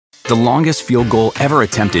The longest field goal ever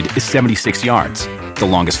attempted is 76 yards. The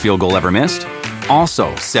longest field goal ever missed?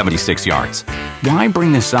 Also 76 yards. Why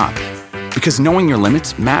bring this up? Because knowing your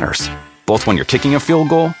limits matters, both when you're kicking a field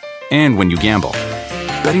goal and when you gamble.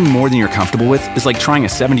 Betting more than you're comfortable with is like trying a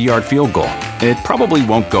 70-yard field goal. It probably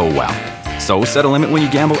won't go well. So set a limit when you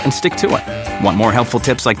gamble and stick to it. Want more helpful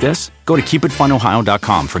tips like this? Go to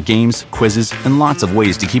keepitfunohio.com for games, quizzes, and lots of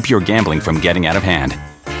ways to keep your gambling from getting out of hand.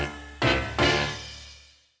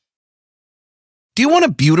 Do you want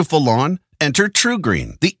a beautiful lawn? Enter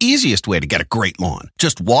TruGreen, the easiest way to get a great lawn.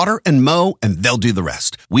 Just water and mow, and they'll do the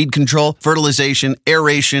rest. Weed control, fertilization,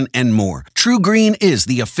 aeration, and more. TruGreen is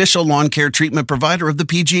the official lawn care treatment provider of the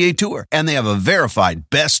PGA Tour, and they have a verified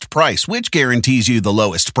best price, which guarantees you the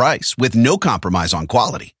lowest price with no compromise on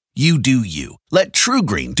quality. You do you. Let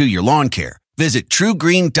TruGreen do your lawn care. Visit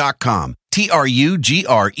TruGreen.com,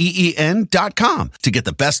 TruGreen.com, to get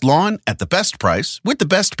the best lawn at the best price with the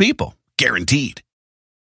best people. Guaranteed.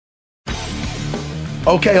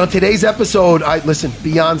 Okay, on today's episode, listen,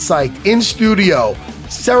 beyond psyched. In studio,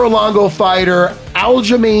 Serra-Longo fighter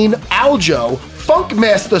Aljamain Aljo,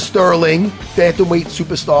 Funkmaster Sterling, bantamweight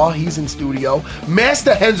superstar, he's in studio.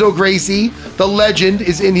 Master Renzo Gracie, the legend,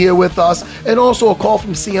 is in here with us. And also a call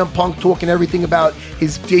from CM Punk talking everything about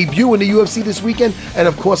his debut in the UFC this weekend. And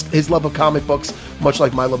of course, his love of comic books. Much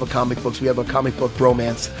like my love of comic books, we have a comic book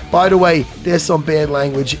bromance. By the way, there's some bad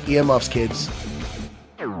language. Earmuffs, kids.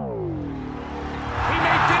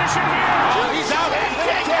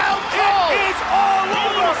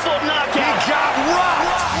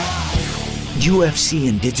 UFC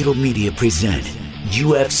and Digital Media present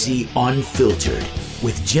UFC Unfiltered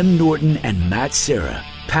with Jim Norton and Matt Serra,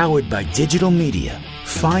 powered by Digital Media.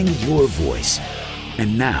 Find your voice.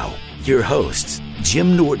 And now, your hosts,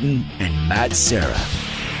 Jim Norton and Matt Serra.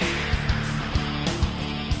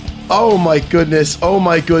 Oh my goodness, oh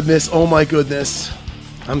my goodness, oh my goodness.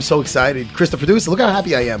 I'm so excited. Chris, the producer, look how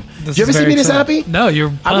happy I am. Did you ever see me this happy? No,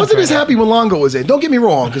 you're... I wasn't as happy when Longo was in. Don't get me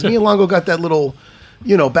wrong, because me and Longo got that little...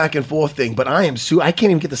 back and forth thing, but I can't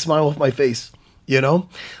even get the smile off my face,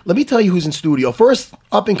 Let me tell you who's in studio. First,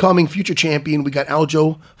 up and coming future champion, we got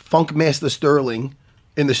Aljo Funkmaster Sterling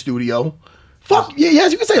in the studio.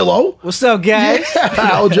 Yes, you can say hello. What's up, guys? Yeah,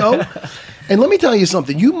 Aljo. And let me tell you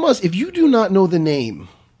something. If you do not know the name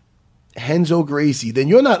Renzo Gracie, then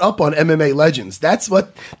you're not up on MMA legends. Tell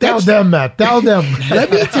them, Matt. Tell them.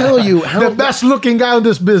 Let me tell you how the best looking guy in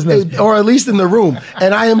this business, or at least in the room.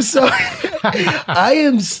 And I am so, I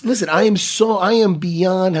am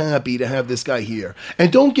beyond happy to have this guy here.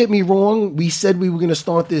 And don't get me wrong, we said we were going to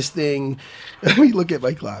start this thing. Let me look at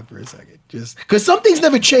my clock for a second, just because some things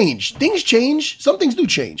never change. Things change. Some things do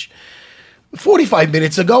change. 45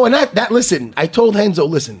 minutes ago, and listen, I told Renzo,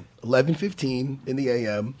 11:15 in the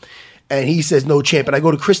AM. And he says, no champ. And I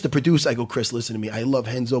go to Chris, the producer. I go, Chris, listen to me. I love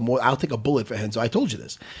Renzo more. I'll take a bullet for Renzo. I told you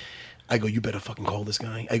this. I go, you better fucking call this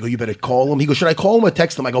guy. I go, you better call him. He goes, should I call him or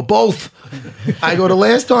text him? I go, both. I go, the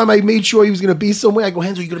last time I made sure he was going to be somewhere, I go,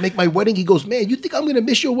 Renzo, you going to make my wedding? He goes, man, you think I'm going to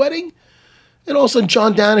miss your wedding? And all of a sudden,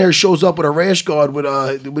 John Danaher shows up with a rash guard with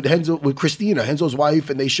Christina, Renzo's wife,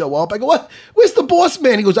 and they show up. I go, what? Where's the boss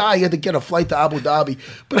man? He goes, he had to get a flight to Abu Dhabi.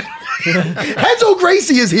 But Renzo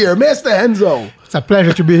Gracie is here, Master Renzo. It's a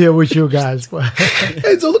pleasure to be here with you guys.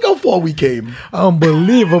 Renzo, look how far we came.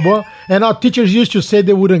 Unbelievable. And our teachers used to say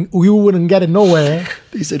we wouldn't get it nowhere.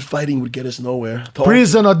 They said fighting would get us nowhere.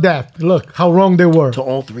 Prison or death. Look how wrong they were. To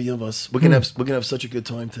all three of us. We're gonna have such a good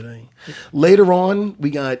time today. Later on, we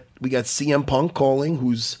got CM Punk calling,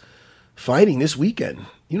 who's fighting this weekend.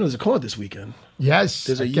 There's a card this weekend. Yes,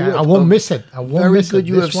 I won't miss it. I won't miss it.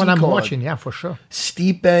 This one I'm watching, yeah, for sure.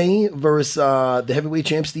 Stipe versus the heavyweight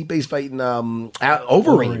champ. Stipe's fighting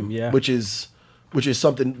Overeem, yeah. which is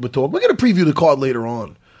something we're talking. We're going to preview the card later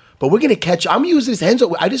on, but we're going to catch. I'm using this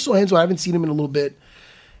Renzo. I just saw Renzo. I haven't seen him in a little bit,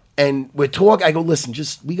 and we're talking. I go, listen,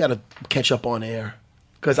 we got to catch up on air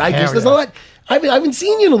because there's a lot. I haven't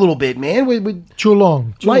seen you in a little bit, man. We're too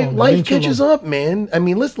long. Life catches up, man. I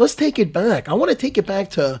mean, let's take it back. I want to take it back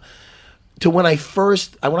to when I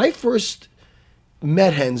first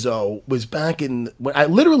met Renzo was back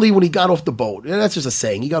when he got off the boat. And that's just a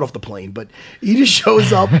saying. He got off the plane, but he just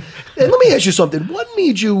shows up. And let me ask you something. What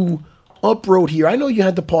made you uproad here? I know you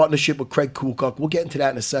had the partnership with Craig Kulkuk. We'll get into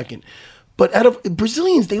that in a second. But out of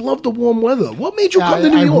Brazilians, they love the warm weather. What made you come to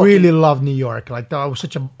New York? I really love New York. Like that was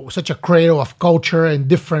such a cradle of culture and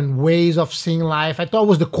different ways of seeing life. I thought it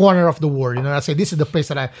was the corner of the world. You know, I say this is the place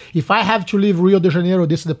that if I have to leave Rio de Janeiro,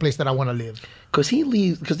 this is the place that I want to live.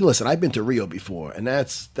 Because listen, I've been to Rio before, and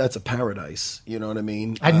that's a paradise. You know what I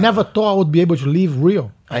mean? I never thought I would be able to leave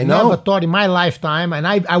Rio. I know. Never thought in my lifetime, and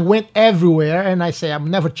I went everywhere, and I say I've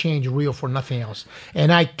never changed Rio for nothing else.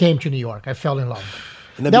 And I came to New York. I fell in love.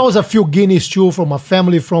 There was a few guineas too from a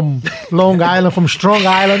family from Long Island, from Strong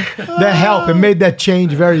Island, that helped and made that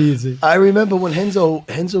change very easy. I remember when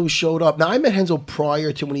Renzo showed up. Now I met Renzo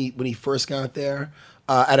prior to when he first got there.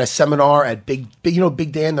 At a seminar at Big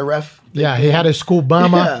Dan, the ref. He had a school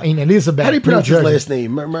Bama in Elizabeth. How do you pronounce his last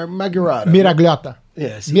name? Magurata. Miragliotta.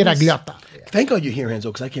 Yes. Miragliotta. Thank God you're here, Renzo,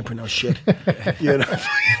 because I can't pronounce shit. You know?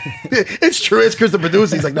 It's true. It's because the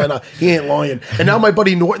producer, he's like, no, he ain't lying. And now my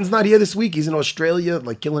buddy Norton's not here this week. He's in Australia,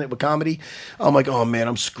 like killing it with comedy. I'm like, oh man,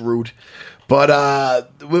 I'm screwed. But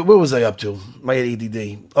what was I up to? My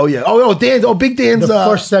ADD. Oh yeah. Big Dan's the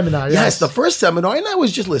first seminar. Yes, the first seminar. And I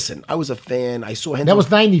was just I was a fan. I saw him. That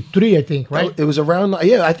was 93, I think, right? It was around.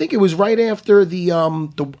 Yeah, I think it was right after I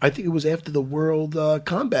think it was after the World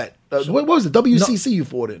Combat. What was it? WCC you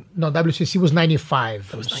fought in? No, WCC was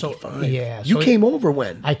 95. That was 95. So, yeah. You came over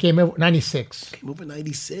when? I came over 96. Came over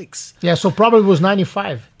 96. Yeah, so probably it was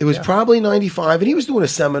 95. It was probably 95, and he was doing a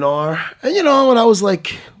seminar. And and I was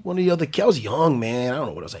like one of the other kids. I was young, man. I don't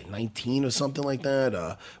know what I was like, 19 or something like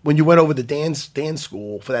that. When you went over to dance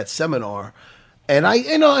school for that seminar. And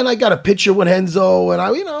I got a picture with Renzo, and I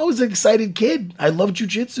was an excited kid. I loved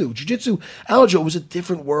jiu-jitsu. Jiu-jitsu, Aljo, it was a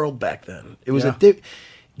different world back then. It was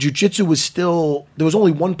jiu-jitsu was still, there was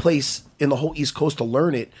only one place in the whole East Coast to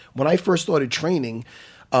learn it. When I first started training,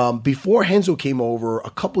 before Renzo came over, a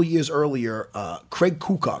couple years earlier, Craig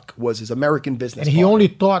Kukuk was his American business partner. And he only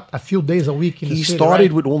taught a few days a week in the city, He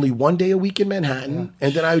started with only 1 day a week in Manhattan,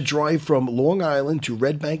 and then I would drive from Long Island to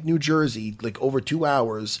Red Bank, New Jersey, like over 2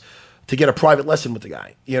 hours, to get a private lesson with the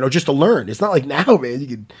guy, just to learn. It's not like now, man. You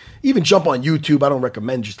could even jump on YouTube. I don't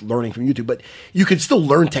recommend just learning from YouTube, but you could still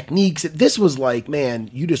learn techniques. This was like, man,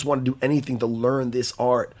 you just want to do anything to learn this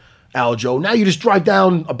art, Aljo. Now you just drive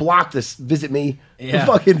down a block to visit me. Yeah.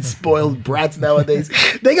 Fucking spoiled brats nowadays.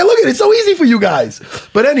 They got, look at it. It's so easy for you guys.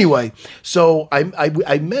 But anyway, so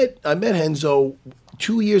I met Renzo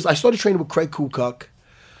 2 years. I started training with Craig Kukuk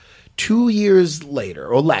 2 years later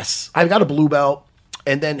or less. I got a blue belt.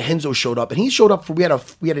 And then Renzo showed up, and he showed up we had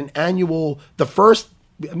an annual, the first,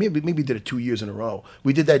 maybe we did it 2 years in a row.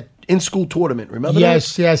 We did that in-school tournament, remember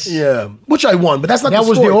that? Yes. Yeah, which I won, but that's not that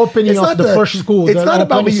the story. That was the opening of the first school, it's not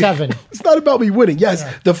about 27. me. It's not about me winning. Yes,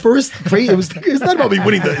 the first, it's not about me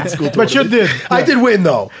winning the in-school tournament. But you did. Yeah. I did win,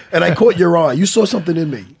 though, and I caught your eye. You saw something in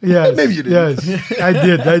me. Yes. Maybe you did. Yes, I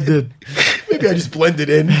did. Maybe I just blended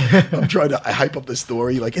in. I'm trying to hype up the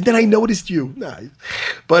story, and then I noticed you. Nah.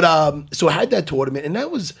 But so I had that tournament, and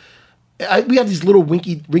that was, we had these little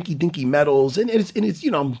rinky-dinky medals, and it's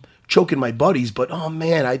I'm choking my buddies, but oh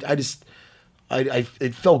man,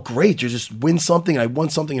 it felt great to just win something. I won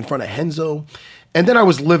something in front of Renzo, and then I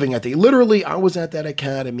was living at I was at that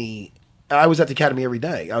academy. I was at the academy every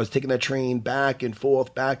day. I was taking that train back and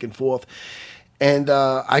forth. And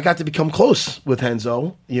I got to become close with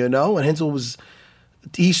Renzo, and Renzo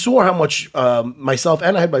he saw how much myself,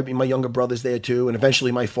 and I had my younger brothers there too, and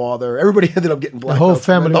eventually my father, everybody ended up getting black belts.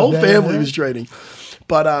 The whole family was training.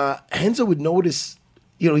 But Renzo would notice,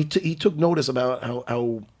 he took notice about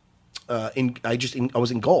how I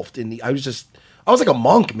was engulfed I was like a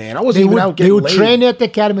monk, man. I wasn't even out getting laid. They would train at the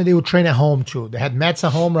academy. They would train at home, too. They had mats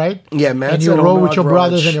at home, right? Yeah, mats at home. And you rode with your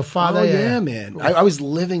brothers and your father. Oh, yeah, man. I was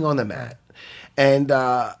living on the mat. And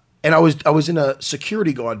I was in a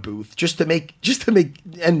security guard booth just to make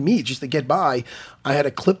end meet, just to get by. I had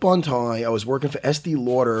a clip-on tie. I was working for Estee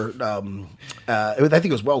Lauder. I think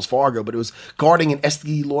it was Wells Fargo, but it was guarding an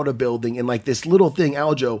Estee Lauder building in like this little thing,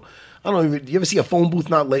 Aljo. I don't know. Do you ever see a phone booth?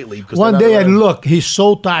 Not lately. One day I look, he's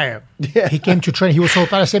so tired. Yeah. He came to train. He was so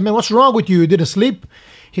tired. I said, man, what's wrong with you? You didn't sleep?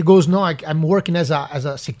 He goes, no, I'm working as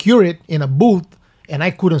a security in a booth, and I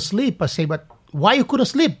couldn't sleep. I say, but why you couldn't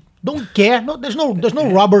sleep? Don't care. No, there's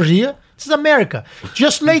no robbers here. This is America.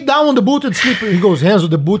 Just lay down on the boot and sleep. He goes, Renzo,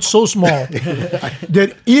 the boot's so small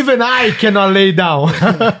that even I cannot lay down.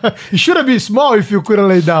 It shouldn't be small if you couldn't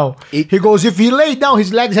lay down. He goes, if he lay down,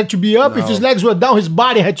 his legs had to be up. No. If his legs were down, his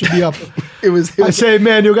body had to be up. I say,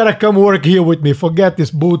 man, you got to come work here with me. Forget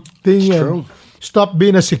this boot thing. It's true. Stop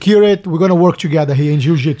being a security. We're going to work together here in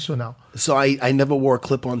jiu-jitsu now. So I never wore a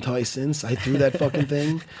clip-on tie since. I threw that fucking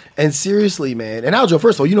thing. And seriously, man. And Aljo,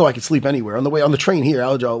 first of all, you know I could sleep anywhere. On the way on the train here,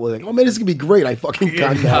 Aljo was like, "Oh man, this is gonna be great." I fucking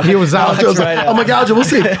got that. He was out. Aljo's like, "Oh my God, Aljo, we'll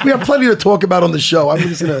see. We have plenty to talk about on the show. I'm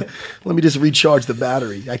just gonna let me just recharge the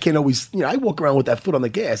battery. I can't always, I walk around with that foot on the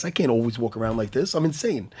gas. I can't always walk around like this. I'm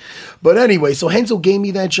insane." But anyway, so Henzo gave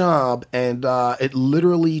me that job, and it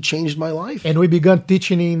literally changed my life. And we began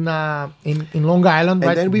teaching in Long Island, And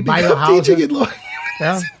right? then we By began the house. teaching in Long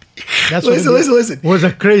Yeah. That's Listen. It was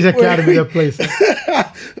a crazy academy, that place.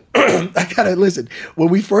 I gotta listen. When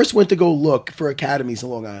we first went to go look for academies in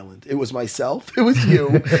Long Island, it was myself, it was you.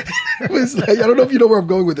 It was like, I don't know if you know where I'm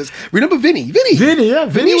going with this. Remember Vinny? Vinny, yeah.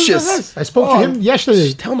 Vinny was Vinicius. with us. I spoke to him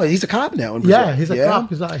yesterday. Tell me, he's a cop now in Brazil. Yeah, he's a cop.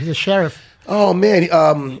 He's a sheriff. Oh man,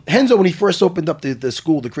 Henzo, when he first opened up the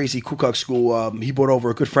school, the Crazy Kukak School, he brought over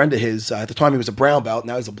a good friend of his. At the time, he was a brown belt.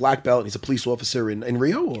 Now he's a black belt. And he's a police officer in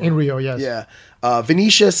Rio. Or? In Rio, yes. Yeah.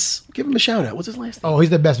 Vinicius, give him a shout out. What's his last name? Oh, he's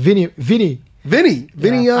the best. Vinny. Vinny.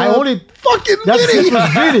 I only fucking that's Vinny. this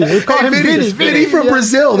was Vinny. They call him Vinny. Vinny from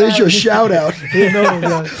Brazil. There's your shout out.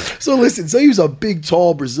 Yeah. So listen, so he was a big,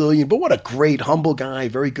 tall Brazilian, but what a great, humble guy.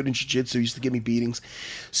 Very good in jiu-jitsu. Used to give me beatings.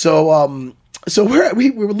 So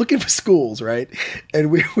we were looking for schools, right? And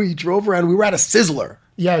we drove around. We were at a Sizzler.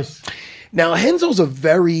 Yes. Now Henzo's a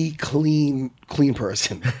very clean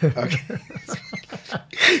person. Okay,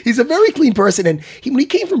 he's a very clean person, and when he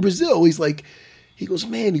came from Brazil, he goes,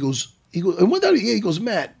 Matt, he goes,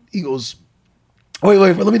 wait,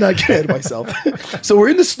 let me not get ahead of myself. So we're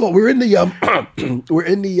in the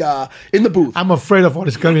booth. I'm afraid of what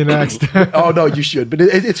is coming next. Oh no, you should, but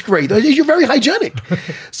it's great. You're very hygienic.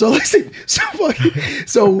 So listen,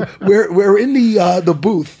 so we're in the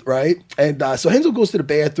booth, right? And so Henzo goes to the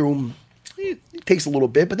bathroom. It takes a little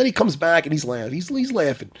bit, but then he comes back and he's laughing. He's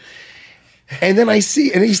laughing. And then I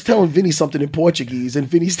see, and he's telling Vinny something in Portuguese, and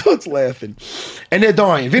Vinny starts laughing. And they're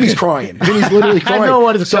dying. Vinny's crying. Vinny's literally crying. I know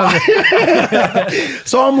what is coming.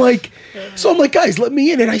 So I'm like, guys, let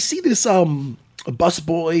me in. And I see this a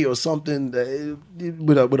busboy or something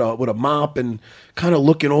with a mop and kind of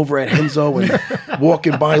looking over at Henzo and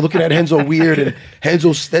walking by, looking at Henzo weird, and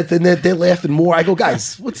they're laughing more. I go,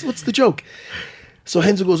 guys, what's the joke? So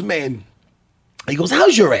Henzo goes, man. He goes,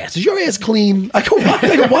 how's your ass? Is your ass clean? I go,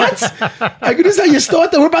 what? I go, this is how you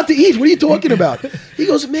start that? We're about to eat. What are you talking about? He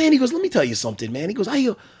goes, let me tell you something, man. He goes,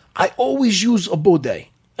 I always use a bidet.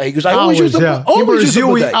 He goes, I always use a bidet. In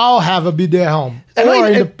Brazil, we all have a bidet at home. Or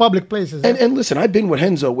in the public places. And listen, I've been with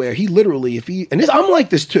Henzo where he literally, I'm like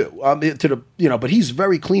this too, but he's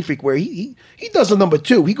very clean freak where he does the number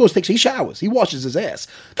two. He showers. He washes his ass.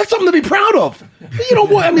 That's something to be proud of. You know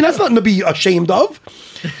what? I mean, that's nothing to be ashamed of.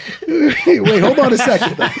 Wait, hold on a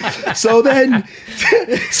second. So then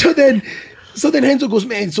Henzo goes,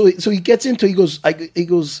 man. So he gets into. He goes,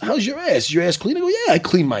 how's your ass? Is your ass clean? I go, yeah, I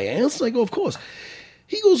clean my ass. I go, of course.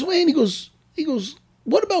 He goes, man. He goes.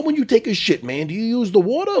 What about when you take a shit, man? Do you use the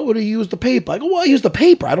water or do you use the paper? I go, well, I use the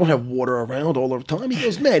paper. I don't have water around all the time. He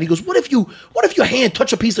goes, man. He goes, what if your hand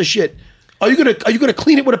touch a piece of shit? Are you gonna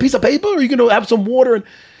clean it with a piece of paper, or are you gonna have some water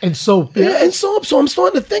and soap? Yeah, and soap. So I'm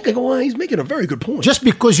starting to think. I go, well, he's making a very good point. Just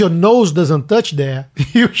because your nose doesn't touch there,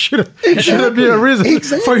 you shouldn't be a reason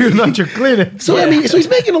for you not to clean it. So I mean, so he's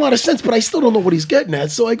making a lot of sense, but I still don't know what he's getting at.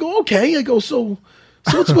 So I go, okay. I go, so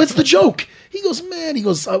what's the joke? He goes, man. He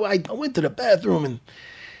goes, I went to the bathroom and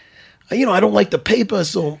I don't like the paper,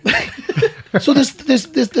 so. So the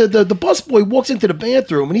busboy walks into the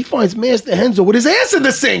bathroom and he finds Master Henzo with his ass in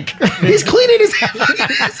the sink. He's cleaning his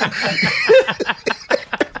ass.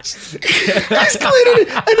 He's cleaning it.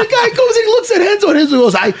 And the guy goes and he looks at Henzo and Henzo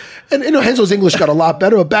goes, and Henzo's English got a lot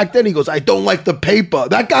better. But back then he goes, I don't like the paper.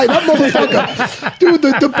 That motherfucker, dude,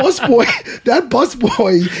 the busboy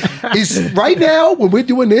is right now when we're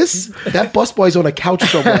doing this, that busboy's on a couch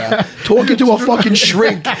somewhere talking to a fucking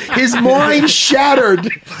shrink. His mind shattered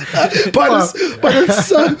by the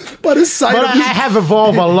sight But of I have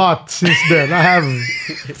evolved a lot since then.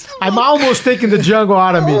 I'm almost taking the jungle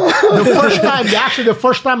out of me. The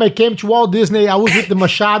first time I came to Walt Disney, I was with the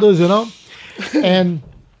Machados, and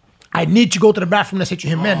I need to go to the bathroom. I said to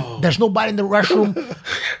him, man, there's nobody in the restroom.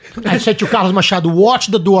 I said to Carlos Machado, watch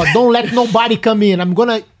the door. Don't let nobody come in. I'm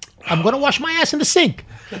gonna wash my ass in the sink.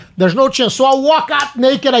 There's no chance. So I walk out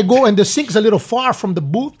naked. I go, and the sink's a little far from the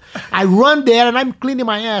booth. I run there, and I'm cleaning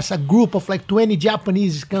my ass. A group of like 20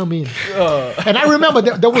 Japanese come in. And I remember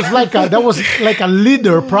there was like a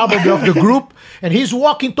leader probably of the group, and he's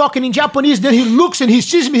walking, talking in Japanese. Then he looks and he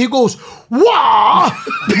sees me. He goes, "Wow!"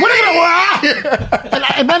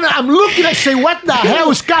 and then I'm looking, I say, what the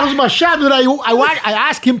hell is Carlos Machado? And I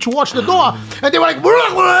asked him to watch the door. And they were like,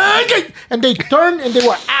 and they turned and they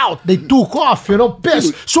were out. They took off,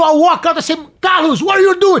 pissed. So I walk out and say, Carlos, what are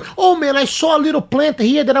you doing? Oh, man, I saw a little plant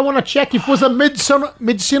here that I want to check if it was a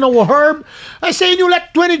medicinal herb. I say, and you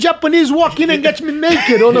let 20 Japanese walk in and get me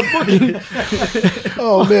naked on the fucking...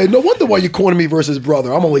 Oh, man, no wonder why you're calling me versus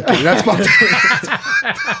brother. I'm only kidding. That's fucked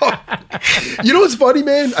up. You know what's funny,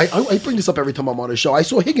 man? I bring this up every time I'm on a show. I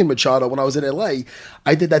saw Higgin Machado when I was in LA.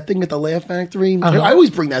 I did that thing at the Laugh Factory. I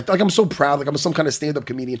always bring that. Like, I'm so proud. Like, I'm some kind of stand-up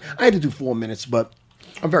comedian. I had to do 4 minutes, but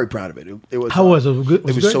I'm very proud of it. It was. How was it? It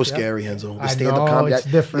was so scary, Enzo. The stand-up comedy. It's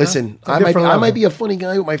different. Listen, I might be a funny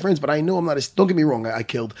guy with my friends, but I know I'm not. Don't get me wrong. I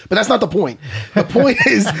killed, but that's not the point. The point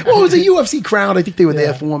is, well, it was a UFC crowd. I think they were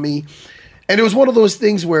there for me. And it was one of those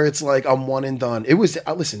things where it's like, I'm one and done. It was,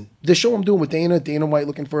 listen, the show I'm doing with Dana White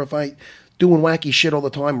looking for a fight, doing wacky shit all the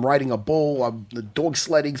time, riding a bull, dog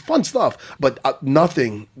sledding, fun stuff. But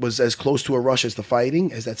nothing was as close to a rush as the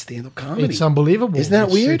fighting as that stand-up comedy. It's unbelievable. Isn't that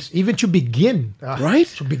weird? Even to begin. Right?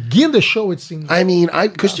 To begin the show, it seems. I mean,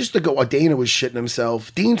 because just to go, Dana was shitting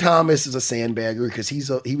himself. Dean Thomas is a sandbagger because he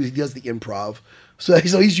does the improv. So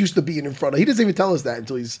he's used to being in front of, he doesn't even tell us that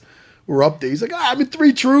until we're up there. He's like, I'm in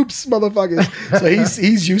 3 troops, motherfuckers. So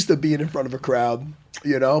he's used to being in front of a crowd,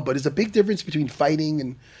 But there's a big difference between fighting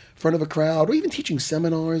and in front of a crowd, or even teaching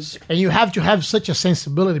seminars. And you have to have such a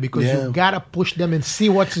sensibility because you gotta push them and see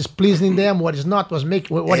what is pleasing them, what is not, what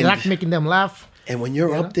is not making them laugh. And when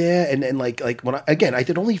you're up there, and like when I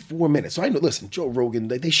did only 4 minutes. So I know, listen, Joe Rogan,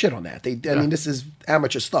 they shit on that. I mean, this is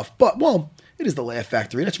amateur stuff, but it is the Laugh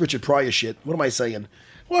Factory. That's Richard Pryor shit. What am I saying?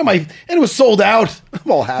 And it was sold out. I'm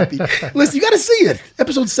all happy. Listen, you got to see it.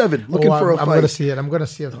 Episode 7. Looking for a fight. I'm going to see it. I'm going to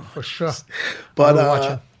see it for sure.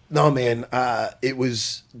 But no, man, it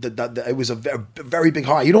was it was a very, very big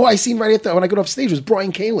high. You know what I seen right after when I got off stage was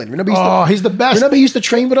Brian Kalin. Remember? He's the best. Remember he used to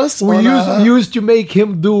train with us. We used to make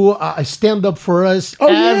him do a stand up for us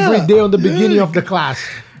every day on the beginning of the class.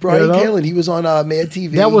 Brian Kalin, he was on Mad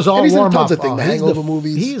TV. That was all warm up. The Hangover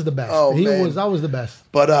movies. He is the best. Oh, I was the best.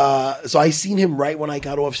 But so I seen him right when I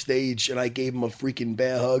got off stage, and I gave him a freaking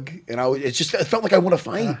bear hug, and it felt like I want to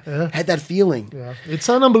fight. Had that feeling. Yeah, it's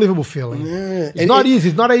an unbelievable feeling. Yeah. It's not easy.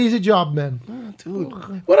 It's not an easy job, man. Dude,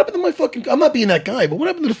 what happened to my fucking? I'm not being that guy, but what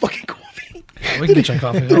happened to the fucking coffee? We can get you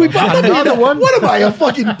coffee. Another one? What am I, a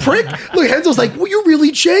fucking prick? Look, Henzo's like, well, you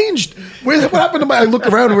really changed. What happened to my? I look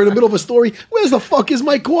around, we're in the middle of a story. Where's the fuck is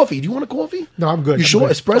my coffee? Do you want a coffee? No, I'm good. You sure?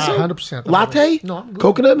 Good. Espresso? 100%. Latte? No, I'm good.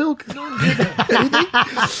 Coconut milk? No, I'm good.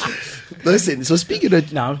 Listen, so speaking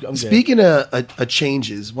of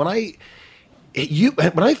changes, when I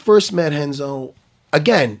first met Henzo,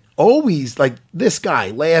 again, always like this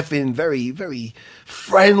guy, laughing, very, very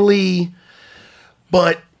friendly,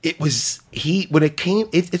 but it was when it came.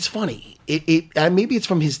 It's funny. And maybe it's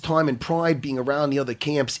from his time in Pride, being around the other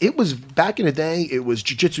camps. It was back in the day. It was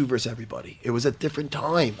jiu-jitsu versus everybody. It was a different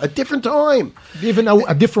time. Even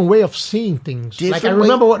a different way of seeing things. Like I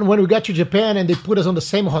remember when we got to Japan and they put us on the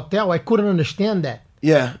same hotel. I couldn't understand that.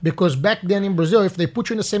 Yeah. Because back then in Brazil, if they put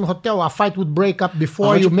you in the same hotel, a fight would break up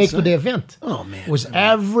before 100%. You make to the event. Oh, man. Was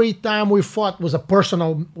every time we fought was a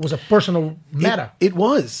personal matter. It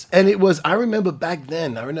was. And it was, I remember back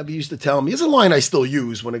then, you used to tell me, it's a line I still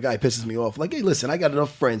use when a guy pisses me off. Like, hey, listen, I got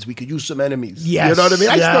enough friends. We could use some enemies. Yes. You know what I mean?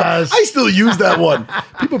 Yes. I still use that one.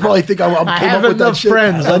 People probably think I have enough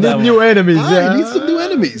friends. I need new enemies. I need some new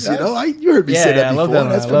enemies. You know, you heard me say that before.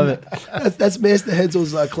 I love it. That's Master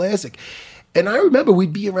Henzo's classic. And I remember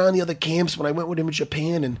we'd be around the other camps when I went with him in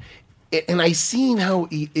Japan, and I seen how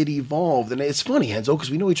it evolved. And it's funny, Henzo,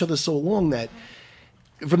 because we know each other so long that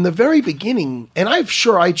from the very beginning, and I'm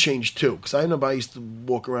sure I changed too, because I remember I used to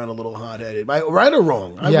walk around a little hot-headed. Right or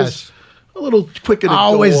wrong? I was a little quicker to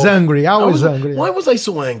always angry. Always angry. Why was I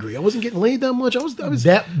so angry? I wasn't getting laid that much. I was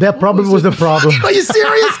that probably was the problem. Are you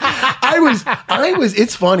serious? I was.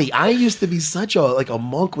 It's funny. I used to be such a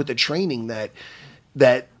monk with the training that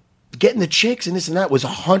getting the chicks and this and that was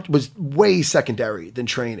way secondary than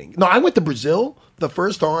training. No, I went to Brazil the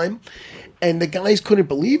first time, and the guys couldn't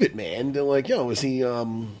believe it, man. They're like, yo, is he,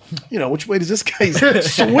 which way does this guy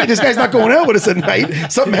swing? This guy's not going out with us at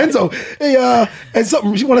night. Something, Henzo. Hey, and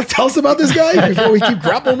something, you want to tell us about this guy before we keep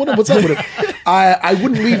grappling with him? What's up with him? I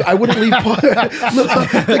wouldn't leave.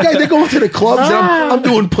 The guy, they're going to the clubs, and I'm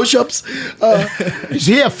doing push-ups. Is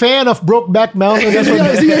he a fan of Brokeback Mountain?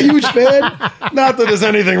 Is he a huge fan? Not that there's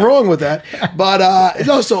anything wrong with that. But,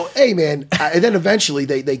 no, so, hey, man. And then eventually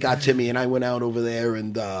they got to me, and I went out over there,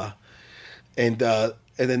 and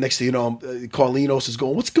And then next thing you know, Carlinos is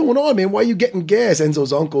going, "What's going on, man? Why are you getting gas?"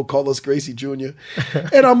 Enzo's uncle, Carlos Gracie Jr.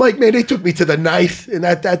 And I'm like, man, they took me to the ninth, and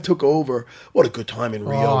that took over. What a good time in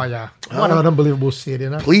Rio. Oh, yeah. What an unbelievable city,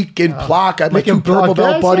 no? Pleak and Plock. I had my Pleak two and Plock, purple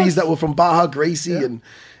belt yes, buddies yes. that were from Baja, Gracie and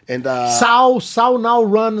Sal now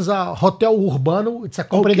runs Hotel Urbano. It's a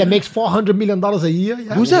company that makes $400 million a year.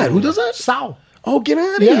 Yeah. Who's that? Who does that? Sal. Oh, get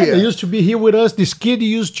out of Yeah, here. they used to be here with us. This kid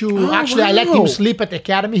used to I let wow. him sleep at the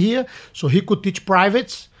academy here so he could teach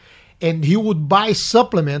privates. And he would buy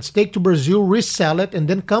supplements, take to Brazil, resell it, and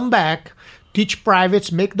then come back, teach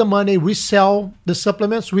privates, make the money, resell the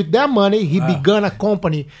supplements. With that money, he began a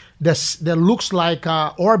company that looks like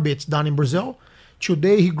Orbitz down in Brazil.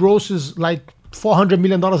 Today, he grosses like $400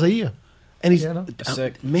 million a year. And he's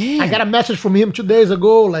Sick. man. I got a message from him 2 days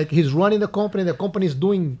ago. Like, he's running the company. The company is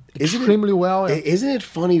doing extremely well. Isn't it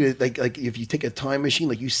funny that like if you take a time machine,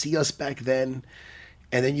 like you see us back then,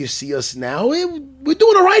 and then you see us now, we're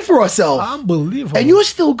doing all right for ourselves. Unbelievable. And you're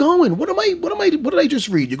still going. What did I just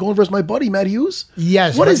read? You're going versus my buddy Matt Hughes?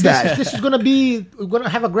 Yes. What but is that? This is going to be, we're going to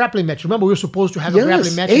have a grappling match. Remember, we were supposed to have a Yes,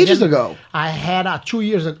 grappling match. ages and then ago. I had a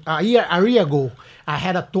year ago, I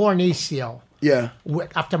had a torn ACL. Yeah.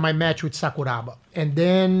 After my match with Sakuraba. And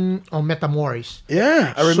then on Metamoris.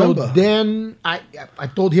 Yeah, I remember. So then I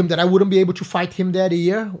told him that I wouldn't be able to fight him that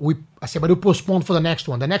year. I said, but we postponed for the next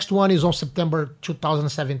one. The next one is on September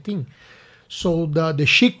 2017. So the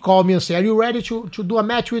Sheik called me and said, "Are you ready to do a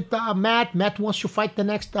match with Matt? Matt wants to fight the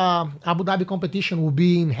next Abu Dhabi competition. Will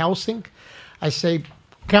be in Helsinki." I say,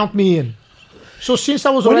 "Count me in." So since I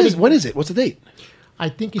was When already... is it? What's the date? I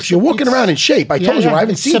think it's... You're walking around in shape. I told you, I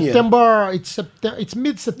haven't it's seen you. September. It's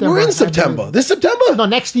mid-September. We're in I September. believe. This September? No,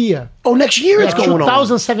 next year. Oh, next year it's going on.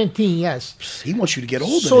 2017, yes. He wants you to get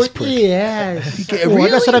older, So this prick. yes. get- Oh, really?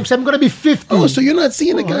 that's what I'm saying. I'm gonna be 50. Oh, so you're not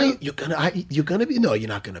seeing the guy? You're gonna be? No, you're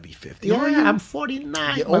not gonna be 50. yeah, are you? I'm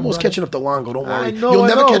 49. You're my almost brother. catching up to Longo. Don't worry. I know, You'll I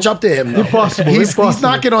never know. catch up to him. though. Impossible, He's impossible.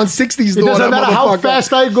 knocking on 60's It door. doesn't that matter how motherfucker.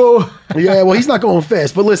 fast I go. Yeah, well, he's not going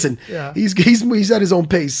fast. But listen, Yeah. he's at his own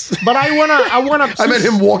pace. But I wanna. I meant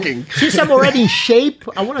him walking. Since I'm already in shape,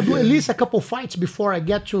 I wanna do at least a couple fights before I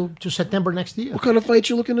get to September next year. What kind of fight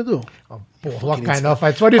you looking to do? What kind of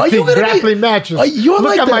fights? What do you Are you think? gonna be- Grappling matches. You're Look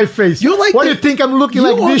like at the- my face. you're like what the- do you think? I'm looking you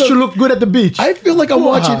like are this the- to look good at the beach. I feel like I'm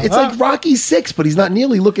watching. It's Huh? like Rocky 6, but he's not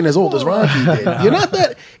nearly looking as old as Rocky did. You're not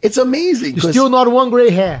that. It's amazing. 'cause- Still not one gray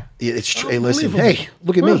hair. Yeah, it's true. Hey, listen. Unbelievable. Hey,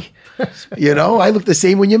 look at me. You know, I look the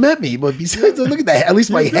same when you met me, but besides, look at that. At least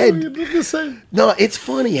my You head. look the same. No, it's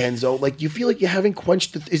funny, Enzo. Like you feel like you haven't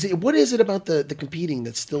quenched. What is it about the competing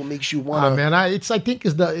that still makes you want to? Man, I think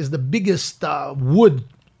is the biggest wood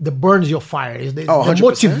that burns your fire. Is the 100%.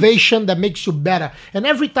 motivation that makes you better. And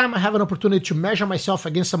every time I have an opportunity to measure myself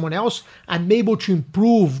against someone else, I'm able to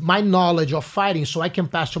improve my knowledge of fighting, so I can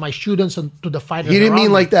pass to my students and to the fighters. You didn't around mean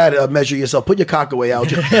me. like that. Measure yourself. Put your cock away,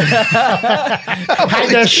 Aljo. Hide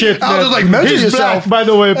that shit. I was man. just like, measure He's yourself. black, by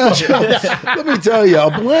the way. Let me tell you, a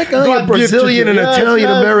black guy, God a Brazilian, gifted and you. Yes, Italian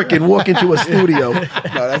yes. American walk into a studio.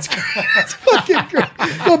 No, that's fucking great.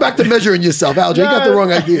 Go back to measuring yourself, Aljo. You got the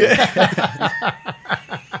wrong idea.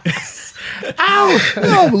 Ow!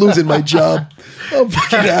 I'm losing my job. I'm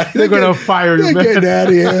fucking out. They're gonna fire you, They're man. getting out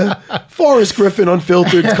of here. Forrest Griffin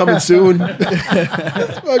Unfiltered is coming soon.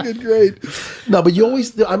 That's fucking great. No, but you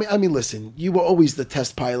always. I mean, listen. You were always the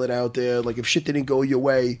test pilot out there. Like if shit didn't go your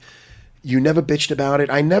way, you never bitched about it.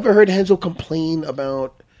 I never heard Henzo complain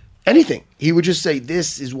about anything. He would just say,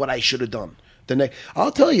 "This is what I should have done."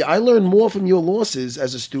 I'll tell you, I learned more from your losses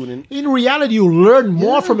as a student. In reality, you learn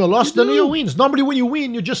more Yeah, from your loss you than do. your wins. Normally, when you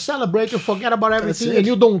win, you just celebrate, you forget about everything, it.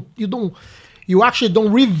 and you actually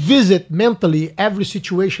don't revisit mentally every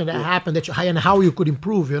situation that happened and how you could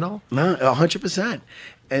improve. You know. No, 100%.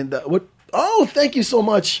 And what? Oh, thank you so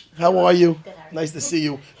much. How are you? Nice to see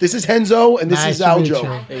you. This is Henzo, and this Nice is to meet Aljo.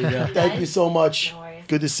 you. There you go. Thank you so much. No worries.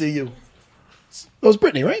 Good to see you. That was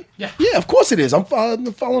Brittany, right? Yeah. Yeah, of course it is. I'm following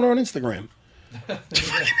her on Instagram.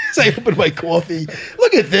 As I open my coffee.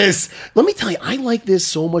 Look at this. Let me tell you, I like this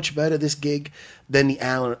so much better, this gig, than the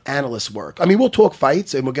analyst work. I mean, we'll talk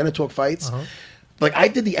fights, and we're going to talk fights. Like, I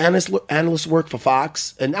did the analyst work for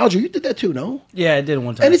Fox. And Aljo, you did that too, no? Yeah, I did it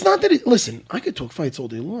one time. And it's not that listen, I could talk fights all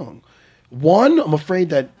day long. One, I'm afraid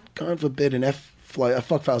that, God forbid, an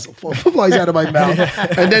flies out of my mouth.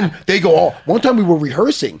 And then they go, oh, one time we were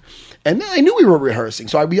rehearsing. And I knew we were rehearsing.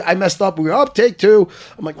 So I messed up. We were up, take 2.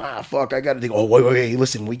 I'm like, fuck, I got to think, oh, wait,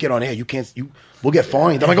 listen, we get on air. We'll get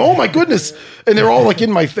fined. I'm like, oh my goodness. And they're all like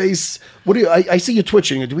in my face. What do you, I see you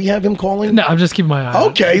twitching. Do we have him calling? No, I'm just keeping my eye on.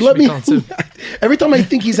 Okay, let me. Every time I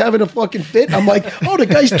think he's having a fucking fit, I'm like, oh, the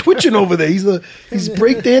guy's twitching over there. He's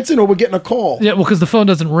breakdancing or we're getting a call. Yeah, well, because the phone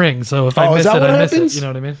doesn't ring. So if I miss it, I miss it. You know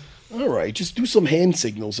what I mean? All right, just do some hand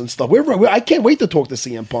signals and stuff. I can't wait to talk to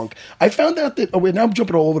CM Punk. I found out that, now I'm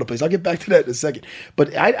jumping all over the place. I'll get back to that in a second.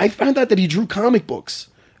 But I found out that he drew comic books.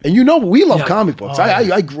 And we love comic books.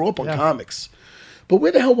 I grew up on comics. But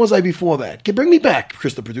where the hell was I before that? Bring me back,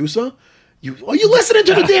 Chris the producer. Are you listening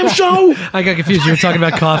to the damn show? I got confused. You were talking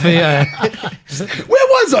about coffee. Where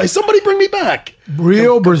was I? Somebody bring me back.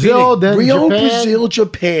 Rio, Brazil, then Rio, Japan. Brazil,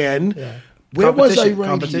 Japan. Yeah. Where was I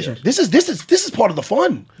right here? This is part of the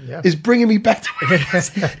fun. Yeah. Is bringing me back to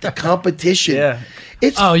the competition. Yeah.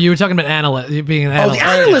 You were talking about analyst, being an analyst. Oh,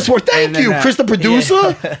 the analyst work. Thank you, Chris, the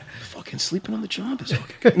producer. Yeah. Fucking sleeping on the job is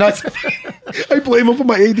fucking. No, I blame him for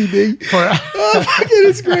my ADD.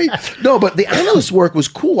 It's great. No, but the analyst work was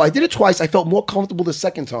cool. I did it twice. I felt more comfortable the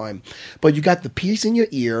second time. But you got the piece in your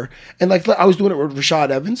ear, and like I was doing it with Rashad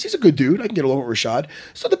Evans. He's a good dude. I can get along with Rashad.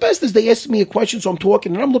 So the best is they asked me a question, so I'm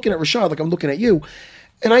talking, and I'm looking at Rashad like I'm looking at you.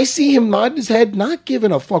 And I see him nod his head, not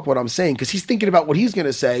giving a fuck what I'm saying, because he's thinking about what he's going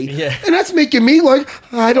to say. Yeah. And that's making me like,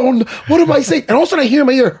 I don't know. What am I saying? And all of a sudden I hear in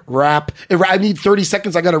my ear, rap. I need 30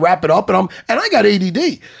 seconds. I got to wrap it up. And I got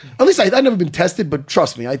ADD. At least I've never been tested, but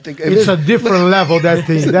trust me, I think. It's a different level, that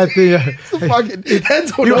thing.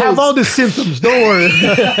 You have all the symptoms. Don't worry.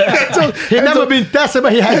 He's never been tested,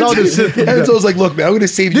 but he has all the symptoms. Enzo's like, look, man, I'm going to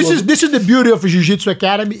save you. This is the beauty of Jiu-Jitsu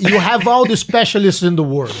Academy. You have all the specialists in the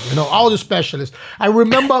world. All the specialists. I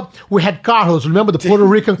remember we had Carlos. Remember the Puerto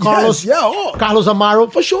Rican Carlos? Yes, yeah. Carlos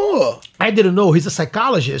Amaro. For sure. I didn't know. He's a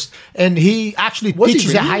psychologist. And he actually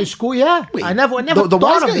teaches at high school. Yeah. Wait, I never the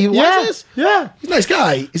thought of guy, it. Yeah. He's a nice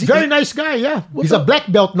guy. Very nice guy, yeah. He's a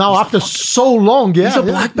black belt now after so long. Yeah. He's a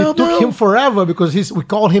black belt now? It took him forever because we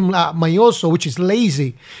call him mañoso, which is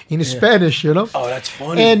lazy in Spanish, Oh, that's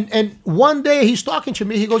funny. And one day he's talking to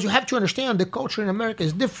me. He goes, you have to understand the culture in America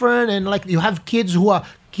is different. And like you have kids who are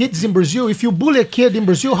kids in Brazil. If you bully a kid in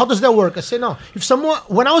Brazil, how does that work? I say, no.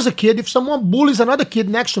 When I was a kid, if someone bullies another kid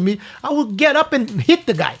next to me, I would get up and hit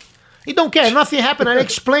the guy. He don't care. Nothing happened. I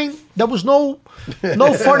explained there was no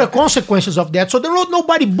further consequences of that. So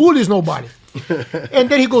nobody bullies nobody. And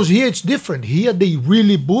then he goes, here it's different. Here they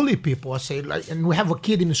really bully people. I say, and we have a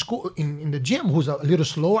kid in the school, in the gym who's a little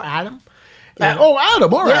slower, Adam.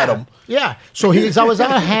 Adam. Yeah. So he's always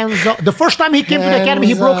hands up. The first time he came to the academy,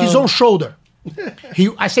 he broke his own shoulder.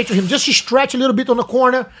 I said to him, just stretch a little bit on the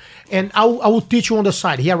corner and I will teach you on the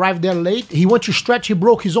side. He arrived there late. He went to stretch. He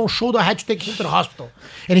broke his own shoulder. I had to take him to the hospital.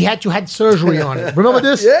 And he had to have surgery on it. Remember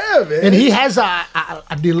this? Yeah, man. And he has a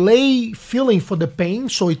delay feeling for the pain.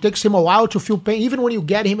 So it takes him a while to feel pain, even when you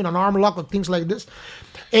get him in an arm lock or things like this.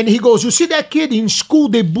 And he goes, you see that kid in school,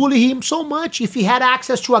 they bully him so much. If he had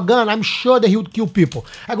access to a gun, I'm sure that he would kill people.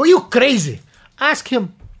 I go, you crazy. Ask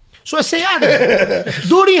him. So I say, Adam,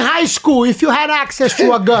 during high school, if you had access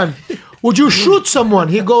to a gun, would you shoot someone?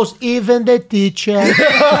 He goes, even the teacher.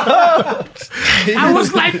 I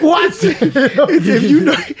was like, what?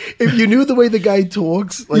 if you knew the way the guy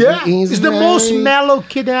talks, like he's the most mellow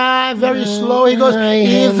kid, very slow. He goes,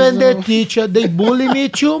 even the teacher, they bully me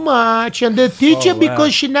too much. And the teacher,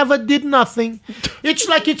 because she never did nothing. It's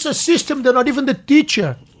like it's a system that not even the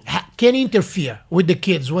teacher can interfere with the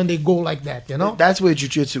kids when they go like that, That's where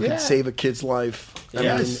jiu-jitsu can save a kid's life. I mean,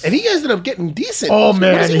 and he ended up getting decent. Oh,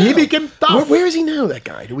 man, he became tough. Where is he now, that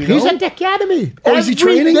guy? Do we know? He's at the academy. Oh, is he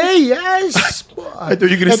training? Every day, yes. I thought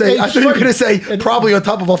you were going to say, probably on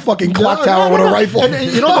top of a fucking clock tower with a rifle.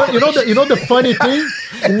 And you know the funny thing?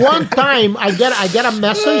 One time I get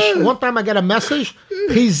a message.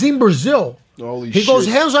 He's in Brazil. He goes,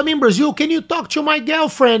 Renzo, I'm in Brazil. Can you talk to my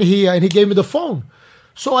girlfriend here? And he gave me the phone.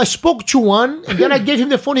 So I spoke to one, and then I gave him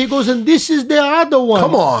the phone. He goes, and this is the other one.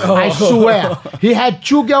 Come on. I swear. He had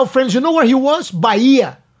 2 girlfriends. You know where he was?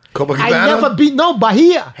 Bahia. Copacabana? I never been, no,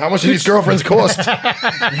 Bahia. How much did these girlfriends cost?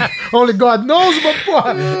 Only God knows, but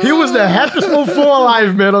he was the happiest motherfucker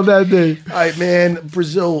alive, man, on that day. All right, man,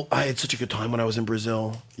 Brazil. I had such a good time when I was in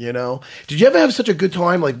Brazil, Did you ever have such a good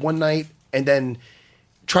time, like one night, and then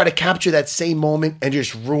try to capture that same moment and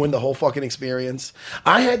just ruin the whole fucking experience?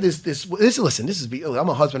 I had this, listen, I'm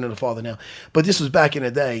a husband and a father now, but this was back in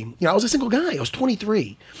the day. I was a single guy. I was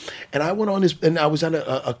 23. And I went on and I was at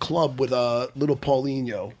a club with little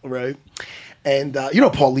Paulinho, right? And you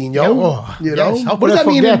know Paulinho, you know yes. what does that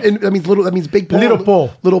mean? That means little. That means big Paul.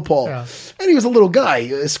 Little Paul. Yeah. And he was a little guy,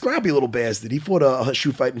 a scrappy little bastard. He fought a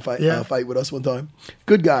shoe fight with us one time.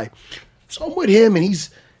 Good guy. So I'm with him, and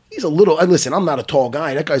he's a little. Listen, I'm not a tall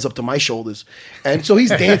guy. That guy's up to my shoulders, and so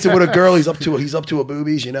he's dancing with a girl. He's up to her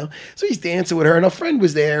boobies, you know. So he's dancing with her, and a friend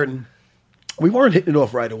was there, and we weren't hitting it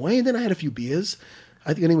off right away. And then I had a few beers.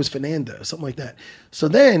 I think her name was Fernanda or something like that. So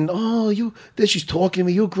then, then she's talking to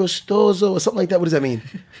me, you Grostoso or something like that. What does that mean?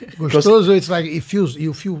 Grostoso, it's like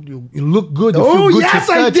you look good. Yes,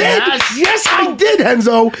 I did. Yes, I did,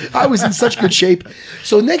 Enzo. I was in such good shape.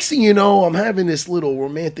 So next thing you know, I'm having this little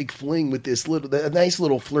romantic fling with a nice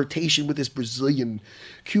little flirtation with this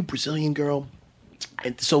cute Brazilian girl.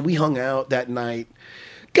 And so we hung out that night.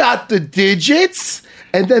 Got the digits.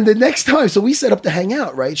 And then the next time, so we set up to hang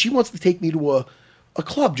out, right? She wants to take me to a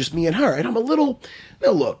club, just me and her. And I'm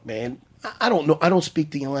now look, man, I don't know. I don't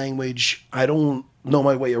speak the language. I don't know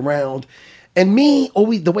my way around. And me,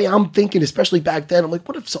 always the way I'm thinking, especially back then, I'm like,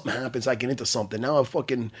 what if something happens? I get into something. Now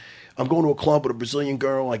I'm going to a club with a Brazilian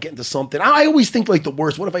girl. I get into something. I always think like the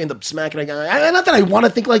worst. What if I end up smacking a guy? Not that I want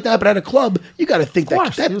to think like that, but at a club, you got to think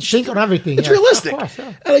that. You think on everything. It's realistic. Course,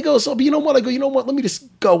 yeah. And I go, but you know what? Let me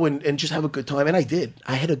just go and just have a good time. And I did.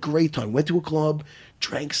 I had a great time. Went to a club,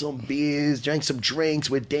 drank some beers, drank some drinks,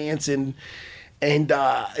 we're dancing. And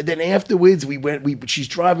then afterwards, she's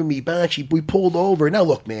driving me back. We pulled over. Now,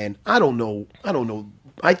 look, man, I don't know.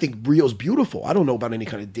 I think Rio's beautiful. I don't know about any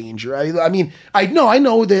kind of danger. I mean, I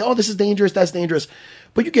know that, this is dangerous, that's dangerous.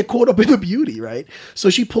 But you get caught up in the beauty, right? So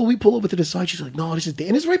we pull over to the side. She's like, no, this is dangerous.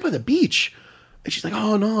 And it's right by the beach. And she's like,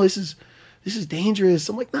 oh, no, this is dangerous.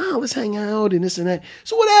 I'm like, no, let's hang out and this and that.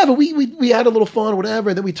 So whatever, we had a little fun, whatever.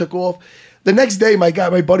 And then we took off. The next day, my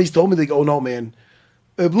buddies told me, they go, oh, no, man.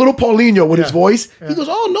 Little Paulinho with his voice. Yeah. He goes,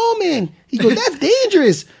 oh, no, man. He goes, that's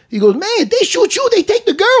dangerous. He goes, man, they shoot you, they take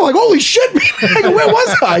the girl. Like, holy shit, man. I go, where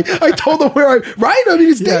was I? I told them right? I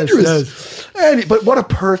mean, it's dangerous. Yes. But what a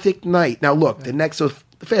perfect night. Now, look,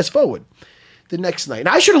 fast forward. The next night.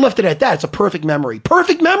 Now, I should have left it at that. It's a perfect memory.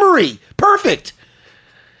 Perfect memory. Perfect.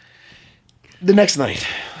 The next night,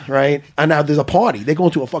 right? And now there's a party. They're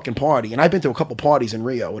going to a fucking party. And I've been to a couple parties in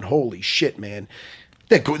Rio, and holy shit, man.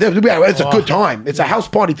 It's a good time. It's a house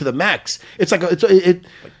party to the max. It's like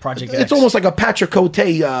Project X. It's almost like a Patrick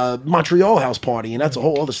Cote Montreal house party, and that's a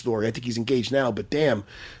whole other story. I think he's engaged now, but damn,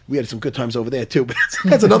 we had some good times over there too. But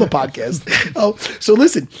that's another podcast. So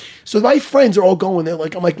listen. So my friends are all going there.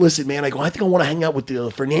 I'm like, listen, man. I go, I think I want to hang out with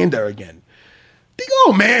Fernanda again. They go,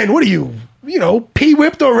 oh man, what are you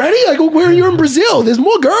pee-whipped already? I go, where are you in Brazil? There's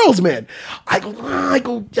more girls, man. I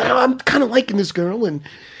go, yeah, I'm kind of liking this girl, and.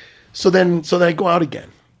 So then I go out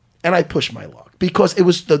again, and I push my luck because it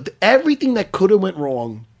was everything that could have went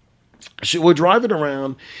wrong. We're driving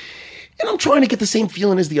around, and I'm trying to get the same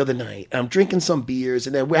feeling as the other night. I'm drinking some beers,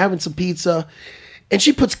 and then we're having some pizza, and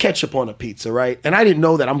she puts ketchup on a pizza, right? And I didn't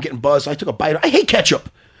know that. I'm getting buzzed. So I took a bite. I hate ketchup.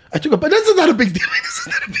 This is not a big deal.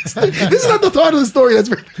 This is not the thought of the story. That's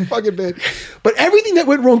really fucking bad. But everything that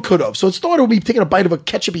went wrong could have. So it started with me taking a bite of a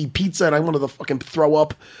ketchupy pizza, and I wanted to fucking throw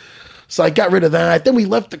up. So I got rid of that. Then we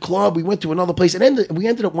left the club. We went to another place. And then we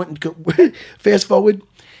ended up fast forward.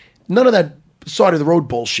 None of that side of the road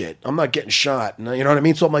bullshit. I'm not getting shot. You know what I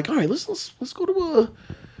mean? So I'm like, all right, let's go to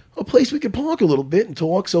a place we could park a little bit and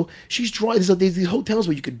talk. So she's driving. There's these hotels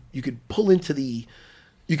where you could pull into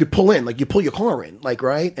you could pull in, like you pull your car in, like,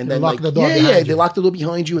 right? And then lock the door they lock the door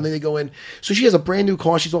behind you and then they go in. So she has a brand new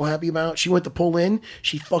car she's all happy about. She went to pull in.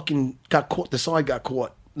 She fucking got caught. The side got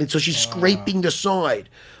caught. And so she's scraping the side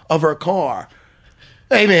of her car.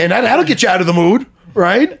 Hey, man, that'll get you out of the mood,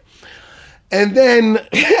 right? And then,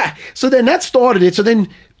 so then that started it. So then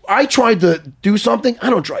I tried to do something. I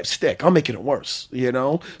don't drive stick. I'm making it worse,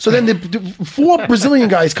 So then the 4 Brazilian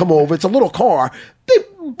guys come over. It's a little car. They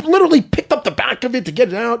literally picked up the back of it to get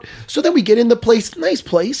it out. So then we get in the place. Nice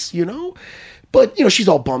place, But, she's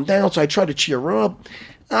all bummed out. So I tried to cheer her up.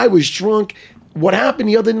 I was drunk. What happened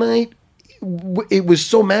the other night, it was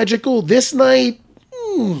so magical. This night,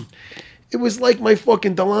 it was like my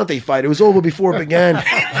fucking Delonte fight. It was over before it began.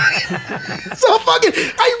 So fucking,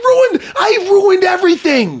 I ruined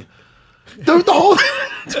everything. The whole,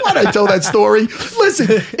 why'd I tell that story? Listen,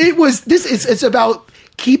 it's about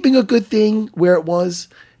keeping a good thing where it was.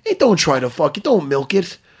 Hey, don't try to fuck it. Don't milk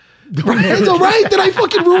it. It's all right. Did I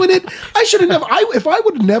fucking ruin it? I should have never, if I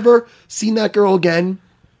would have never seen that girl again,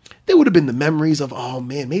 there would have been the memories of, oh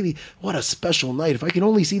man, maybe what a special night. If I can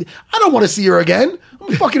only see, I don't want to see her again.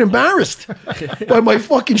 I'm fucking embarrassed by my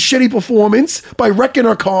fucking shitty performance, by wrecking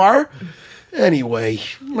her car. Anyway,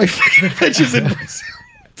 my fucking bitches in Brazil.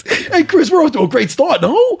 Hey, Chris, we're off to a great start,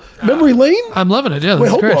 no? Memory lane? I'm loving it, yeah. Wait,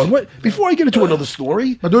 hold great. on. Wait, before I get into another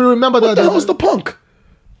story, But do you remember what the hell is the punk?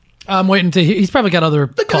 I'm waiting to. He's probably got other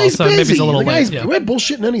The calls, guy's so busy. maybe he's a little the guy's, late. Yeah. We're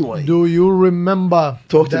bullshitting anyway. Do you remember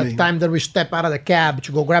Talk to that me. time that we stepped out of the cab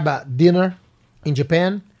to go grab a dinner in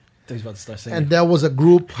Japan? He's about to start singing. And there was a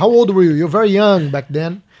group. How old were you? You're very young back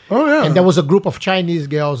then. Oh, yeah. And there was a group of Chinese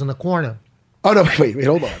girls in the corner. Oh, no, wait,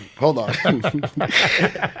 hold on. All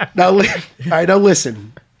right, now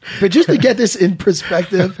listen. But just to get this in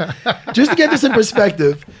perspective,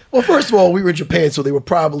 well, first of all, we were in Japan, so they were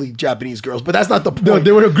probably Japanese girls, but that's not the point. No,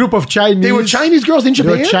 they were a group of Chinese. They were Chinese girls in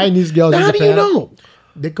Japan? They were Chinese girls Now, in how Japan. do you know?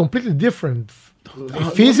 They're completely different.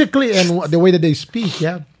 Physically and the way that they speak,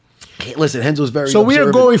 yeah. Hey, listen, Henzo's very So we are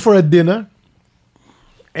observant. going for a dinner,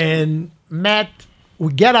 and Matt,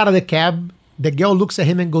 we get out of the cab. The girl looks at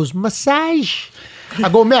him and goes, massage. I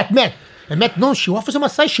go, Matt. And Matt, no, she offers a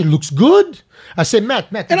massage. She looks good. I say,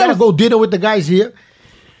 Matt, you gotta go dinner with the guys here.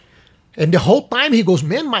 And the whole time he goes,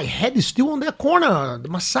 man, my head is still on that corner. The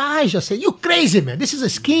massage. I say, you crazy, man. This is a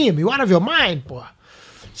scheme. You out of your mind, boy.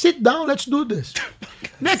 Sit down. Let's do this.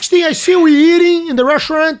 Next thing I see, we eating in the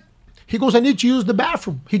restaurant. He goes, I need to use the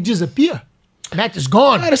bathroom. He disappear. Matt is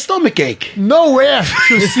gone. I had a stomach ache. Nowhere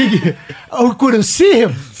to see. I couldn't see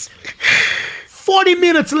him. 40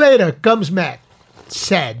 minutes later comes Matt.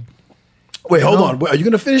 Sad. Wait, hold on. Wait, are you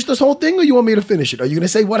going to finish this whole thing, or you want me to finish it? Are you going to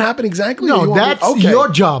say what happened exactly? or you No, want me- that's okay. your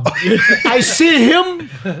job. I see him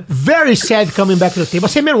very sad coming back to the table. I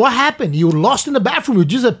say, man, what happened? You lost in the bathroom. You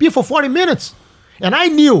disappeared for 40 minutes. And I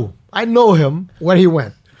know him where he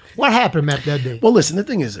went. What happened, Matt, that day? Well, listen, the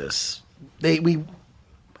thing is this. We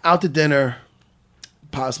out to dinner,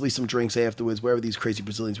 possibly some drinks afterwards, wherever these crazy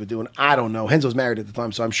Brazilians were doing. I don't know. Henzo was married at the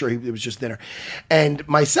time, so I'm sure it was just dinner. And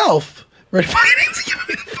myself, right?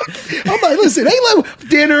 I'm like, listen, hey,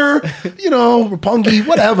 dinner, Rapungi,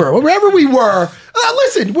 whatever, wherever we were.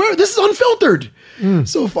 Listen, this is unfiltered.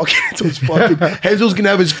 So Henzo's gonna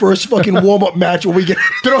have his first fucking warm up match when we get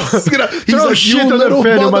he's like, shit you on the little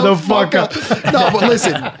fan, motherfucker. No, but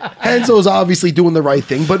listen, Henzo's obviously doing the right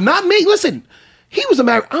thing, but not me. Listen, he was a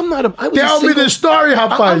married. I'm not a. I was Tell a single, me the story,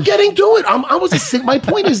 rapaz. I'm getting to it. I was a single. My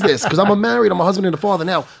point is this, because I'm married. I'm a husband and a father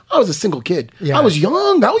now. I was a single kid. Yeah. I was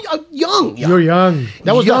young. I was young. You're young.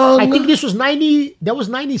 That was young. I think this was 90. That was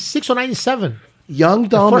 96 or 97. Young,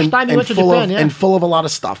 dumb, first time you went to full Japan, of yeah. and full of a lot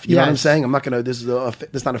of stuff. You know what I'm Yes. saying? I'm not gonna. This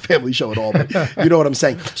is not a family show at all. But you know what I'm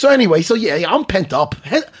saying. So anyway, yeah, I'm pent up.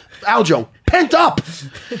 Aljo, pent up.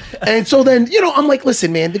 And so then I'm like,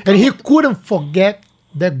 listen, man. And he couldn't forget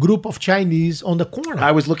that group of Chinese on the corner.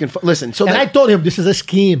 I was looking for. Listen, so and then, I told him this is a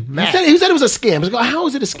scheme. he Matt. said it was a scam. I was like, how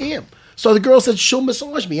is it a scam? So the girl said she'll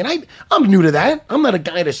massage me, and I'm new to that. I'm not a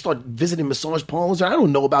guy to start visiting massage parlors. I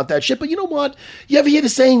don't know about that shit. But you know what? You ever hear the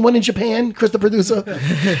saying "When in Japan," Chris, the producer?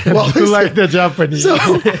 Well, You like the Japanese.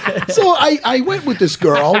 So I went with this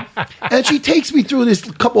girl, and she takes me through this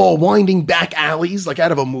couple of winding back alleys, like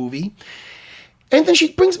out of a movie. And then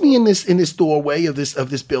she brings me in this doorway of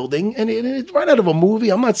this building, and it's right out of a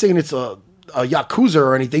movie. I'm not saying it's a Yakuza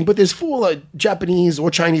or anything, but there's full of Japanese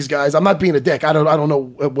or Chinese guys. I'm not being a dick. I don't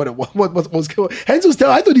know what was going on. Henzo's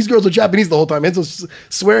telling. I thought these girls were Japanese the whole time. Henzo's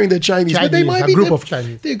swearing they're Chinese, but they might a be. group of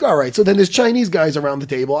Chinese. All right. So then there's Chinese guys around the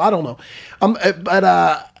table. I don't know. But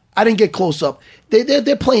I didn't get close up.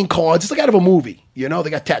 They're playing cards. It's like out of a movie. They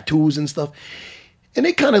got tattoos and stuff. And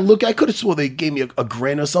they kind of look. I could have swore they gave me a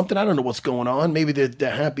grin or something. I don't know what's going on. Maybe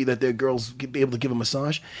they're happy that their girls be able to give a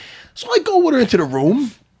massage. So I go with her into the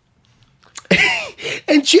room.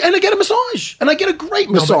 And I get a massage, and I get a great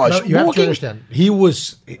massage. No, you have to understand. He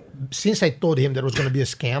was, since I told him there was going to be a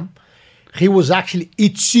scam, he was actually,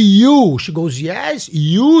 it's you. She goes, yes,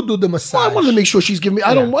 you do the massage. Well, I wanted to make sure she's giving me.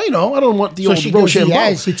 I don't want the so old she goes, Rochambeau.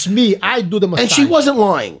 yes, it's me. I do the massage. And she wasn't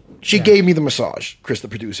lying. She gave me the massage. Chris, the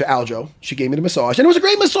producer, Aljo. She gave me the massage, and it was a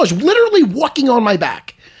great massage. Literally walking on my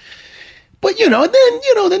back. But then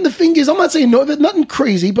the thing is, I'm not saying nothing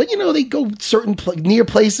crazy, but they go certain near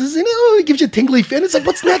places, and it gives you a tingly fin. It's like,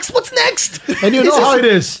 what's next? What's next? And you know how it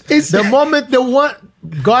is. The moment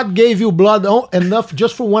God gave you blood enough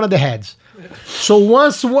just for one of the heads. So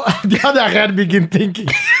once the other head begin thinking,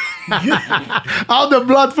 all the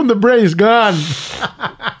blood from the brain is gone.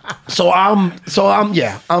 So I'm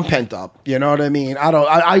pent up. You know what I mean?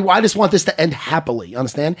 I just want this to end happily.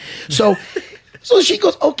 Understand? So she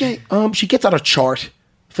goes, okay. She gets out a chart.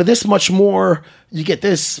 For this much more, you get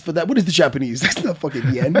this. For that, what is the Japanese? That's not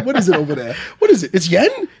fucking yen. What is it over there? What is it? It's yen?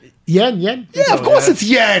 Yen. Yeah, of course it's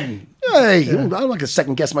yen. Hey, I don't like to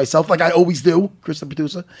second guess myself like I always do, Chris, the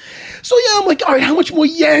producer. So yeah, I'm like, all right, how much more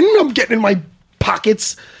yen I'm getting in my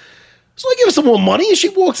pockets? So I give her some more money, and she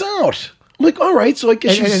walks out. I'm like, all right, so I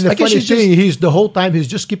guess and the funny thing, he's the whole time he's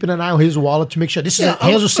just keeping an eye on his wallet to make sure this is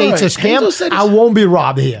Renzo saying it's a scam. I won't be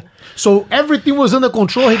robbed here. So everything was under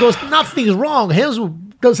control. He goes, nothing's wrong. Renzo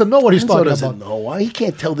doesn't know what he's talking about. No, why? He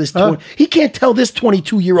can't tell this. He can't tell this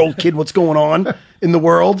 22-year-old kid what's going on in the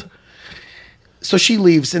world. So she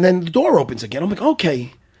leaves, and then the door opens again. I'm like,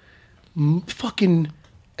 okay, fucking.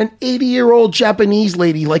 An 80-year-old Japanese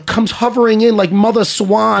lady like comes hovering in like Mother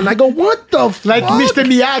Swan. I go, what the fuck? Like Mr.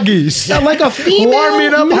 Miyagi's. Yeah, like a female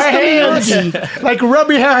warming up her hands. Like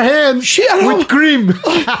rubbing her hands with cream.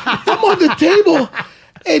 I'm on the table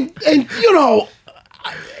and you know,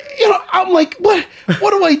 I'm like, what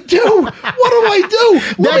do I do?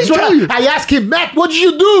 Let me tell you. I asked him, Matt, what did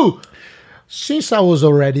you do? Since I was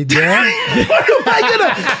already there. What am I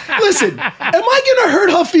gonna listen? Am I gonna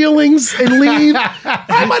hurt her feelings and leave?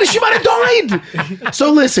 She might have died.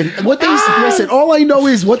 So listen, all I know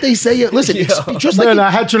is what they say. Listen, just like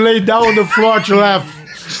I had to lay down on the floor to laugh.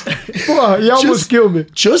 You almost killed me.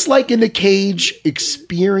 Just like in the cage,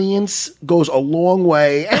 experience goes a long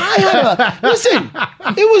way. And I had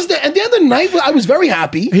it was and the other night I was very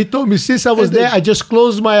happy. He told me since I was there, I just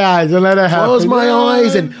closed my eyes and let it happen. Closed my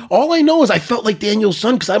eyes, and all I know is I felt like Daniel's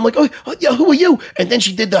son because I'm like, oh yeah, who are you? And then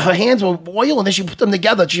she did her hands with oil, and then she put them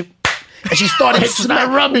together. And she started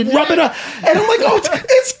rubbing her. And I'm like, oh,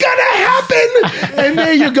 it's gonna happen. And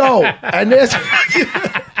there you go. And there's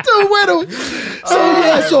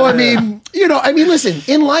so I mean, listen,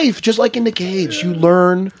 in life, just like in the cage, you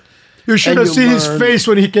learn. You should have seen his face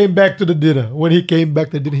when he came back to the dinner. When he came back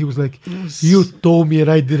to the dinner, he was like, you told me and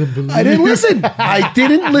I didn't believe. I didn't listen. I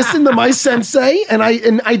didn't listen to my sensei, and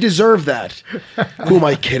I deserve that. Who am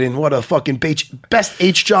I kidding? What a fucking best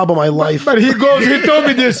H job of my life. But he told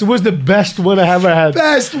me this was the best one I ever had.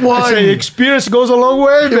 Best one. I say, experience goes a long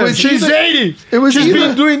way, man. She's 80. She's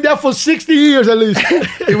been doing that for 60 years at least.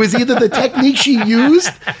 It was either the technique she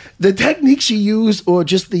used, or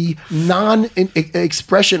just the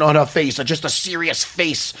non-expression on her face, or just a serious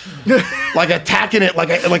face, like attacking it,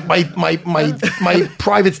 like my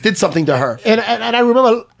privates did something to her. And I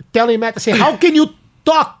remember telling Matt to say, "How can you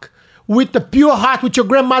talk with the pure heart with your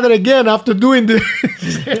grandmother again after doing this?"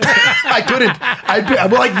 I couldn't.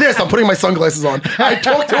 I'm like this. I'm putting my sunglasses on. I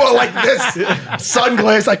talked to her like this,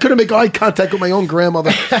 sunglasses. I couldn't make eye contact with my own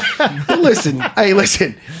grandmother. Listen.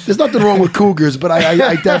 There's nothing wrong with cougars, but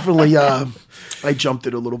I definitely I jumped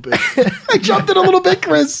it a little bit.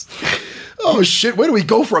 Chris. Oh shit! Where do we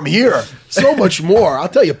go from here? So much more. I'll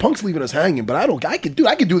tell you, Punk's leaving us hanging, but I could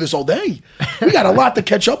do this all day. We got a lot to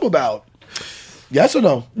catch up about. Yes or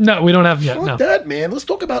no? No, we don't have yet. Fuck that, man. Let's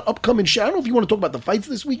talk about upcoming shit. I don't know if you want to talk about the fights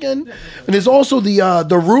this weekend. And there's also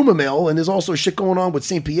the rumor mill, and there's also shit going on with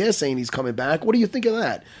St. Pierre saying he's coming back. What do you think of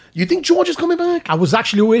that? You think George is coming back? I was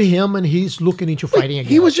actually with him, and he's looking into fighting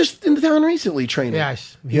again. He was just in the town recently training.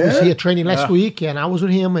 Yes. He was here training last week, and I was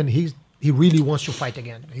with him, and he really wants to fight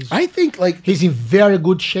again. I think he's in very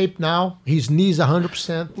good shape now. His knees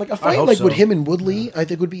 100%. Like a fight with him and Woodley, I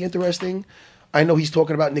think would be interesting. I know he's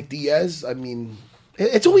talking about Nick Diaz. I mean,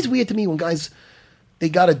 it's always weird to me when guys, they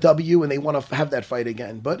got a W and they want to have that fight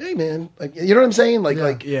again. But hey, man, you know what I'm saying?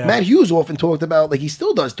 Matt Hughes often talked about, he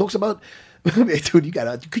still does, talks about, dude, could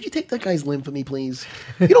you take that guy's limb for me, please?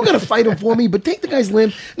 You don't got to fight him for me, but take the guy's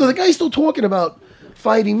limb. No, the guy's still talking about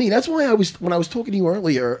fighting me. That's why when I was talking to you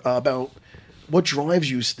earlier about what drives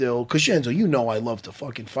you still, because Renzo, I love to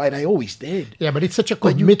fucking fight. I always did. Yeah, but it's such a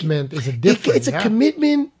commitment. It's a different. It's a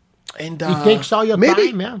commitment. And it takes all your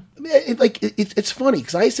time, man. It's funny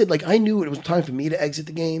because I said I knew it was time for me to exit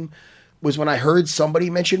the game was when I heard somebody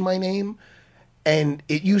mention my name, and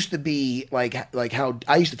it used to be like how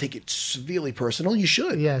I used to take it severely personal. You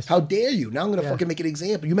should. Yes. How dare you? Now I'm gonna fucking make an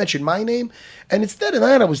example. You mentioned my name, and instead of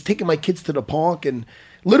that, I was taking my kids to the park and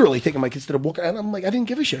literally taking my kids to the walk, and I'm like, I didn't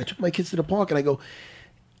give a shit. I took my kids to the park, and I go,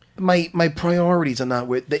 my priorities are not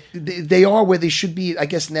where they are where they should be. I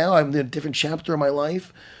guess now I'm in a different chapter of my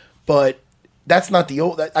life. But that's not the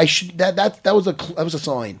old. That was a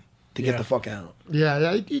sign to get the fuck out.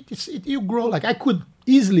 Yeah. You grow. I could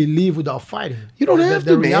easily live without fighting. You don't have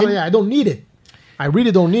to, man. I don't need it. I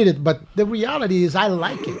really don't need it. But the reality is, I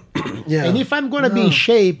like it. Yeah. And if I'm gonna be in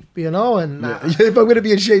shape, if I'm gonna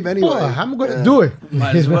be in shape anyway, I'm gonna do it.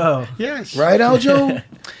 Might as well. Yes. Right, Aljo.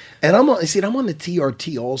 And I'm on the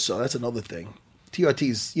TRT also. That's another thing.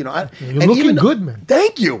 TRT's, you're looking good, man.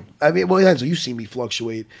 Thank you. I mean, well, Renzo, you see me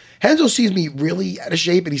fluctuate. Renzo sees me really out of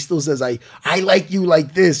shape, and he still says, "I like you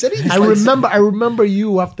like this." And I remember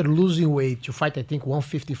you after losing weight. You fight, I think,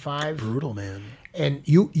 155. Brutal, man. And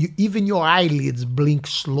you even your eyelids blink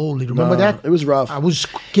slowly. Remember that? It was rough. I was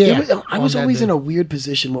scared. I was always in a weird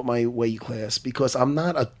position with my weight class because I'm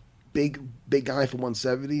not a big guy for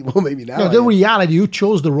 170. Well, maybe now. No, the reality, you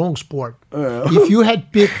chose the wrong sport. If you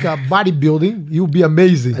had picked bodybuilding, you'd be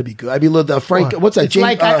amazing. That'd be good. I'd be Frank. What's that? It's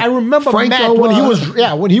like I remember Franco,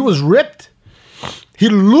 Matt when he was ripped. He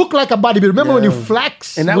looked like a bodybuilder. Remember when you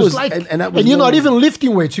flex? And that was like, and you're not even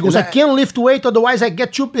lifting weights. He goes, I can't lift weight, otherwise I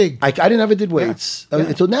get too big. I never did weights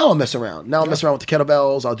until now. I mess around. Now I mess around with the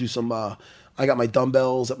kettlebells. I'll do some. I got my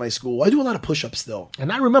dumbbells at my school. I do a lot of push-ups still.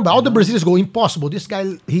 And I remember all the Brazilians go, impossible. This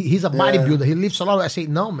guy, he's a bodybuilder. He lifts a lot. I say,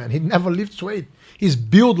 no, man. He never lifts weight. He's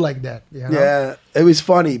built like that. You know? Yeah, it was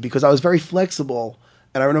funny because I was very flexible.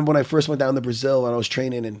 And I remember when I first went down to Brazil and I was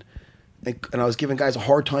training and I was giving guys a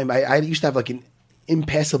hard time. I used to have like an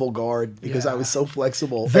impassable guard because I was so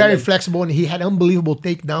flexible. Very flexible, and he had unbelievable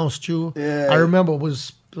takedowns too. Yeah. I remember it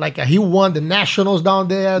was like he won the nationals down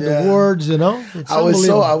there, the words, you know. I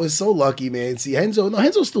was so lucky, man. See,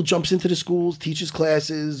 Renzo still jumps into the schools, teaches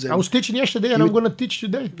classes. And I was teaching yesterday, and I'm going to teach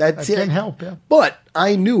today. That's it. Can't help, But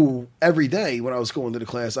I knew every day when I was going to the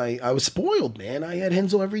class, I was spoiled, man. I had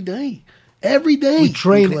Renzo every day. Every day. We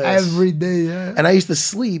trained every day, And I used to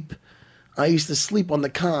sleep on the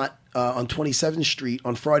cot on 27th Street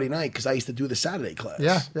on Friday night because I used to do the Saturday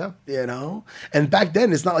class. Yeah. You know? And back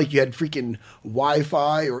then, it's not like you had freaking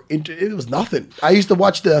Wi-Fi or it was nothing. I used to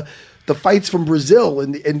watch the fights from Brazil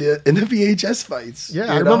in the VHS fights.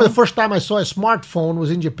 Yeah, I remember the first time I saw a smartphone was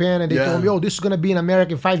in Japan, and they told me, "Oh, this is going to be in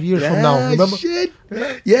America 5 years from now." Remember? Shit.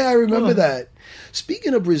 Yeah, I remember that.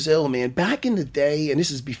 Speaking of Brazil, man, back in the day, and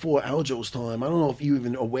this is before Aljo's time, I don't know if you're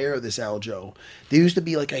even aware of this, Aljo, there used to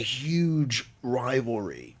be like a huge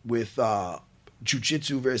rivalry with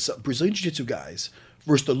jiu-jitsu versus Brazilian jiu-jitsu guys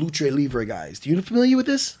versus the lucha libre guys. Do you familiar with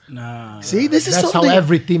this? No. See, that's how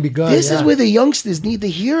everything began. This is where the youngsters need to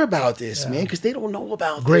hear about this, man, because they don't know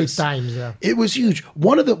about Great this. Times, It was huge.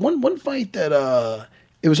 One fight that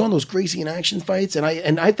it was on those Gracie in Action fights, and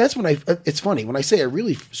I that's when it's funny when I say I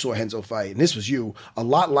really saw Renzo fight, and this was you a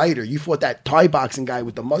lot lighter. You fought that Thai boxing guy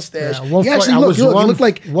with the mustache. Yeah, you actually look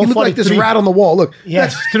like this rat on the wall. Look,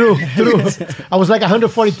 yes, true. I was like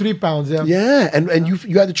 143 pounds. Yeah, and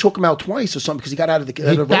you had to choke him out twice or something because he got out of the.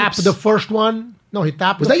 He tapped the first one. No, he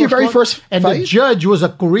tapped. Was that your very first fight? And the judge was a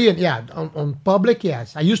Korean. Yeah, on public.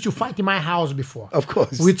 Yes, I used to fight in my house before. Of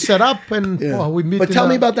course, we'd set up and we'd meet. But tell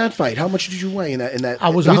me about that fight. How much did you weigh in that? I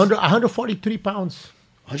was 143 pounds.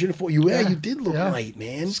 104. You did look light,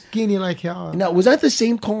 man. Skinny like hell. Now, was that the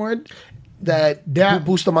same card that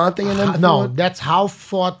Bustamante and them? No, that's how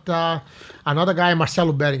fought another guy,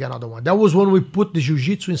 Marcelo Bering, another one. That was when we put the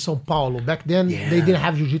jiu-jitsu in São Paulo. Back then, they didn't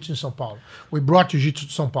have jiu-jitsu in São Paulo. We brought jiu-jitsu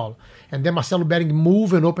to São Paulo. And then Marcelo Bering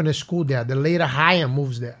moved and opened a school there. The later Ryan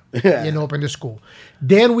moves there and opened the school.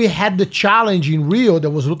 Then we had the challenge in Rio. There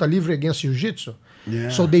was Luta Livre against jiu-jitsu. Yeah.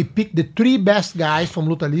 So they picked the 3 best guys from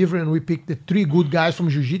Luta Livre, and we picked the 3 good guys from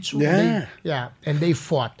Jiu-Jitsu. And they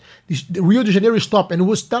fought. The Rio de Janeiro stopped, and it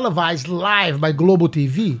was televised live by Globo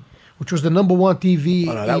TV, which was the #1 TV.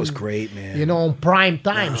 Oh, no, that was great, man. You know, on prime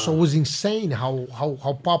time. So it was insane how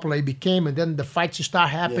popular it became, and then the fights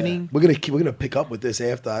start happening. We're gonna pick up with this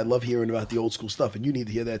after. I love hearing about the old school stuff, and you need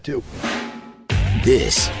to hear that too.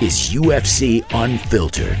 This is UFC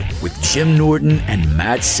Unfiltered with Jim Norton and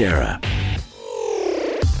Matt Serra.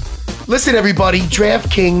 Listen, everybody,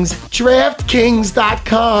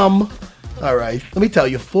 DraftKings.com. All right, let me tell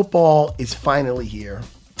you, football is finally here.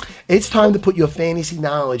 It's time to put your fantasy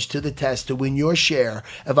knowledge to the test to win your share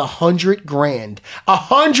of $100 grand.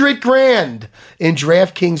 $100 grand in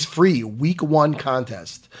DraftKings free Week 1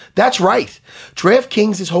 contest. That's right.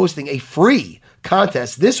 DraftKings is hosting a free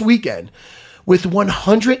contest this weekend with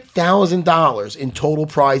 $100,000 in total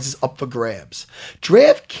prizes up for grabs.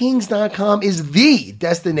 DraftKings.com is the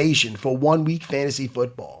destination for 1 week fantasy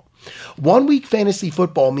football. 1 week fantasy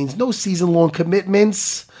football means no season-long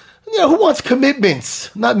commitments. You know, who wants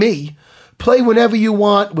commitments? Not me. Play whenever you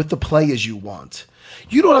want with the players you want.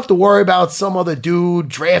 You don't have to worry about some other dude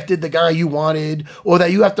drafted the guy you wanted, or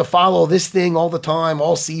that you have to follow this thing all the time,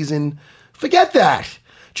 all season. Forget that.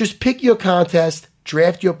 Just pick your contest,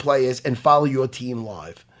 draft your players, and follow your team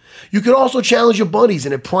live. You can also challenge your buddies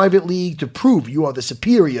in a private league to prove you are the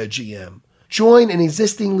superior GM. Join an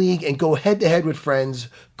existing league and go head-to-head with friends,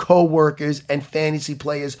 co-workers, and fantasy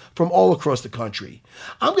players from all across the country.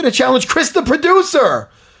 I'm going to challenge Chris, the producer.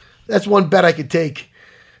 That's one bet I could take.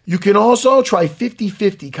 You can also try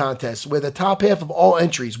 50-50 contests where the top half of all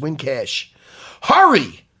entries win cash.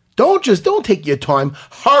 Hurry! Don't take your time.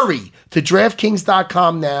 Hurry to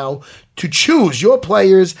DraftKings.com now to choose your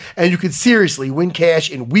players, and you can seriously win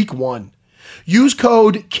cash in Week 1. Use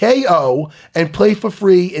code KO and play for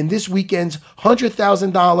free in this weekend's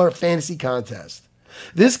 $100,000 fantasy contest.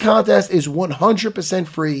 This contest is 100%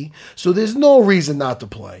 free, so there's no reason not to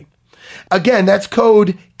play. Again, that's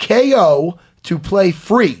code KO to play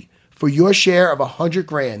free for your share of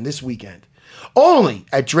 $100,000 this weekend. Only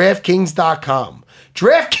at DraftKings.com.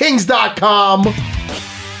 DraftKings.com.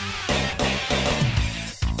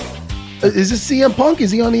 Is this CM Punk?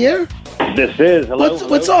 Is he on the air? This is. Hello.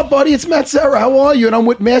 What's up, buddy? It's Matt Serra. How are you? And I'm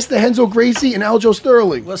with Master Henzo Gracie and Aljo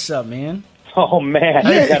Sterling. What's up, man? Oh, man.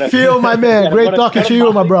 Hey, Phil, my man. Great talking to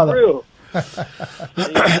you, my brother.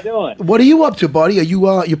 How you doing? What are you up to, buddy? Are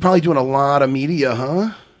you you're probably doing a lot of media,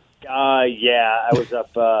 huh? Yeah, I was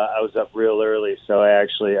up real early, so I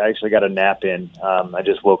actually got a nap in. I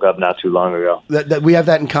just woke up not too long ago. That we have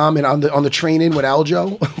that in common on the train in with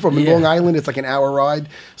Aljo from Long Island. It's like an hour ride.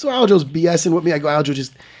 So Aljo's BSing with me. I go,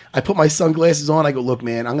 Aljo, I put my sunglasses on. I go, look,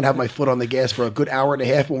 man, I'm going to have my foot on the gas for a good hour and a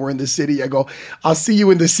half when we're in the city. I go, I'll see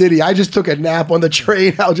you in the city. I just took a nap on the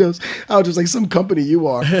train. Aljo's like, some company you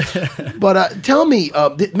are. But tell me,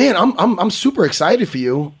 man, I'm super excited for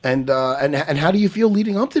you. And how do you feel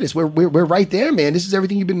leading up to this? We're right there, man. This is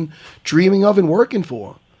everything you've been dreaming of and working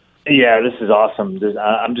for. Yeah, this is awesome.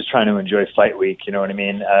 I'm just trying to enjoy Fight Week. You know what I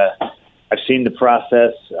mean? I've seen the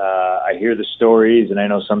process. I hear the stories, and I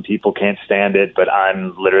know some people can't stand it, but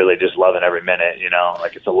I'm literally just loving every minute. You know,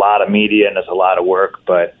 like it's a lot of media and it's a lot of work,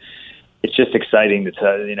 but it's just exciting to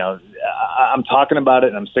tell. You know, I'm talking about it,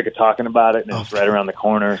 and I'm sick of talking about it, and it's right around the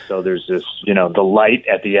corner. So there's this, you know, the light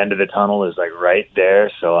at the end of the tunnel is like right there.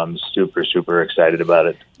 So I'm super, super excited about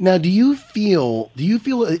it. Now, do you feel?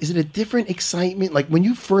 Is it a different excitement? Like when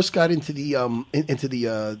you first got into the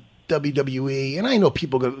WWE, and I know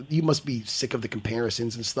people go, you must be sick of the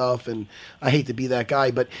comparisons and stuff, and I hate to be that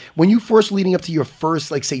guy, but when you first leading up to your first,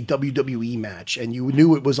 like, say, WWE match, and you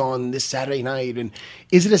knew it was on this Saturday night, and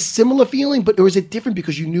is it a similar feeling, or is it different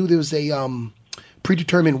because you knew there was a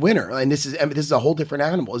predetermined winner, and this is a whole different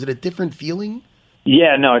animal? Is it a different feeling?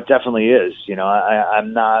 Yeah, no, it definitely is. You know,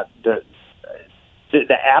 I'm not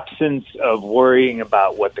the absence of worrying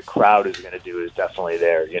about what the crowd is going to do is definitely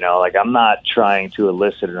there. You know, like I'm not trying to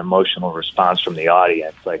elicit an emotional response from the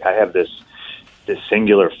audience. Like I have this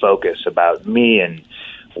singular focus about me and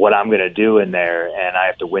what I'm going to do in there, and I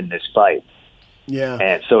have to win this fight. Yeah.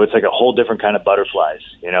 And so it's like a whole different kind of butterflies.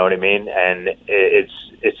 You know what I mean? And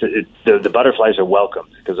the butterflies are welcome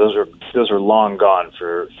because those are long gone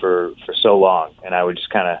for so long, and I would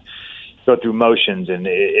just kind of go through motions, and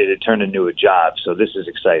it turned into a job. So this is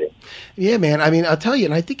exciting. Yeah, man. I mean, I'll tell you,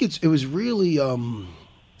 and I think it was really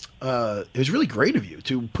great of you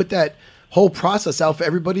to put that whole process out for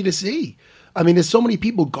everybody to see. I mean, there's so many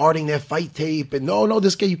people guarding their fight tape, and no,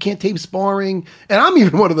 this guy, you can't tape sparring. And I'm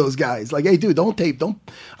even one of those guys. Like, hey, dude, don't tape.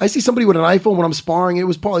 I see somebody with an iPhone when I'm sparring. It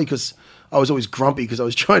was probably because I was always grumpy because I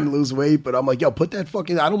was trying to lose weight. But I'm like, yo, put that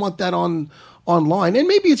I don't want that online. And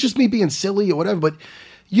maybe it's just me being silly or whatever, but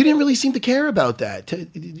you didn't really seem to care about that.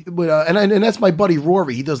 And that's my buddy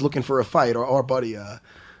Rory. He does Looking for a Fight, or our buddy,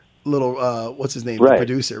 what's his name? Right. The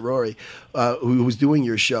producer, Rory, who was doing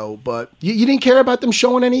your show. But you didn't care about them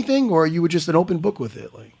showing anything, or you were just an open book with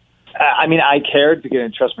it? Like, I mean, I cared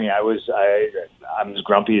because, trust me, I'm as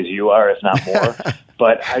grumpy as you are, if not more.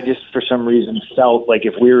 But I just, for some reason, felt like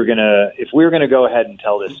if we were gonna go ahead and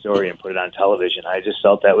tell this story and put it on television, I just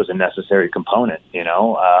felt that was a necessary component. You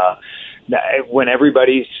know. When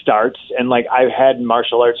everybody starts, and like I've had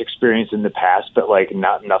martial arts experience in the past, but like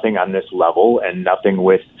nothing on this level, and nothing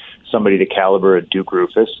with somebody the caliber of Duke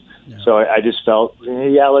Roufus. Yeah. So I just felt,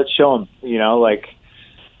 yeah, let's show them. You know, like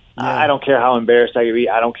I don't care how embarrassed I could be.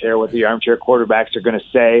 I don't care what the armchair quarterbacks are going to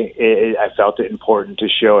say. I felt it important to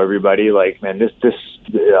show everybody, like, man, this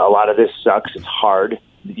a lot of this sucks. It's hard,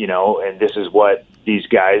 you know, and this is what these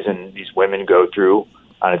guys and these women go through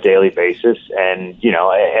on a daily basis. And, you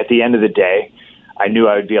know, at the end of the day, I knew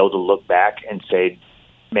I would be able to look back and say,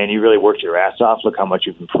 man, you really worked your ass off. Look how much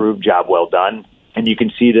you've improved. Job well done. And you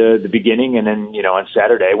can see the beginning. And then, you know, on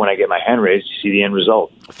Saturday, when I get my hand raised, you see the end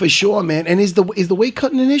result. For sure, man. And is the weight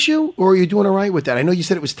cutting an issue, or are you doing all right with that? I know you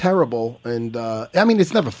said it was terrible. And, I mean,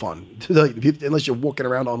 it's never fun unless you're walking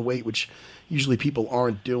around on weight, which usually people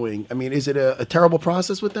aren't doing. I mean, is it a terrible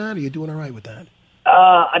process with that? Or are you doing all right with that?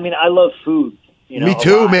 I mean, I love food. You know, me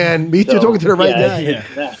too, man. Me too. Talking to the right guy.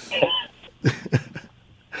 Yeah.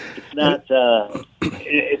 It's not.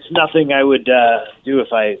 It's nothing I would do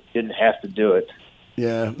if I didn't have to do it.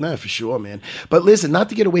 Yeah, no, for sure, man. But listen, not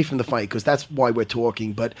to get away from the fight, because that's why we're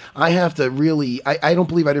talking, but I have to really, I don't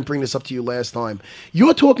believe I didn't bring this up to you last time.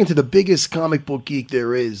 You're talking to the biggest comic book geek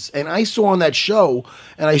there is, and I saw on that show,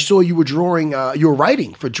 and I saw you were drawing, you were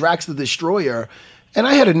writing for Drax the Destroyer. And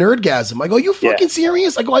I had a nerdgasm. I go, you fucking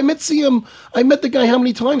serious? I go, I met the guy how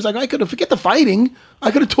many times? Like, I could have, forget the fighting.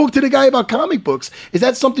 I could have talked to the guy about comic books. Is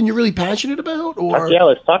that something you're really passionate about? Or yeah,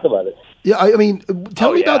 let's talk about it. Yeah, I mean,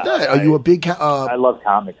 tell me about that. Are you a big... I love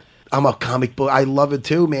comics. I'm a comic book. I love it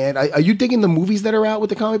too, man. Are you digging the movies that are out with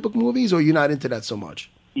the comic book movies, or are you not into that so much?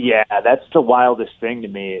 Yeah, that's the wildest thing to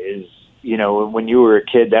me is, you know, when you were a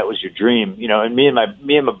kid, that was your dream. You know, and me and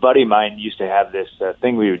my buddy of mine used to have this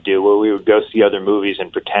thing we would do where we would go see other movies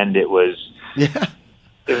and pretend it was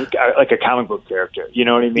like a comic book character. You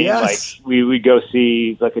know what I mean? Yes. Like we would go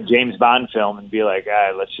see like a James Bond film and be like,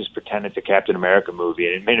 let's just pretend it's a Captain America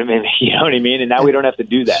movie. And you know what I mean? And now we don't have to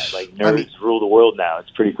do that. Like nerds rule the world now.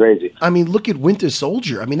 It's pretty crazy. I mean, look at Winter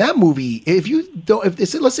Soldier. I mean, that movie,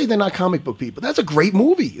 let's say they're not comic book people, that's a great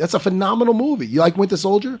movie. That's a phenomenal movie. You like Winter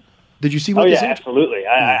Soldier? Did you see Winter Soldier? Absolutely.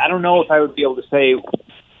 I don't know if I would be able to say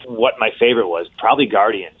what my favorite was. Probably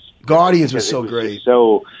Guardians. Guardians was so great.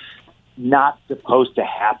 So not supposed to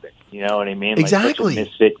happen. You know what I mean? Exactly. Like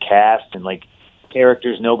such a misfit cast and like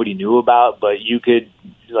characters nobody knew about, but you could,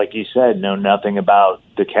 like you said, know nothing about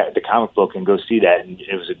the comic book and go see that, and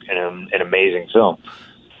it was an amazing film.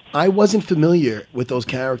 I wasn't familiar with those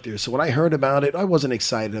characters, so when I heard about it, I wasn't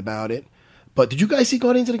excited about it. But did you guys see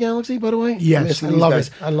Guardians of the Galaxy, by the way? Yes, I love it.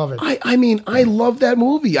 I love it. I mean, I love that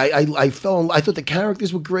movie. I thought the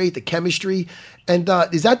characters were great, the chemistry. And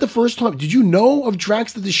is that the first time? Did you know of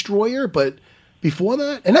Drax the Destroyer? But before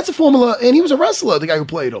that? And that's a Formula, and he was a wrestler, the guy who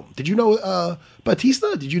played him. Did you know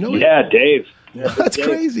Batista? Did you know him? Yeah, Dave. Yeah. That's Dave.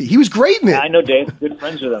 Crazy. He was great in it. Yeah, I know Dave. Good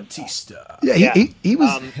friends with him. Batista. Yeah, he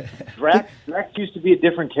was. Drax used to be a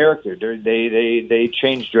different character. They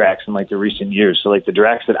changed Drax in like the recent years. So like the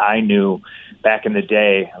Drax that I knew back in the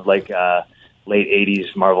day, like late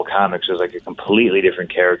 '80s Marvel Comics, was like a completely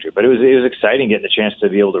different character. But it was exciting getting the chance to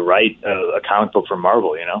be able to write a comic book for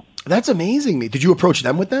Marvel. You know, that's amazing. Did you approach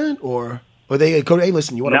them with that, or they go, hey,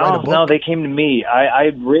 listen, you want to write a book? No, they came to me.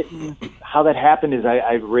 I'd written. How that happened is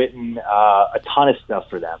I've written a ton of stuff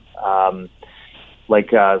for them,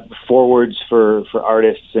 like forwards for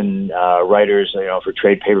artists and writers, you know, for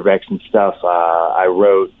trade paperbacks and stuff. I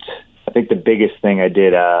wrote, I think the biggest thing I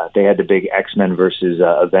did, they had the big X-Men versus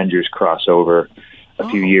Avengers crossover a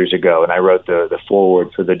few years ago, and I wrote the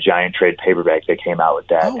forward for the giant trade paperback that came out with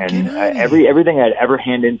that. And everything I'd ever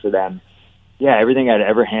hand in for them,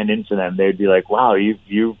 they'd be like, wow,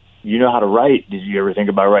 you know how to write. Did you ever think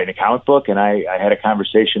about writing a comic book? And I had a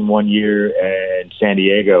conversation one year in San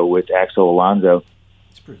Diego with Axel Alonso,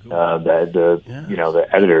 cool. The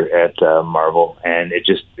editor at Marvel, and it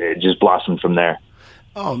just blossomed from there.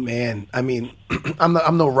 Oh man, I mean,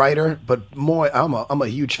 I'm no writer, but more I'm a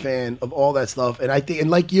huge fan of all that stuff, and I think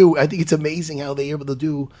it's amazing how they're able to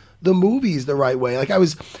do the movies the right way. Like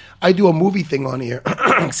I do a movie thing on here.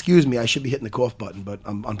 Excuse me, I should be hitting the cough button, but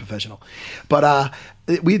I'm unprofessional. But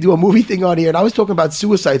we do a movie thing on here, and I was talking about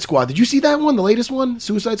Suicide Squad. Did you see that one, the latest one,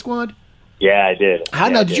 Suicide Squad? Yeah, I did.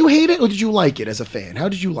 Did you hate it or did you like it as a fan? How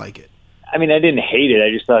did you like it? I mean, I didn't hate it. I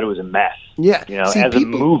just thought it was a mess. Yeah, you know, a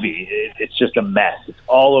movie, it's just a mess. It's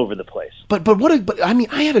all over the place. But I mean,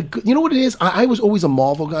 I had a good. You know what it is? I was always a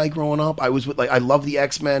Marvel guy growing up. I was I love the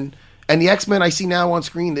X-Men, and the X-Men I see now on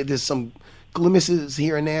screen. There's some glimpses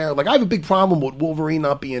here and there. Like I have a big problem with Wolverine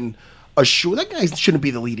not being a short. That guy shouldn't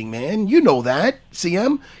be the leading man. You know that,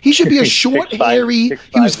 CM. He should be a short, hairy.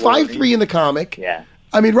 He was 5'3" in the comic. Yeah.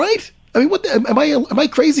 I mean, right? I mean, what? Am I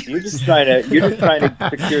crazy? You're just trying to secure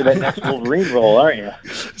that next Wolverine role, aren't you?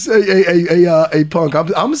 So, hey, Punk.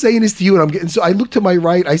 I'm saying this to you, and I'm getting. So I look to my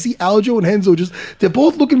right. I see Aljo and Henzo. They're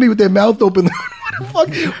both looking at me with their mouth open. What the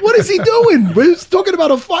fuck? What is he doing? We're talking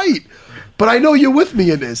about a fight. But I know you're with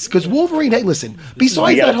me in this because Wolverine. Hey, listen.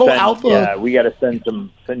 Besides that whole alpha, yeah, we got to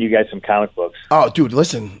send you guys some comic books. Oh, dude,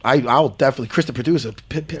 listen. I'll definitely. Chris, the producer,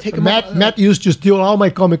 take him. Matt used to steal all my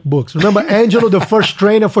comic books. Remember Angelo, the first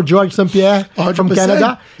trainer for George St. Pierre from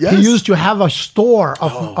Canada? Yes. He used to have a store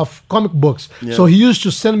of comic books. Yeah. So he used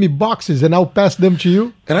to send me boxes, and I'll pass them to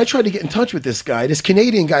you. And I tried to get in touch with this guy, this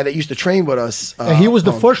Canadian guy that used to train with us. And he was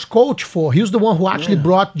the first coach he was the one who actually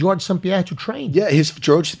brought George St. Pierre to train. Yeah,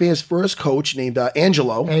 George St. Pierre's first coach named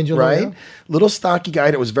Angelo, right? Yeah. Little stocky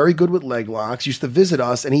guy that was very good with leg locks, used to visit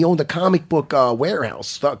us, and he owned a comic book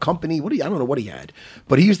warehouse company. I don't know what he had,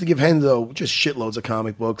 but he used to give Henzo just shitloads of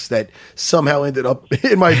comic books that somehow ended up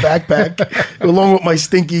in my backpack along with my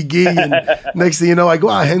stinky gi. And next thing you know, I go,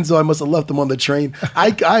 Henzo, I must have left him on the train. I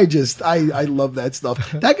love that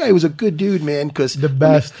stuff. That guy was a good dude, man. Because the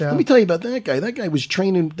best. Let me tell you about that guy. That guy was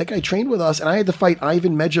training. That guy trained with us, and I had to fight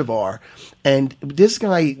Ivan Medjevar. And this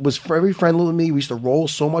guy was very friendly with me. We used to roll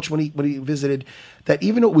so much when he visited that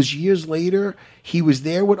even though it was years later, he was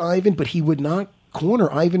there with Ivan, but he would not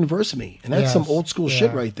corner Ivan versus me, and that's some old school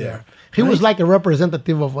shit right there. He was like a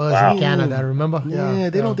representative of us in Canada. Remember? Yeah,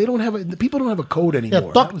 they don't have people don't have a code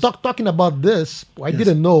anymore. Talking about this, I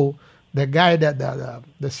didn't know the guy that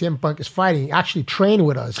the CM Punk is fighting actually trained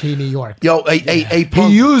with us here in New York. Yo, Punk, he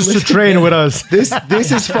used to train with us. This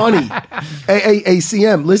is funny.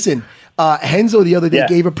 CM, listen. Henzo the other day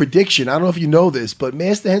gave a prediction. I don't know if you know this, but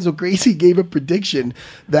Master Henzo Gracie gave a prediction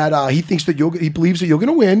that he thinks that he believes that you're going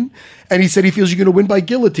to win, and he said he feels you're going to win by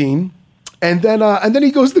guillotine. And then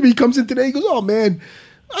he goes to me, he comes in today. He goes, "Oh man,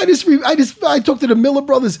 I talked to the Miller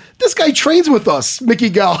brothers. This guy trains with us, Mickey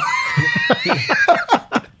Gal."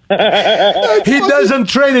 He doesn't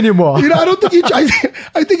train anymore. You know, I don't think he. I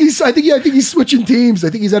think he's switching teams.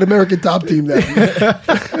 I think he's at American Top Team now.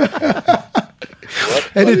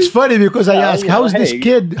 And it's funny because I ask, how is this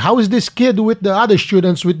kid with the other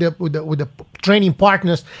students, with the training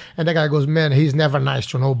partners? And the guy goes, "Man, he's never nice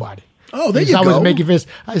to nobody." Oh, there you go. He's always making face.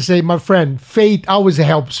 I say, my friend, fate always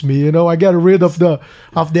helps me. You know, I get rid of the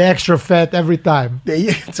extra fat every time.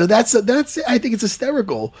 So that's. I think it's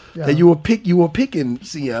hysterical that you were picking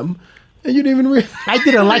CM. And you didn't even realize. I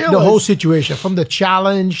didn't like the whole situation, from the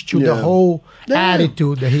challenge to the whole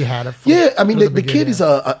attitude that he had. I mean, the kid is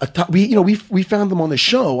a top. We found him on the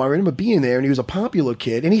show. I remember being there, and he was a popular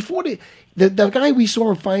kid. And he fought it. The guy we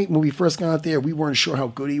saw him fight when we first got there, we weren't sure how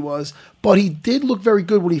good he was, but he did look very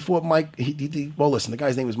good when he fought Mike. Well, listen, the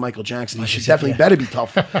guy's name was Michael Jackson. He should definitely better be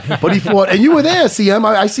tough. But he fought, and you were there, CM.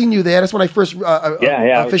 I seen you there. That's when I first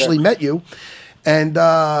officially met you,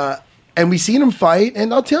 and we seen him fight,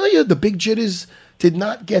 and I'll tell you, the big jitters did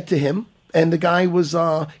not get to him. And the guy was,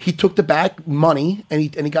 he took the back money, and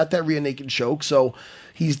he got that rear naked choke. So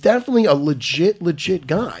he's definitely a legit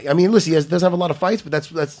guy. I mean, listen, he doesn't have a lot of fights, but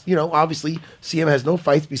that's obviously CM has no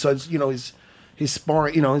fights besides his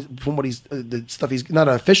sparring. From what the stuff he's not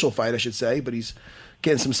an official fight, I should say, but he's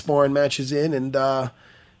getting some sparring matches in, and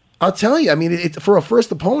I'll tell you, I mean, for a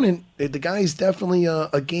first opponent, the guy's definitely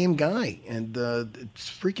a game guy, and it's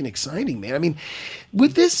freaking exciting, man. I mean,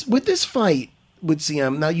 with this fight with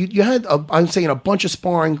CM, now you had I'm saying a bunch of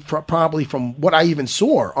sparring probably from what I even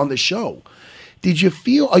saw on the show. Did you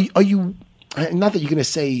feel? Are you? Not that you're going to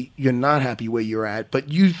say you're not happy where you're at, but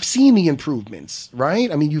you've seen the improvements,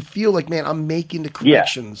 right? I mean, you feel like, man, I'm making the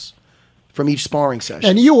corrections. From each sparring session.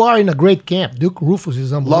 And you are in a great camp. Duke Rufus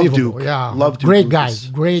is unbelievable. Love Duke. Great guy.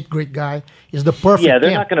 Great guy. He's the perfect they're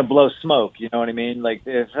camp. not going to blow smoke, you know what I mean? Like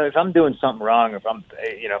if I'm doing something wrong, if I'm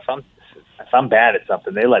bad at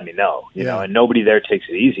something, they let me know, you know, and nobody there takes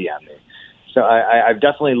it easy on me. So I've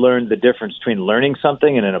definitely learned the difference between learning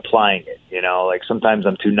something and then applying it, you know, like sometimes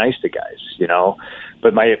I'm too nice to guys, you know,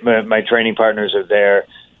 but my training partners are there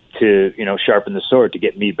to, sharpen the sword to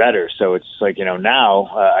get me better. So it's like, now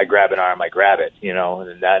I grab an arm, I grab it,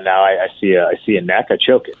 and now I see a neck, I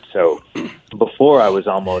choke it. So before I was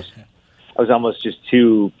almost just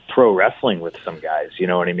too pro wrestling with some guys, you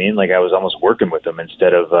know what I mean? Like I was almost working with them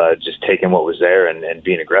instead of just taking what was there and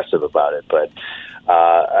being aggressive about it. But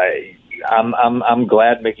I'm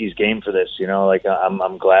glad Mickey's game for this,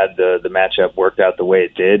 I'm glad the matchup worked out the way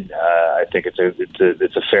it did. I think it's a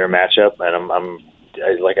fair matchup, and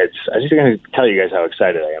I just going to tell you guys how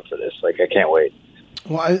excited I am for this. Like, I can't wait.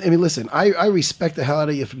 Well, I mean, listen, I respect the hell out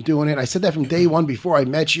of you from doing it. I said that from day one before I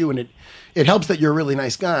met you, and it helps that you're a really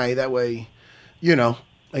nice guy. That way,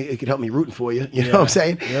 it could help me rooting for you. You know what I'm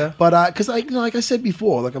saying? Yeah. But because like I said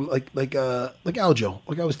before, like I'm like Aljo,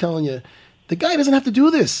 like I was telling you, the guy doesn't have to do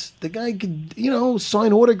this. The guy could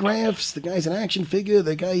sign autographs. The guy's an action figure.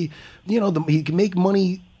 The guy, he can make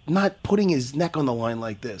money not putting his neck on the line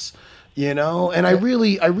like this. And I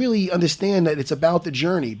really understand that it's about the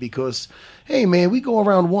journey, because, hey man, we go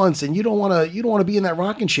around once, and you don't want to be in that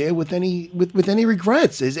rocking chair with any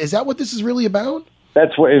regrets. Is that what this is really about?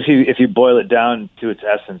 That's what, if you boil it down to its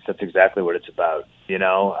essence, that's exactly what it's about.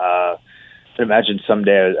 Imagine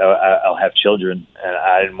someday I'll have children, and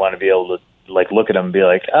I didn't want to be able to look at them and be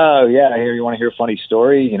like, oh yeah, here, you want to hear a funny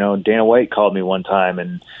story? Dana White called me one time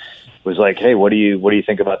and was like, hey, what do you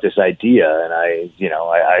think about this idea? And I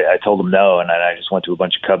told him no, and I just went to a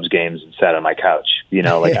bunch of Cubs games and sat on my couch.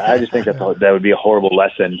 I just think that would be a horrible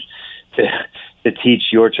lesson to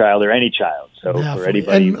teach your child or any child. So for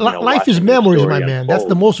anybody, and life is memories, my man. That's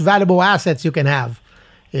the most valuable assets you can have.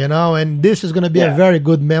 And this is going to be a very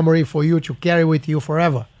good memory for you to carry with you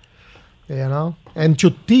forever. And to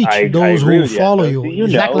teach those who follow you.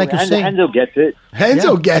 Exactly like you say. Henzo gets it.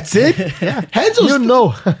 Henzo gets it.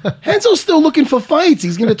 Henzo's still looking for fights.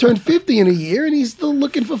 He's going to turn 50 in a year, and he's still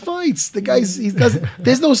looking for fights. The guy's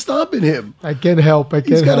there's no stopping him. I can't help.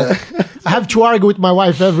 I have to argue with my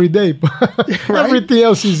wife every day. Right? Everything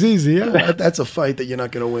else is easy. Yeah. That's a fight that you're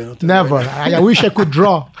not going to win. Never. I wish I could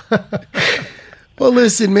draw. Well,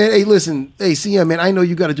 listen, man. Hey, CM, man. I know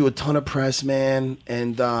you got to do a ton of press, man.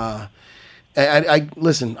 And I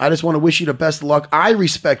listen. I just want to wish you the best of luck. I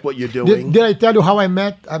respect what you're doing. Did I tell you how I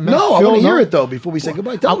met? No, Phil, I want to hear it though before we say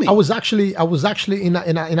goodbye. Tell me. I was actually in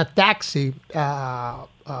a taxi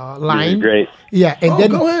line. Great. Yeah, and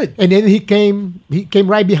then go ahead. And then he came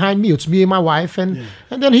right behind me. It's me and my wife, and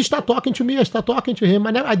then he started talking to me. I started talking to him.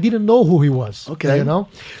 I didn't know who he was. Okay, you know.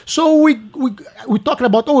 So we talking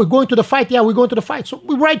about we're going to the fight. Yeah, we're going to the fight. So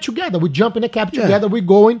we ride together. We jump in the cab together. We're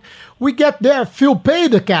going. We get there. Phil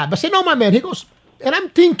paid the cab. I say, no, my man. He goes, and I'm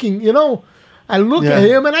thinking, you know. I look at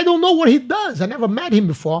him and I don't know what he does. I never met him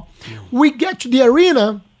before. We get to the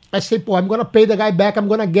arena. I say, I'm going to pay the guy back. I'm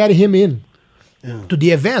going to get him in to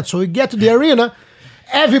the event. So we get to the arena.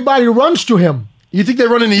 Everybody runs to him. You think they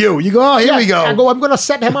run into you? You go, here we go. I go, I'm going to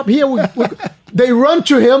set him up here. They run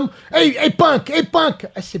to him. Hey, Punk.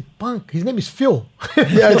 I said, Punk? His name is Phil.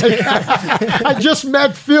 I just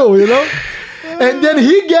met Phil, you know? And then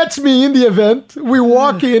he gets me in the event. We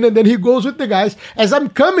walk in, and then he goes with the guys. As I'm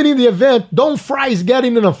coming in the event, Don Fry is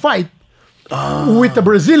getting in a fight with a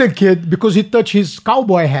Brazilian kid because he touched his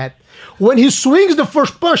cowboy hat. When he swings the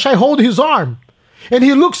first punch, I hold his arm. And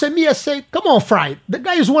he looks at me and say, come on, Fry. The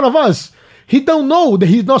guy is one of us. He don't know that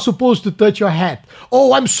he's not supposed to touch your hat.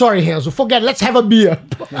 Oh, I'm sorry, Renzo. Forget it. Let's have a beer.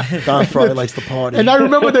 Don Fry likes to party. And I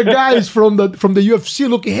remember the guys from the UFC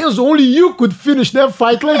looking, Renzo, only you could finish that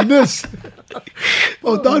fight like this.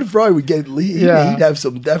 Well, Don Fry would get lead. He'd have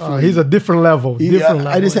some definitely. He's a different level. We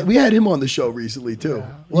had him on the show recently too.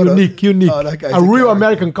 Unique. Oh, that guy's a real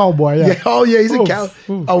American cowboy. Yeah. Oh yeah, he's a cow.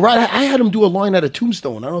 Oh right, I had him do a line at a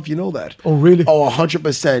Tombstone. I don't know if you know that. Oh really? Oh,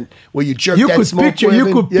 100%. Where you jerk that smoke.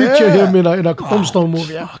 You could picture him in a Tombstone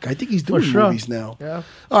movie. Yeah. Fuck, I think he's doing movies now. Yeah.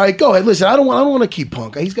 All right, go ahead. Listen, I don't want to keep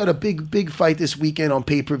Punk. He's got a big fight this weekend on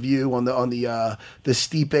pay-per-view on the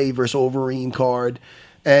Stipe versus Overeem card.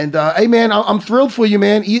 And hey, man, I'm thrilled for you,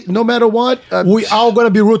 man. No matter what, we all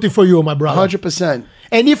gonna be rooting for you, my brother. 100%.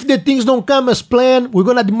 And if the things don't come as planned, we're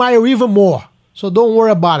gonna admire you even more. So don't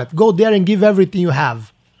worry about it. Go there and give everything you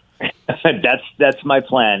have. That's my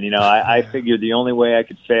plan. You know, I figured the only way I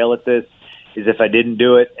could fail at this is if I didn't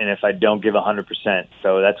do it and if I don't give 100%.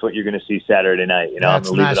 So that's what you're going to see Saturday night. You know,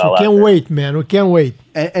 that's nice. We can't wait, man. We can't wait.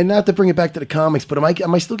 And not to bring it back to the comics, but am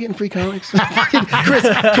I still getting free comics? Chris,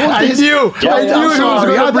 I knew.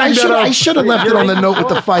 I should have left it on the note with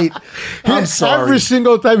the fight. I'm sorry. Every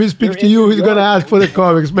single time he speaks to you, he's going to ask for the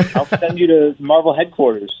comics, man. I'll send you to Marvel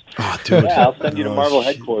headquarters. Oh, dude. Yeah, I'll send you to Marvel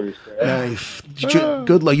headquarters. Nice.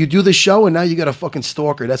 Good luck. You do the show, and now you got a fucking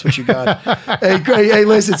stalker. That's what you got. Hey, great. Hey,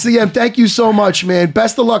 listen, CM, thank you so much, man.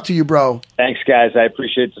 Best of luck to you, bro. Thanks, guys. I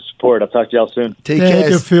appreciate the support. I'll talk to y'all soon. Take care. Thank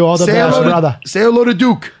you, Phil. All the best, brother. Say hello to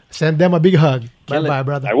Duke. Send them a big hug. Bye,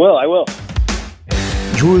 brother. I will.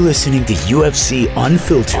 You're listening to UFC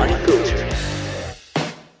Unfiltered.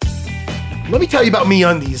 Let me tell you about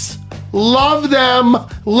MeUndies. Love them.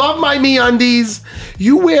 Love my MeUndies.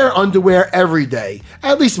 You wear underwear every day.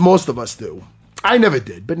 At least most of us do. I never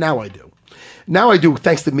did, but now I do. Now I do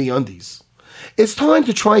thanks to MeUndies. It's time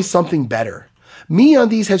to try something better.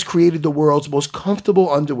 MeUndies has created the world's most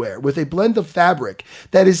comfortable underwear with a blend of fabric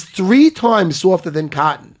that is 3 times softer than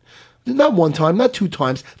cotton. Not 1 time, not 2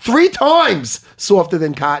 times, 3 times softer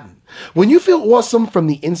than cotton. When you feel awesome from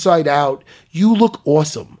the inside out, you look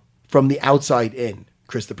awesome from the outside in.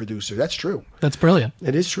 Chris, the producer. That's true. That's brilliant.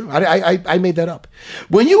 It is true. I made that up.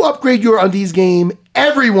 When you upgrade your undies game,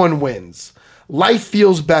 everyone wins. Life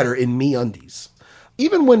feels better in MeUndies.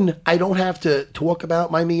 Even when I don't have to talk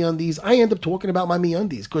about my MeUndies, I end up talking about my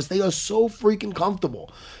MeUndies because they are so freaking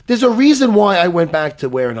comfortable. There's a reason why I went back to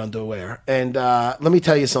wearing underwear. And let me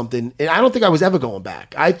tell you something. I don't think I was ever going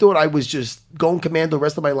back. I thought I was just going commando the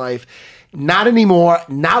rest of my life. Not anymore.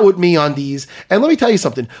 Not with MeUndies. And let me tell you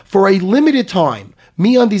something. For a limited time,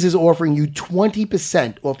 MeUndies is offering you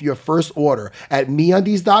 20% off your first order at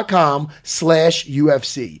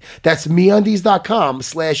MeUndies.com/UFC. That's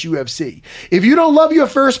MeUndies.com/UFC. If you don't love your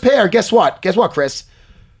first pair, guess what? Guess what, Chris?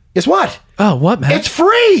 Guess what? Oh, what, man? It's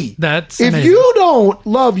free. That's if amazing. you don't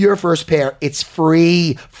love your first pair, it's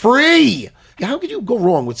free. Free. How could you go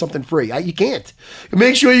wrong with something free? You can't.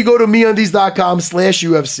 Make sure you go to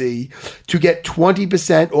MeUndies.com/UFC to get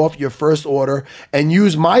 20% off your first order and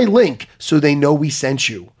use my link so they know we sent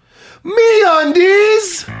you.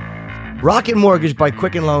 MeUndies! Rocket Mortgage by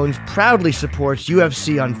Quicken Loans proudly supports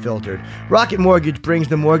UFC Unfiltered. Rocket Mortgage brings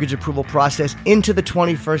the mortgage approval process into the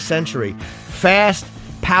 21st century. Fast,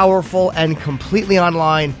 powerful, and completely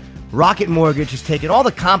online. Rocket Mortgage has taken all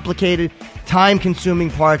the complicated,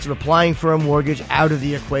 time-consuming parts of applying for a mortgage out of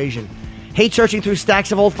the equation. Hate searching through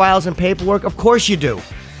stacks of old files and paperwork? Of course you do.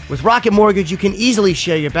 With Rocket Mortgage, you can easily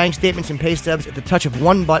share your bank statements and pay stubs at the touch of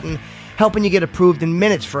one button, helping you get approved in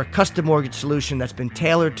minutes for a custom mortgage solution that's been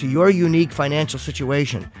tailored to your unique financial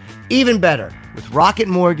situation. Even better, with Rocket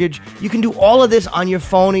Mortgage, you can do all of this on your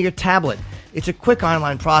phone or your tablet. It's a quick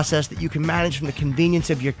online process that you can manage from the convenience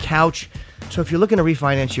of your couch. So if you're looking to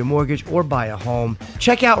refinance your mortgage or buy a home,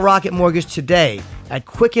 check out Rocket Mortgage today at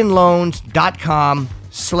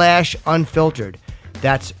quickenloans.com/unfiltered.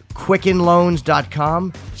 That's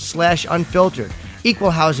quickenloans.com/unfiltered.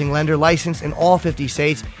 Equal housing lender, licensed in all 50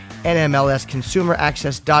 states.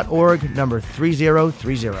 NMLSconsumeraccess.org, number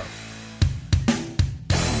 3030.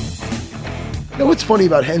 You know what's funny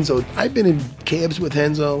about Henzo? I've been in cabs with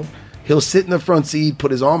Henzo. He'll sit in the front seat, put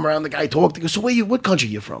his arm around the guy, talk to him. So what country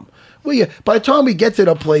you from? By the time we get to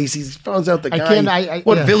the place, he finds out the guy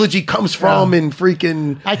what village he comes from in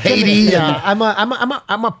freaking Haiti.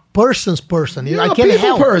 I'm a person's person. You're I a can't people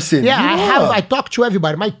help. person. Yeah, I talk to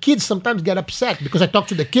everybody. My kids sometimes get upset because I talk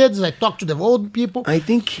to the kids, I talk to the old people. I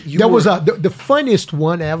think the funniest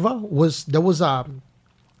one ever was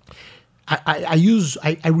I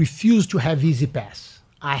refused to have Easy Pass.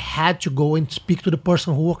 I had to go and speak to the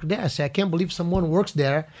person who worked there. I said, I can't believe someone works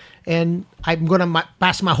there, and I'm going to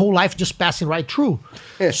pass my whole life just passing right through.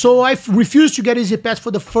 So I refused to get Easy Pass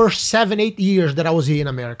for the first 7-8 years that I was here in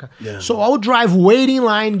America. Yeah. So I would drive waiting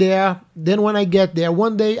line there. Then when I get there,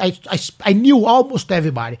 one day I knew almost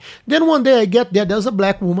everybody. Then one day I get there, there's a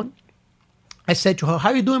black woman. I said to her,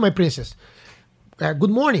 how are you doing, my princess?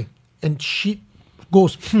 Good morning. And she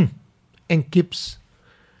goes, and keeps...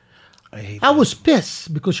 I was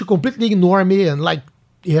pissed because she completely ignored me and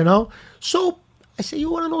So I said,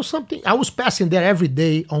 you want to know something? I was passing there every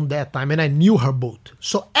day on that time and I knew her boat.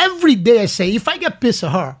 So every day I say, if I get pissed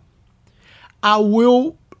at her, I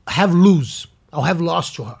will I'll have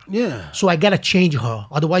lost to her. Yeah. So I got to change her.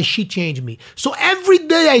 Otherwise she changed me. So every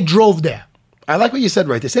day I drove there. I like what you said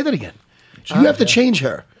right there. Say that again. You have to change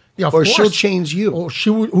her. Yeah, or she'll change you. Or she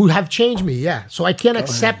would have changed me, yeah. So I can't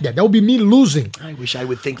accept that. That would be me losing. I wish I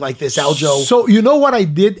would think like this, Aljo. So you know what I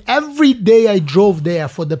did? Every day I drove there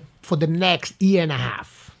for the next year and a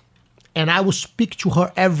half. And I would speak to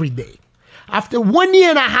her every day. After 1 year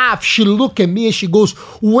and a half, she looked at me and she goes,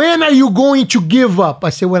 when are you going to give up? I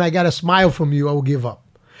said, when I got a smile from you, I will give up.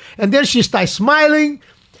 And then she started smiling.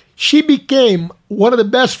 She became one of the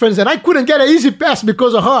best friends, and I couldn't get an Easy Pass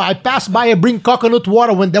because of her. I passed by and bring coconut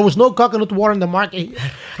water when there was no coconut water in the market.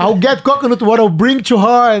 I'll get coconut water, I'll bring to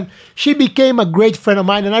her, and she became a great friend of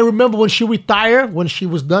mine. And I remember when she retired, when she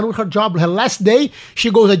was done with her job, her last day,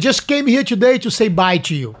 she goes, I just came here today to say bye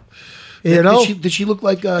to you. You know? Did she look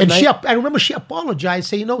like I remember she apologized,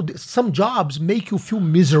 saying, some jobs make you feel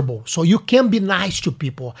miserable, so you can be nice to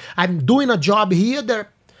people. I'm doing a job here that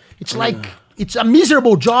it's like... It's a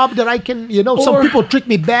miserable job that I can, some people treat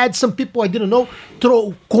me bad. Some people I didn't know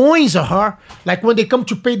throw coins at her. Like when they come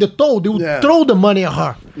to pay the toll, they would throw the money at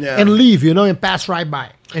her and leave, and pass right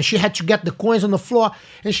by. And she had to get the coins on the floor.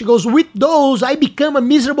 And she goes, with those, I become a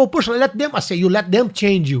miserable person. I say, you let them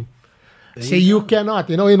change you. You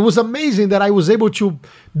cannot, It was amazing that I was able to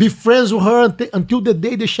be friends with her until the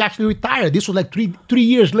day that she actually retired. This was like three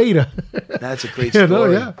years later. That's a great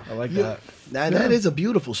story. Yeah. I like that. That is a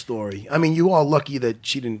beautiful story. I mean, you are lucky that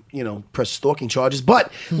she didn't, press stalking charges.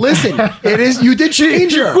 But listen, you did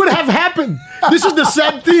change her. It could have happened. This is the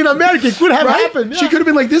sad thing in America. It could have happened. Yeah. She could have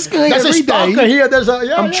been like, this guy There's every a stalker day. Here.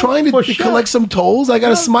 I'm trying to collect some tolls. I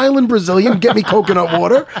got a smiling Brazilian. Get me coconut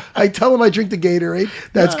water. I tell him I drink the Gatorade.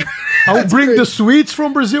 That's great. I'll bring the sweets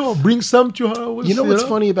from Brazil. I'll bring some to her. What's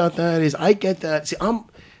funny about that is I get that.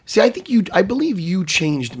 I believe you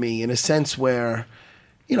changed me in a sense where...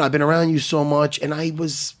 I've been around you so much, and I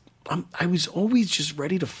was always just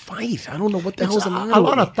ready to fight. I don't know what the hell's the matter. A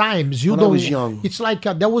lot of times, I was young. It's like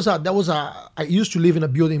I used to live in a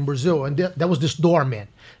building in Brazil, and there was this doorman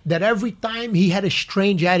that every time he had a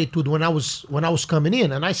strange attitude when I was coming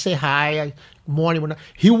in, and I say hi, morning,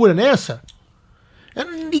 he wouldn't answer.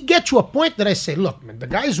 And it get to a point that I say, look, man, the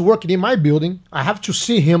guy's working in my building. I have to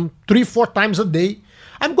see him 3-4 times a day.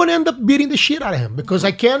 I'm going to end up beating the shit out of him because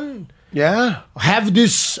I can... Yeah, have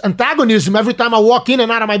this antagonism every time I walk in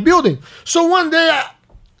and out of my building. So one day,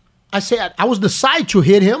 I said I was decided to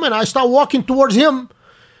hit him, and I start walking towards him,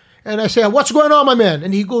 and I say, "What's going on, my man?"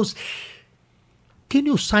 And he goes, "Can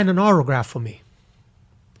you sign an autograph for me?"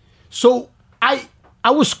 So I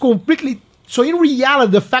was completely. So in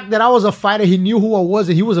reality, the fact that I was a fighter, he knew who I was,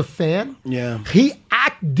 and he was a fan. Yeah, he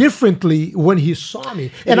act differently when he saw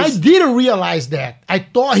me. And I didn't realize that. I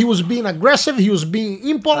thought he was being aggressive. He was being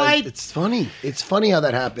impolite. It's funny. It's funny how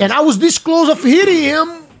that happens. And I was this close of hitting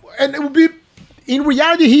him. And it would be, in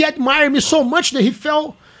reality, he admired me so much that he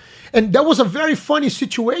felt. And that was a very funny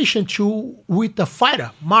situation too with the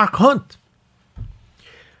fighter, Mark Hunt.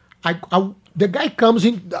 The guy comes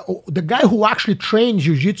in, the guy who actually trained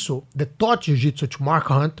jiu-jitsu, that taught jiu-jitsu to Mark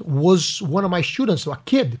Hunt, was one of my students, a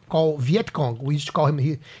kid called Viet Cong. We used to call him,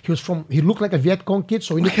 he looked like a Viet Cong kid,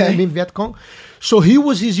 so we nicknamed him Viet Cong. So he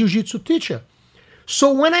was his jiu-jitsu teacher.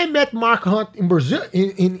 So when I met Mark Hunt in Brazil,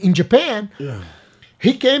 in Japan,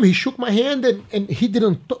 he came, he shook my hand, and he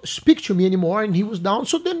didn't speak to me anymore, and he was down.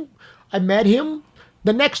 So then I met him.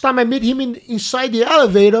 The next time I meet him inside the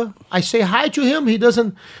elevator, I say hi to him. He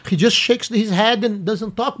just shakes his head and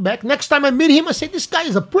doesn't talk back. Next time I meet him, I say, this guy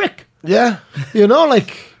is a prick. Yeah.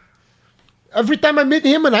 Every time I meet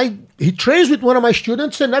him, and he trains with one of my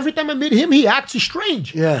students, and every time I meet him, he acts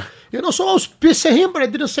strange. Yeah. So I was pissed at him, but I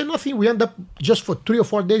didn't say nothing. We ended up just for 3 or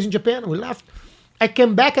 4 days in Japan. We left. I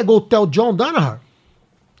came back, I go tell John Danaher.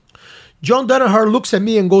 John Danaher looks at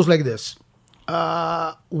me and goes like this.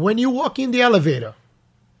 When you walk in the elevator,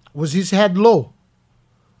 was his head low?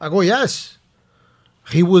 I go, yes.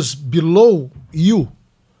 He was below you.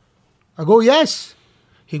 I go, yes.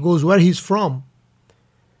 He goes, where he's from.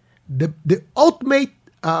 The ultimate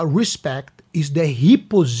respect is that he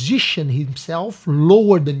positioned himself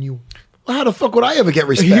lower than you. Well, how the fuck would I ever get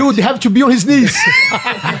respect? He would have to be on his knees.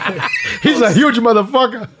 He's a huge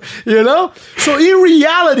motherfucker, So in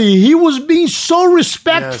reality, he was being so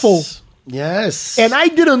respectful. Yes. And I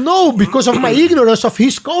didn't know because of my ignorance of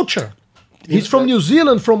his culture. He's from New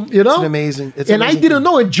Zealand, It's amazing. I didn't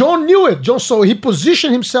know, and John knew it. So he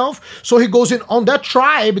positioned himself. So he goes in on that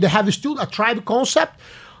tribe. They have still a tribe concept.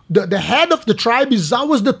 The head of the tribe is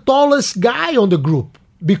always the tallest guy on the group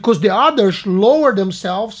because the others lower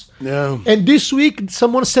themselves. Yeah. And this week,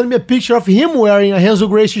 someone sent me a picture of him wearing a Renzo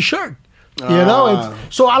Gracie shirt. And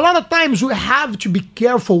so a lot of times we have to be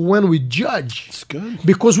careful when we judge. It's good.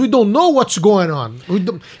 Because we don't know what's going on.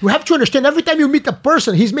 We have to understand every time you meet a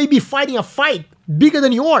person, he's maybe fighting a fight bigger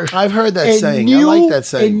than yours. I've heard that saying. I like that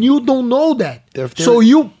saying. And you don't know that. So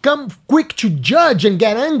you come quick to judge and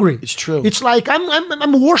get angry. It's true. It's like,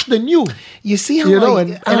 I'm worse than you. You see how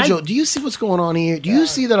Aljo, do you see what's going on here? Do you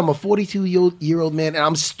see that I'm a 42-year-old man and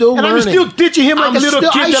I'm still learning? I'm still teaching him like a little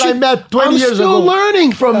kid that I met 20 years ago. I'm still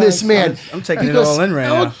learning from this man. I'm taking it all in right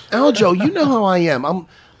now. Aljo, you know how I am.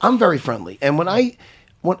 I'm very friendly. And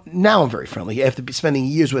now I'm very friendly. After spending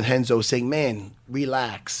years with Renzo saying, man,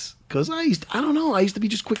 relax. Because I used to be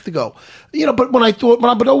just quick to go. But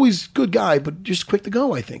but always good guy, but just quick to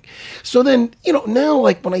go, I think. So then, now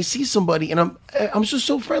like when I see somebody and I'm just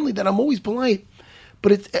so friendly that I'm always polite.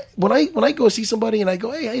 But it's when I go see somebody and I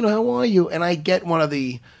go, hey, how are you? And I get one of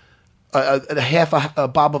the half a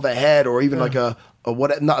bob of a head or even like a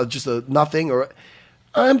what, not just a nothing or.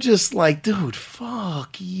 I'm just like, dude,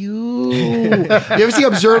 fuck you. You ever see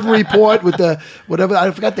Observe and Report with the whatever?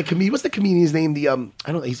 I forgot the comedian. What's the comedian's name? I don't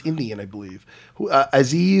know. He's Indian, I believe.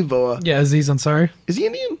 Aziz or Aziz Ansari. Is he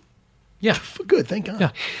Indian? Yeah, good. Thank God.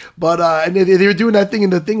 Yeah. But and they were doing that thing in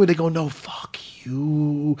the thing where they go, no, fuck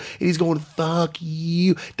you, and he's going, fuck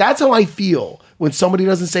you. That's how I feel when somebody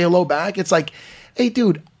doesn't say hello back. It's like, hey,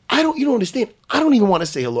 dude, you don't understand. I don't even want to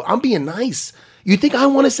say hello. I'm being nice. You think I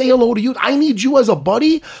want to say hello to you? I need you as a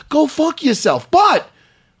buddy? Go fuck yourself. But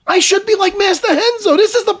I should be like Master Renzo.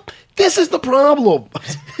 This is the problem.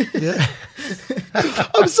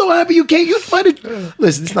 I'm so happy you can't. You find it.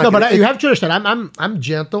 Listen, it's not. No, but you have to understand. I'm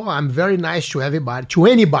gentle. I'm very nice to everybody, to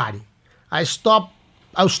anybody. I'll stop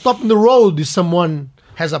in the road if someone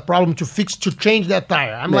has a problem to change that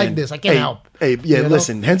tire. I'm like this. I can't help. Hey,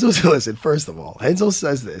 listen, listen, first of all, Renzo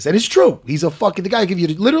says this, and it's true. He's a fucking, the guy give you,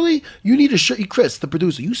 literally, you need a shirt, Chris, the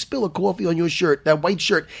producer, you spill a coffee on your shirt, that white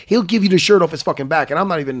shirt, he'll give you the shirt off his fucking back, and I'm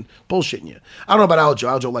not even bullshitting you. I don't know about Aljo.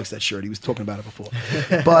 Aljo likes that shirt. He was talking about it before.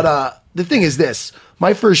 But the thing is this,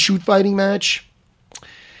 my first shoot fighting match,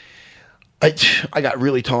 I got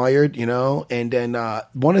really tired, and then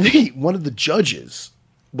one of the judges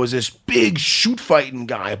was this big shoot fighting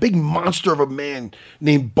guy, a big monster of a man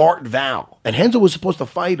named Bart Val. And Renzo was supposed to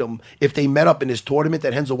fight him if they met up in this tournament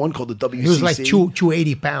that Renzo won called the WCC. He was like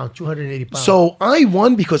 280 pounds, 280 pounds. So I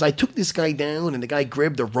won because I took this guy down and the guy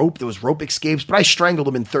grabbed the rope. There was rope escapes, but I strangled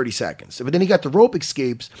him in 30 seconds. But then he got the rope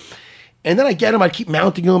escapes. And then I get him, I keep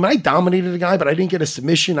mounting him, and I dominated the guy, but I didn't get a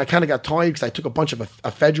submission. I kind of got tired because I took a bunch of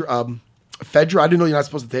ephedra. I didn't know you're not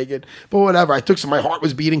supposed to take it, but whatever. I took some. My heart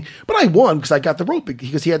was beating, but I won because I got the rope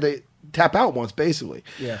because he had to tap out once, basically.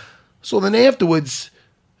 Yeah. So then afterwards,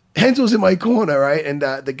 Henzo's in my corner, right? And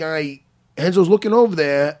the guy, Henzo's looking over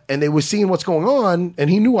there, and they were seeing what's going on, and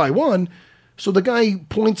he knew I won. So the guy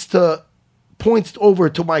points over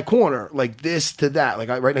to my corner, like this to that. Like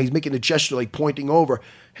right now, he's making a gesture, like pointing over.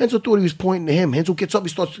 Henzo thought he was pointing to him. Henzo gets up, he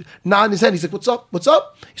starts nodding his head. He's like, "What's up? What's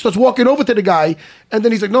up?" He starts walking over to the guy, and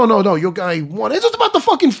then he's like, "No, your guy won." Henzo's about to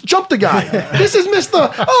fucking jump the guy. This is Mr.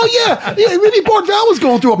 Oh yeah, Vinny Bardval was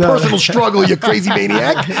going through a personal struggle. You crazy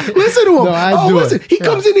maniac. Listen to him. Listen. He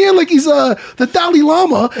comes in here like he's the Dalai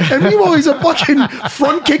Lama, and meanwhile he's a fucking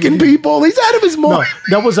front kicking people. He's out of his mind.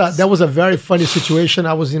 No, that was a very funny situation.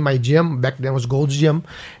 I was in my gym back then. It was Gold's Gym,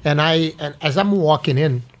 and as I'm walking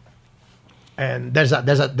in. And there's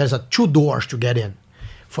a 2 doors to get in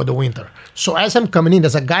for the winter. So as I'm coming in,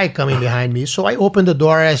 there's a guy coming behind me. So I open the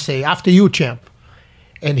door. I say, "After you, champ."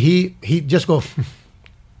 And he just goes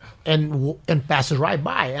and passes right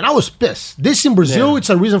by. And I was pissed. This in Brazil,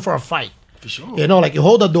 it's a reason for a fight. For sure. You know, like you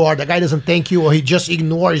hold the door, the guy doesn't thank you, or he just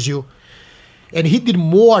ignores you. And he did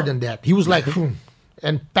more than that. He was like,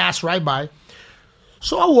 and passed right by.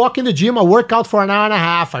 So I walk in the gym, I work out for an hour and a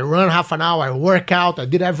half, I run half an hour, I work out, I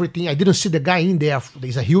did everything. I didn't see the guy in there.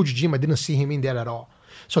 There's a huge gym, I didn't see him in there at all.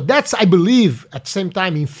 So that's, I believe, at the same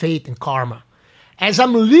time in fate and karma. As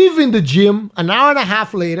I'm leaving the gym, an hour and a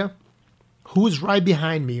half later, who's right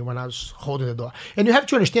behind me when I was holding the door? And you have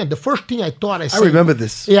to understand, the first thing I thought, I remember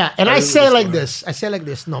this. Yeah, and I say like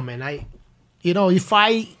this, no man,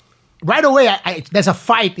 right away, there's a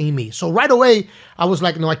fight in me. So right away, I was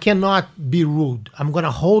like, no, I cannot be rude. I'm gonna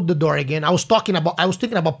hold the door again. I was thinking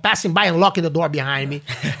about passing by and locking the door behind me,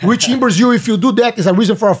 which in Brazil, if you do that, is a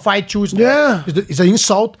reason for a fight too. It's an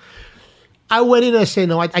insult. I went in and I say,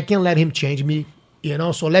 no, I can't let him change me.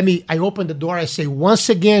 So I open the door. I say, once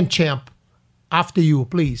again, champ, after you,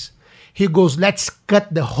 please. He goes, let's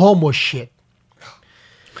cut the homo shit.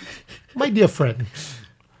 My dear friend.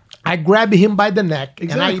 I grab him by the neck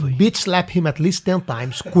and I bitch slap him at least 10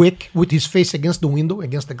 times, quick, with his face against the window,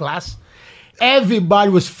 against the glass.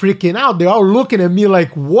 Everybody was freaking out. They're all looking at me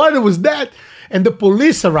like, what was that? And the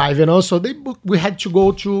police arrived, so we had to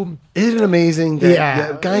go to... Isn't it amazing?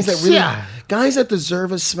 Guys that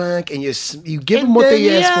deserve a smack and you give them what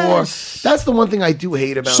they ask for. That's the one thing I do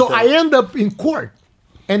hate about I end up in court.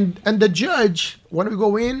 And the judge, when we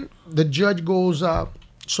go in, the judge goes,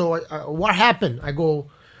 what happened? I go...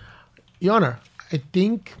 Your Honor, I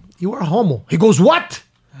think you are a homo. He goes, what?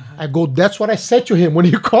 I go, that's what I said to him when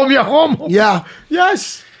he called me a homo. Yeah.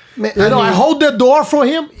 Yes. Man, I hold the door for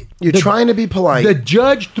him. You're trying to be polite. The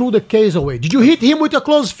judge threw the case away. Did you hit him with a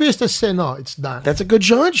closed fist? I said, no, it's done. That's a good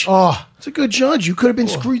judge. Oh. It's a good judge. You could have been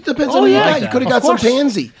screwed. Depends on who you got. You could have got some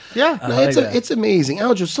pansy. Yeah. No, it's amazing.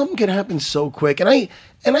 Aljo, something can happen so quick. And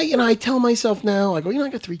I tell myself now, I go, I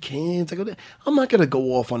got 3 kids. I go, I'm not going to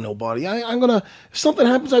go off on nobody. I'm going to, if something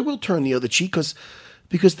happens, I will turn the other cheek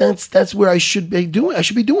because that's where I should be doing. I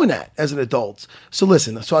should be doing that as an adult. So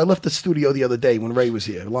listen. So I left the studio the other day when Ray was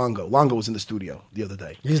here. Longo was in the studio the other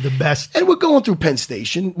day. He's the best. And we're going through Penn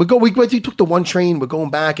Station. We took the 1 train. We're going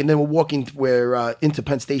back, and then we're walking. We're into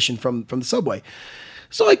Penn Station from the subway.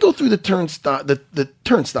 So I go through the turnstile. The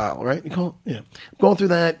turnstile, right? Going through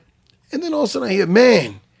that, and then all of a sudden I hear,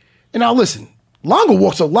 man. And now listen. Longo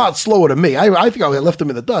walks a lot slower than me. I think I left him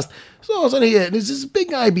in the dust. So all of a sudden there's this big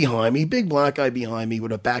guy behind me, big black guy behind me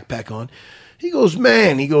with a backpack on. He goes,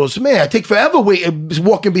 man, I take forever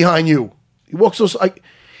walking behind you. He walks so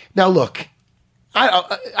now look,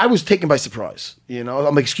 I was taken by surprise. I'm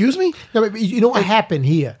like, excuse me? No, but you know what happened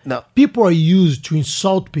here? No. People are used to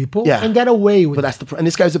insult people and get away with it. But that's and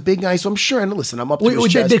this guy's a big guy, so I'm sure, and listen, I'm up to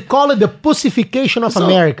his chest. They call it the pussification of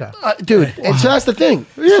America. Dude, and so that's the thing.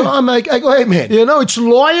 Yeah. So I'm like, I go, hey, man. It's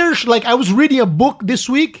lawyers. Like, I was reading a book this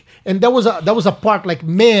week, and there was a part like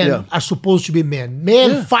men are supposed to be men.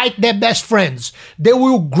 Men fight their best friends. They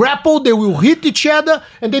will grapple, they will hit each other,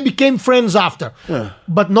 and they became friends after. Yeah.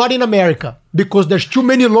 But not in America. Because there's too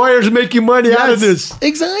many lawyers making money out of this.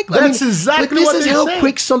 Exactly. That's exactly what this is how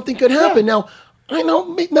quick something could happen. Yeah. Now, I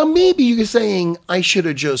know. Now, maybe you're saying I should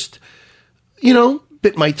have just,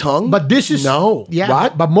 bit my tongue. But this is no. Yeah.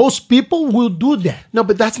 What? But most people will do that. No,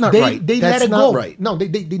 but that's not right. They that's let it not go. Right. No,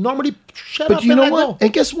 they normally shut but up. But you know and what? let go.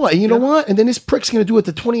 And guess what? You know what? And then this prick's going to do it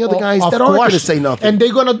to 20 other guys that aren't going to say nothing. And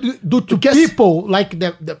they're going to do to people like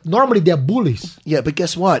normally they're bullies. Yeah, but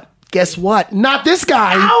guess what? Guess what? Not this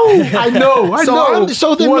guy. I know.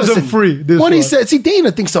 So then wasn't listen, free. When he said, see,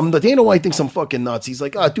 Dana White thinks I'm fucking nuts. He's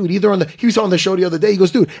like, dude, he was on the show the other day. He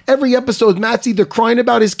goes, dude, every episode, Matt's either crying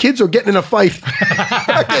about his kids or getting in a fight.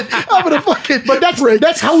 I'm gonna fucking. But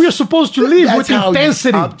that's how we're supposed to live, with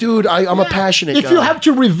intensity. Dude, I'm a passionate guy. If you have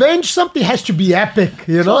to revenge something, it has to be epic.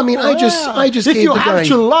 You know? I mean, I just. If you have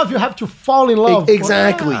to love, you have to fall in love.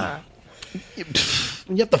 Exactly.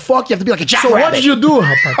 You have to fuck. You have to be like a jackrabbit. So what did you do?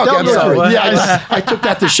 I'm sorry. Yeah, I took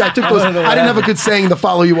that to shit. I didn't have a good saying to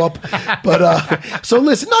follow you up. But so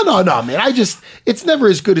listen, no, man. It's never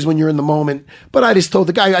as good as when you're in the moment. But I just told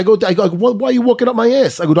the guy, I go, why are you walking up my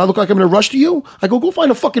ass? I go, do I look like I'm in a rush to you? I go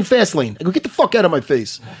find a fucking fast lane. I go, get the fuck out of my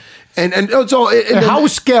face. And it's all. And how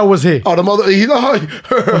scared was he? Oh, the mother. And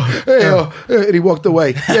he walked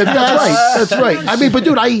away. Yeah, that's right. I mean, but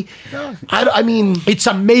dude, I mean, it's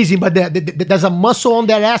amazing. But there's a muscle on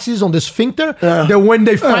their asses, on the sphincter. That when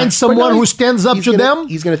they find someone who stands up to them,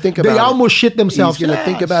 he's gonna think about it. They almost shit themselves. He's gonna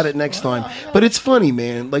think about it next time. But it's funny,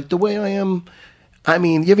 man. Like the way I am. I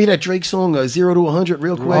mean, you ever hear that Drake song, 0 to 100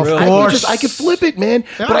 real quick? Of course. I could flip it, man.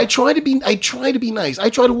 Yeah. But I try to be nice.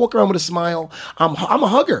 I try to walk around with a smile. I'm a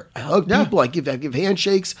hugger. I hug people. I give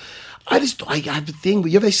handshakes. I have the thing.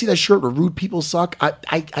 You ever see that shirt where rude people suck?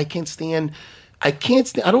 I can't stand. I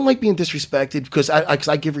don't like being disrespected because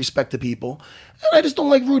I give respect to people. And I just don't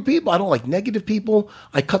like rude people. I don't like negative people.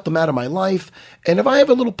 I cut them out of my life. And if I have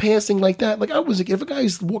a little passing like that, like if a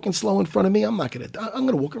guy's walking slow in front of me, I'm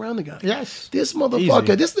gonna walk around the guy. Yes. This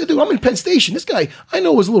motherfucker, dude, I'm in Penn Station. This guy, I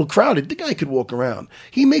know it was a little crowded. The guy could walk around.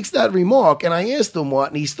 He makes that remark, and I asked him what,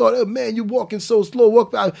 and he started, oh, man, you're walking so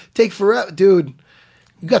slow. Take forever, dude.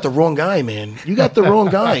 You got the wrong guy, man. You got the wrong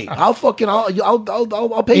guy. I'll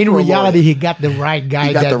pay. In reality, he got the right guy.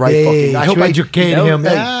 He got the right fucking guy. I hope I educated him.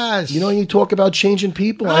 Yes. You know, you talk about changing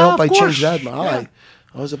people. I hope I changed that. I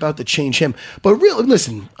was about to change him, but really,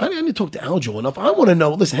 listen. I didn't talk to Aljo enough. I want to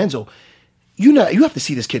know. Listen, Henzo. You have to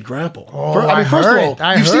see this kid grapple. First of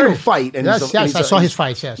all, you've seen him fight. And I saw his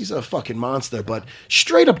fights. Yes, he's a fucking monster. But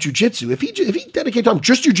straight up jiu-jitsu. If he dedicated time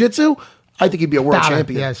just jiu-jitsu, I think he'd be a world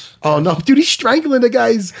champion. Yes. Oh no, dude, he's strangling the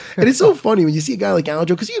guys, and it's so funny when you see a guy like Aljo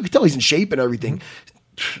because you can tell he's in shape and everything.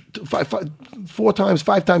 5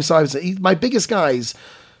 times size. My biggest guys.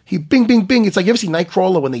 He bing, bing, bing. It's like, you ever see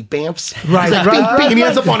Nightcrawler when they bamfs? Right, like, bing, bing, and he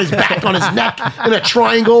ends up on his back, on his neck, in a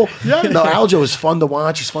triangle. Yeah. No, Aljo is fun to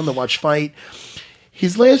watch. He's fun to watch fight.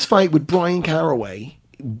 His last fight with Brian Caraway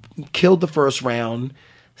killed the first round.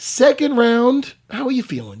 Second round, how are you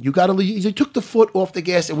feeling? You took the foot off the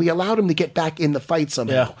gas, and we allowed him to get back in the fight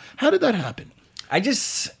somehow. Yeah. How did that happen?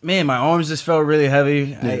 My arms just felt really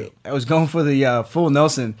heavy. Yeah. I was going for the full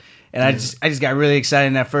Nelson. And I just got really excited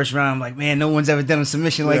in that first round. I'm like, man, no one's ever done a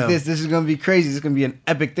submission like this. This is going to be crazy. This is going to be an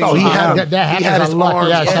epic thing. Oh, that happens a lot.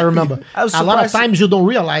 Yes, I remember. A lot of times you don't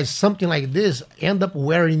realize something like this end up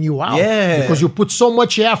wearing you out. Yeah. Because you put so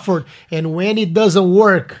much effort, and when it doesn't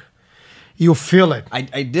work, you feel it.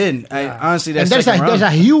 I did. Yeah. Honestly, that's there's a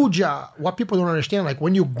huge, what people don't understand, like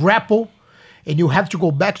when you grapple and you have to go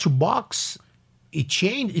back to box, it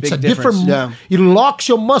changed. It's a different. Yeah. It locks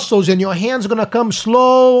your muscles, and your hands gonna come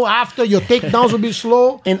slow. After your takedowns will be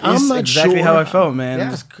slow. And I'm not exactly sure how I felt, man.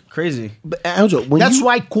 Yeah. It's crazy. But Aljo, that's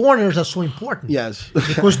why corners are so important. Yes,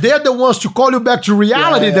 because they're the ones to call you back to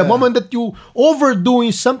reality. Yeah. The moment that you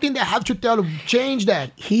overdoing something, they have to tell you change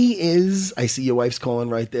that. He is. I see your wife's calling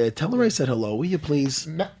right there. Tell her I said hello. Will you please?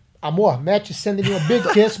 Amor, Matt is sending you a big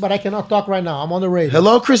kiss, but I cannot talk right now. I'm on the radio.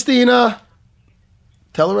 Hello, Christina.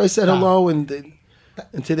 Tell her I said hello and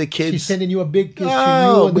to the kids. She's sending you a big kiss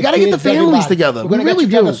to you. We got to get the families together. We're going to get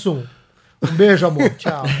together soon. Beijo, amor.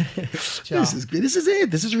 Ciao. This is good. This is it.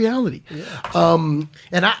 This is reality. Yeah.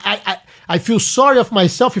 And I feel sorry of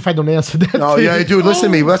myself if I don't answer that. Oh, yeah, dude, listen to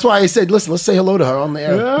me. That's why I said, listen, let's say hello to her on the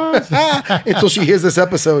air. Yes. Until she hears this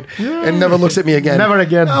episode and never looks at me again. Never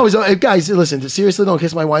again. Guys, listen, seriously, don't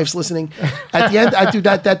kiss my wife's listening. At the end,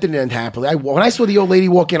 that didn't end happily. When I saw the old lady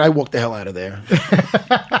walk in, I walked the hell out of there.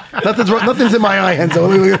 Nothing's in my eye,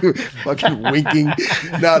 Henzo. Fucking winking.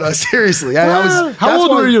 No, seriously. How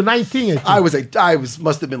old were you? 19? I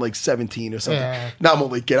must have been like 17 or something. Yeah. No, I'm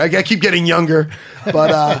only kidding. I keep getting younger.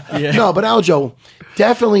 But no, but Aljo,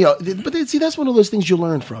 definitely. But see, that's one of those things you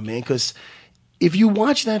learn from, man. Because if you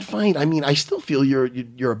watch that fight, I mean, I still feel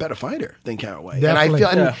you're a better fighter than Caraway. Definitely.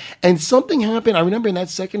 And I feel, and something happened. I remember in that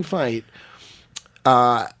second fight.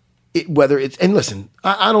 Whether it's, and listen,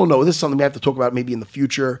 I don't know. This is something we have to talk about maybe in the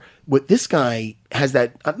future. What this guy has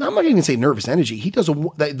that, I'm not even going to say nervous energy. He does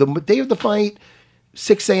the day of the fight.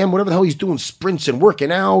 6 a.m., whatever the hell he's doing, sprints and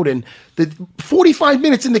working out, and the 45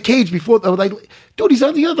 minutes in the cage before, like, dude,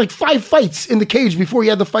 he had like 5 fights in the cage before he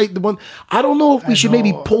had the fight. The one, I don't know if we should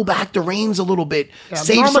maybe pull back the reins a little bit,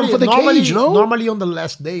 save some for the cage. No, normally on the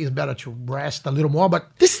last day it's better to rest a little more, but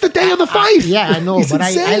this is the day of the fight. I know, but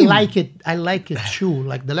I like it. I like it too.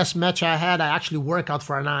 Like the last match I had, I actually work out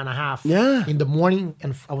for an hour and a half. Yeah. In the morning,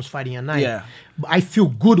 and I was fighting at night. Yeah. I feel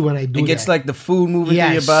good when I do that. It gets like the food moving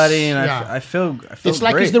through your body, and I feel it's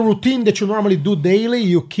like great. It's the routine that you normally do daily.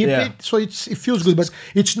 You keep it, so it feels good. But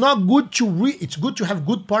it's not good to it's good to have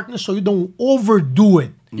good partners so you don't overdo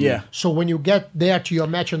it. Yeah. So when you get there to your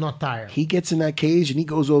match, you're not tired. He gets in that cage and he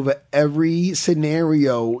goes over every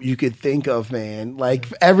scenario you could think of, man.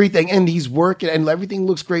 Like everything, and he's working, and everything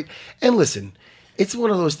looks great. And listen, it's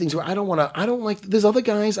one of those things where I don't like, there's other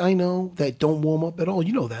guys I know that don't warm up at all.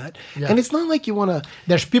 You know that. Yeah. And it's not like you want to.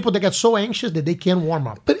 There's people that get so anxious that they can't warm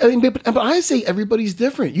up. But I mean, but I say everybody's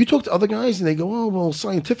different. You talk to other guys and they go, oh, well,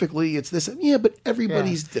 scientifically it's this. Yeah, but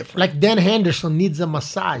everybody's different. Like Dan Henderson needs a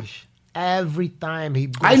massage every time he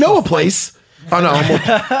goes. I know a place. Oh no,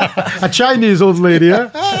 a Chinese old lady,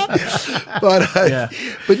 huh?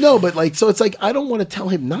 but like, so it's like I don't want to tell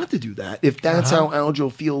him not to do that if that's how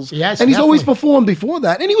Aljo feels. Yes, and he's definitely. always performed before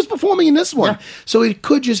that, and he was performing in this one. Yeah. So it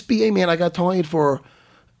could just be, hey man, I got tired for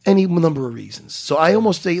any number of reasons. So I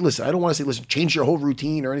almost say, listen, I don't want to say, listen, change your whole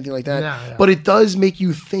routine or anything like that. Yeah. But it does make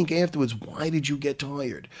you think afterwards, why did you get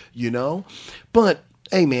tired? You know, but.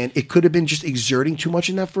 Hey man, it could have been just exerting too much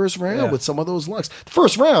in that first round with some of those lucks. The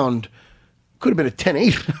first round could have been a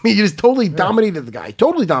 10-8. I mean, you just totally dominated the guy.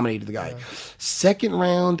 Yeah. Second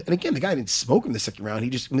round, and again, the guy didn't smoke him the second round.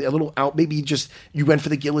 He just a little out. Maybe you went for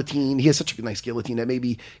the guillotine. He has such a nice guillotine that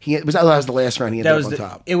maybe that was the last round. He ended up on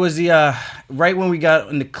top. It was the right when we got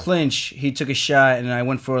in the clinch. He took a shot, and I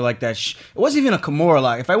went for like that. It wasn't even a Kimura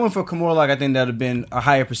lock. If I went for a Kimura lock, I think that would have been a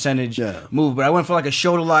higher percentage move. But I went for like a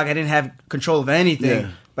shoulder lock. I didn't have control of anything.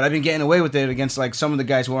 Yeah. But I've been getting away with it against like some of the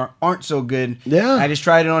guys who aren't so good. Yeah. I just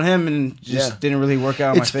tried it on him and just didn't really work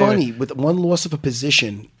out. It's funny, with one loss of a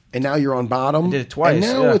position, and now you're on bottom. I did it twice. And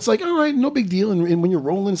now it's like, all right, no big deal. And when you're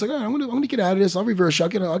rolling, it's like, all right, I'm gonna get out of this. I'll reverse you.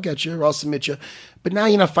 I'll get you. Or I'll submit you. But now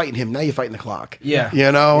you're not fighting him. Now you're fighting the clock. Yeah.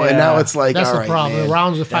 You know? Yeah. And now it's like, that's all the right, problem. man. The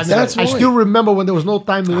rounds of 5 minutes. I still remember when there was no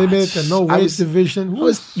time limit and no weight division.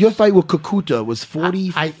 Your fight with Kakuta was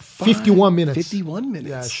 51 minutes. 51 minutes.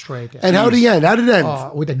 Yeah, straight. Yeah. And how did it end? How did it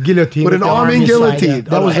end? With a guillotine. With an arm and guillotine.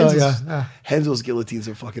 That was Henzo's guillotines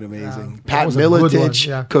are fucking amazing. Pat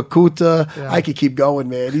Miletich, Kakuta. Yeah. I could keep going,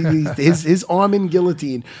 man. His arm and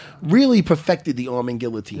guillotine really perfected the arm and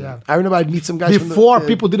guillotine. Yeah. I remember I'd meet some guys before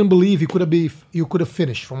people didn't believe you could have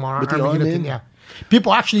finished from arm and guillotine. Yeah.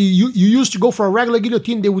 People actually, you used to go for a regular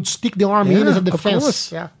guillotine, they would stick the arm in as a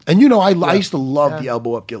defense. Yeah. And I used to love the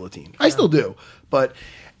elbow up guillotine. I still do. But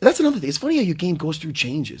that's another thing. It's funny how your game goes through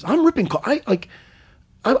changes. I'm ripping,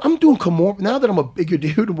 I'm doing Kimura now that I'm a bigger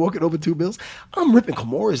dude and walking over 2 bills. I'm ripping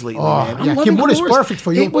Kimuras lately, man. Kimura is perfect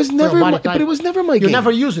for you. It was never, but it was never my game. You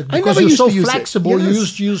never use it because you're so flexible. You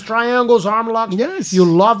used to use triangles, arm locks. Yes. You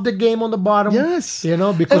love the game on the bottom. Yes.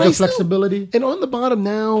 Because of flexibility. And on the bottom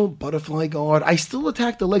now, butterfly guard. I still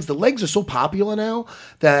attack the legs. The legs are so popular now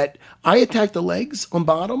that I attack the legs on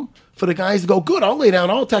bottom. For the guys to go, good, I'll lay down,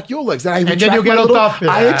 I'll attack your legs. And then you get on top.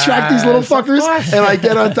 I attract these little fuckers, and I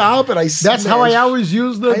get on top, and I smash. That's how I always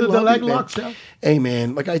use the leg locks. Yeah. Hey,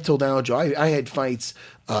 man, like I told Aljo, I had fights,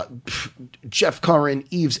 Jeff Curran,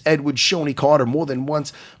 Eves Edwards, Shoney Carter more than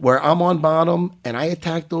once, where I'm on bottom, and I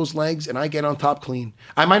attack those legs, and I get on top clean.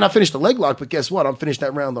 I might not finish the leg lock, but guess what? I'm finished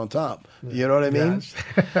that round on top. You know what I mean?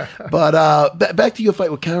 Yes. But back to your fight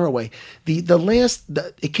with Caraway.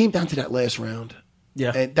 It came down to that last round.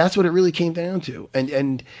 Yeah, and that's what it really came down to.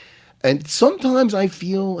 And sometimes I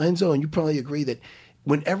feel, Enzo, and you probably agree, that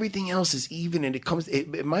when everything else is even and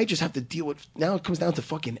it might just have to deal with, now it comes down to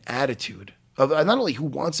fucking attitude of not only who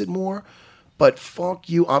wants it more, but fuck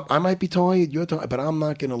you. I might be tired, you're tired, but I'm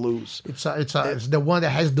not going to lose. It's the one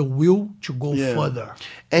that has the will to go further.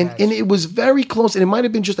 And it was very close, and it might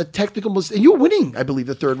have been just a technical mistake. And you were winning, I believe,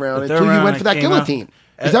 the third round until you went for that guillotine.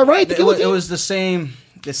 Is that right? It was the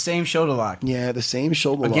same shoulder lock. Yeah, the same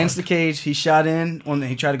shoulder lock. Against the cage, he shot in.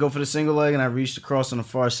 He tried to go for the single leg, and I reached across on the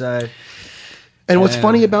far side. And what's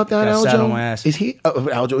funny about that, Aljo, is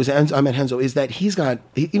Henzo, is that he's got,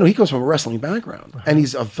 he comes from a wrestling background, and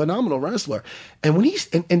he's a phenomenal wrestler. And when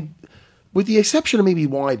and with the exception of maybe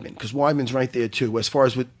Weidman, because Weidman's right there too, as far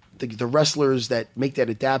as with the wrestlers that make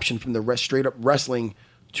that adaptation from the straight up wrestling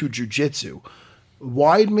to jiu-jitsu,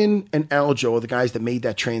 Weidman and Aljo are the guys that made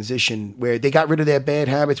that transition where they got rid of their bad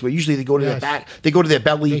habits, where usually they go to their back, they go to their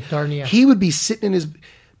belly. They turn, He would be sitting in his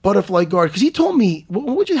butterfly guard, because he told me,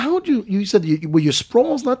 you said were your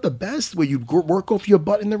sprawls not the best? Where you work off your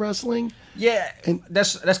butt in the wrestling? Yeah, and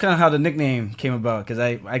that's kind of how the nickname came about, because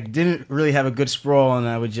I didn't really have a good sprawl, and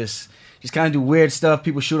I would just kind of do weird stuff.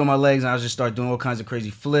 People shoot on my legs, and I would just start doing all kinds of crazy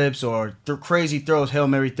flips or crazy throws, Hail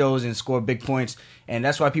Mary throws, and score big points. And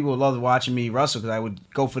that's why people loved watching me wrestle, because I would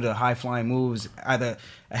go for the high-flying moves, either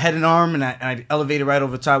a head and arm, and I'd elevate it right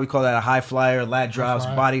over the top. We call that a high flyer, lat drops,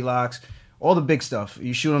 body locks. All the big stuff.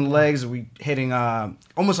 You shoot on the legs. We hitting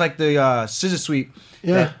almost like the scissor sweep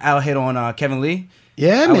that Al hit on Kevin Lee.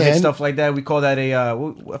 Yeah, I would hit man. stuff like that. We call that I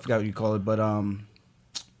forgot what you call it, but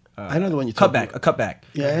I know the one you talk cutback. about. A cutback.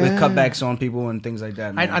 Yeah. With cutbacks on people and things like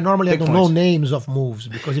that. I normally don't know names of moves,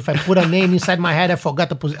 because if I put a name inside my head, I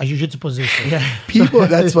forgot a jiu-jitsu position. Yeah. People,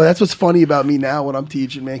 that's what's funny about me now when I'm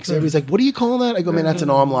teaching, man. Because everybody's like, "What do you call that?" I go, "Man, that's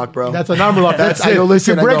an arm lock, bro." That's an arm lock. That's I it. go,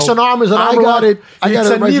 listen, if it breaks an arm, is an arm lock. It's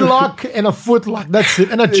a knee lock and a foot lock. That's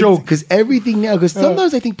it. And a choke. Because everything now, because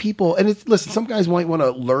sometimes I think people, and listen, some guys might want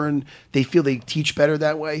to learn, they feel they teach better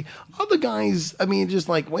that way. Other guys, I mean, just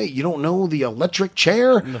like, wait, you don't know the electric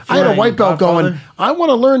chair? I had a white belt going, I want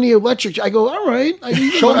to learn the electric chair. I go, all right.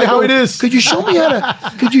 Show me how it is. Could you show me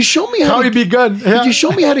how it begun? Could you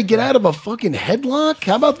show me how to get out of a fucking headlock?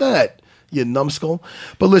 How about that? You numbskull.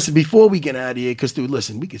 But listen, before we get out of here, because, dude,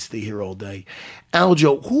 listen, we could stay here all day.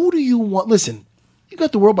 Aljo, who do you want? Listen, you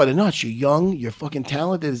got the world by the nuts. You're young. You're fucking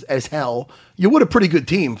talented as hell. You're with a pretty good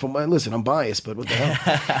team. Listen, I'm biased, but what the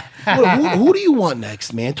hell? who do you want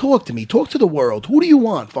next, man? Talk to me. Talk to the world. Who do you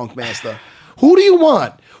want, Funk Master? Who do you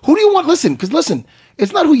want? Who do you want? Listen,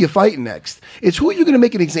 it's not who you're fighting next. It's who you're going to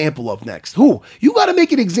make an example of next. Who? You got to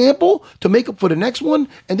make an example to make up for the next one,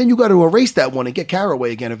 and then you got to erase that one and get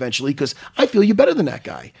Caraway again eventually, because I feel you're better than that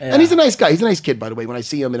guy. Yeah. And he's a nice guy. He's a nice kid, by the way. When I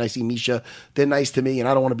see him and I see Misha, they're nice to me, and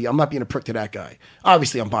I'm not being a prick to that guy.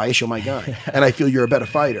 Obviously, I'm biased. You're my guy, and I feel you're a better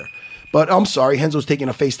fighter. But I'm sorry, Henzo's taking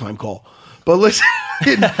a FaceTime call. But listen,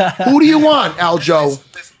 who do you want, Aljo?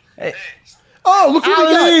 Hey. Oh, look who we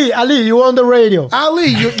got. Ali, you on the radio. Ali,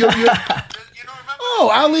 you're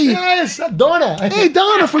Oh, Ali. Yes, Donna. Hey,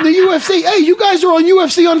 Donna from the UFC. Hey, you guys are on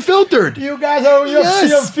UFC Unfiltered. You guys are on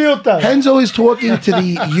UFC Unfiltered. Henzo is talking to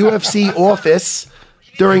the UFC office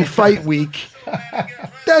during fight week.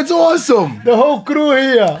 That's awesome. The whole crew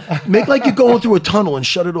here. Make like you're going through a tunnel and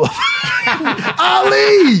shut it off.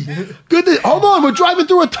 Ali! Hold on, we're driving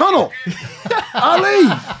through a tunnel.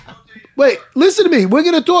 Ali! Wait, listen to me. We're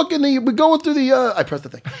gonna talk we're going through the. I pressed the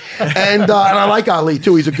thing, and I like Ali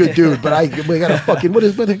too. He's a good dude. But we got a fucking what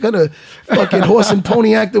kind of fucking horse and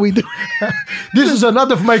pony act that we do? This is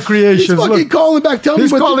another of my creations. He's fucking calling back.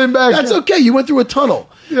 He's calling back. That's okay. You went through a tunnel.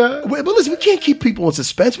 Yeah. But listen, we can't keep people in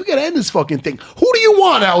suspense. We gotta end this fucking thing. Who do you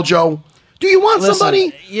want, Aljo? Do you want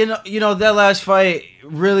somebody? You know that last fight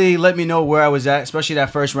really let me know where I was at, especially that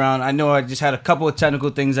first round. I know I just had a couple of technical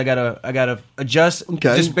things I gotta adjust,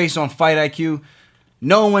 just based on fight IQ.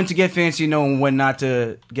 Knowing when to get fancy, knowing when not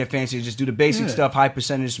to get fancy. Just do the basic stuff, high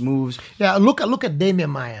percentage moves. Yeah, look at Damian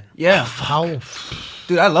Maia. Yeah,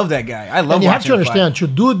 dude, I love that guy. I love. And you have to understand to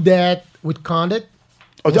do that with Condit.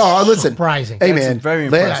 Oh, listen, surprising. Hey, That's man, very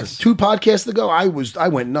impressive. 2 podcasts ago, I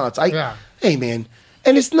went nuts. Hey, man.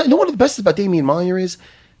 And it's not, you know what the best about Damian Maia is?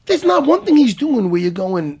 There's not one thing he's doing where you're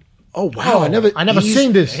going, oh wow, I never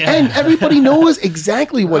seen this. And everybody knows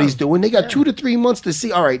exactly what he's doing. They got 2 to 3 months to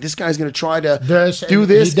see, all right, this guy's going to try to do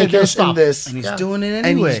this and this and this. And he's doing it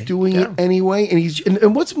anyway. And he's doing it anyway.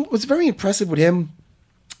 And what's very impressive with him,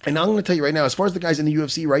 and I'm going to tell you right now, as far as the guys in the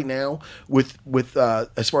UFC right now, with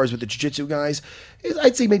as far as with the jiu-jitsu guys,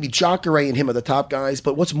 I'd say maybe Jacare and him are the top guys.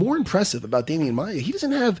 But what's more impressive about Damian Maia, he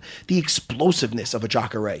doesn't have the explosiveness of a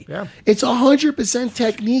Jacare. Yeah. It's 100%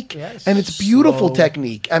 technique, and it's beautiful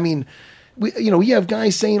technique. I mean, we have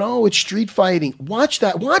guys saying, "Oh, it's street fighting." Watch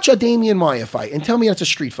a Damian Maia fight, and tell me that's a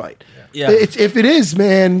street fight. Yeah. If it is,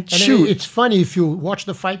 man, and shoot. It's funny if you watch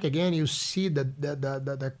the fight again, you see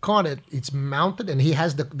the Condit. It's mounted, and he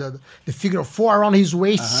has the figure 4 around his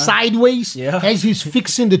waist, sideways, as he's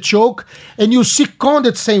fixing the choke, and you see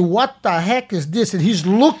Condit saying, "What the heck is this?" And he's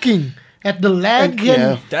looking at the leg,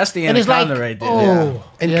 that's the anaconda right there. Oh,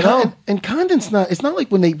 and Condit's not. It's not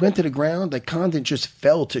like when they went to the ground, like Condit just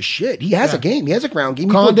fell to shit. He has a game. He has a ground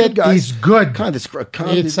game. Condit is good. Condit,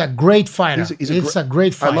 it's a great fighter. It's a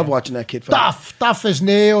great fighter. I love watching that kid fight. Tough as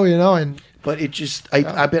nail, and. But it just,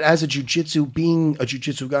 I bet as being a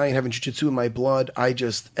jiu-jitsu guy and having jiu-jitsu in my blood,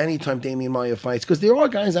 anytime Damian Maia fights, because there are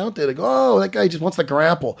guys out there that go, oh, that guy just wants to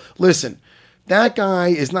grapple. Listen, That guy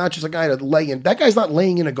is not just a guy to lay in. That guy's not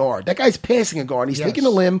laying in a guard. That guy's passing a guard. He's taking a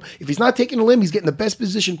limb. If he's not taking a limb, he's getting the best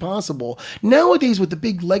position possible. Nowadays, with the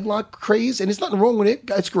big leg lock craze, and there's nothing wrong with it.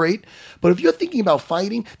 It's great. But if you're thinking about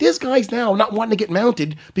fighting, there's guys now not wanting to get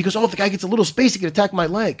mounted because, if the guy gets a little space, he can attack my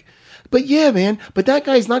leg. But yeah, man. But that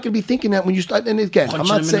guy's not going to be thinking that when you start. And again, I'm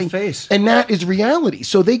not saying. And that is reality.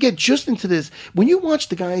 So they get just into this. When you watch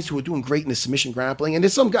the guys who are doing great in the submission grappling, and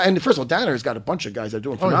there's some guy. And first of all, Danner's got a bunch of guys that are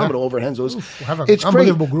doing phenomenal over at Renzo's. It's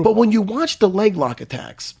great. Group. But when you watch the leg lock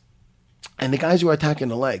attacks, and the guys who are attacking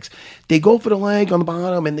the legs, they go for the leg on the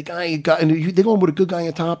bottom, and the guy they're going with a good guy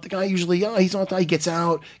on top. The guy usually, he's on top. He gets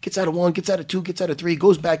out of one, gets out of two, gets out of three,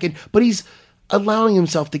 goes back in, but he's allowing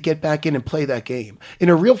himself to get back in and play that game. In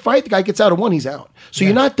a real fight, the guy gets out of one, he's out. So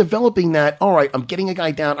you're not developing that, all right, I'm getting a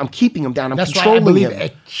guy down, I'm keeping him down, I'm controlling him.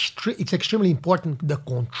 It's extremely important, the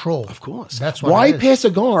control. Of course. That's what Why pass a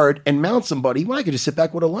guard and mount somebody when I could just sit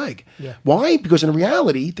back with a leg? Yeah. Why? Because in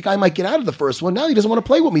reality, the guy might get out of the first one, now he doesn't want to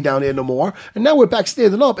play with me down there no more, and now we're back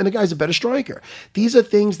standing up, and the guy's a better striker. These are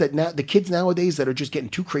things that now the kids nowadays that are just getting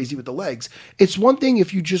too crazy with the legs. It's one thing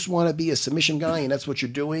if you just want to be a submission guy, and that's what you're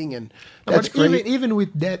doing, and that's great. Even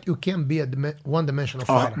with that, you can't be a one-dimensional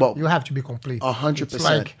fighter. You have to be complete. 100%.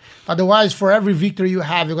 Like, otherwise, for every victory you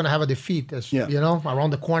have, you're going to have a defeat.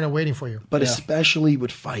 Around the corner waiting for you. But especially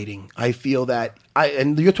with fighting, I feel that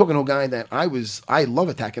and you're talking to a guy that I love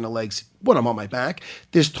attacking the legs when I'm on my back.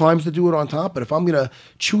 There's times to do it on top, but if I'm going to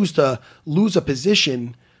choose to lose a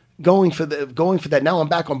position, going for that, now I'm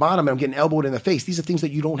back on bottom and I'm getting elbowed in the face. These are things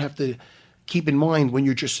that you don't have to keep in mind when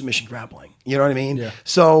you're just submission grappling. You know what I mean? Yeah.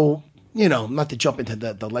 So. Not to jump into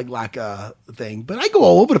the leg lock thing, but I go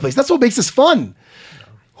all over the place. That's what makes this fun.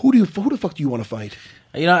 Who the fuck do you want to fight?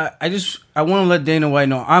 I want to let Dana White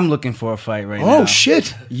know I'm looking for a fight right now. Oh,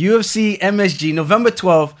 shit. UFC MSG, November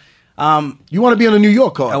 12th. You want to be on the New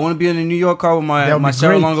York card? I want to be on the New York card with my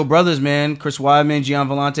Sarah Longo brothers, man. Chris Weidman, Gian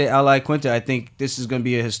Vellante, Ali Quinta. I think this is going to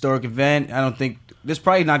be a historic event. I don't think there's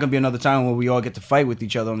probably not going to be another time where we all get to fight with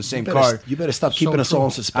each other on the same card. You better stop keeping us all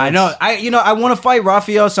in suspense. I know. I want to fight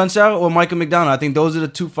Rafael Sunsao or Michael McDonald. I think those are the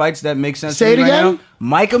two fights that make sense. Say it again.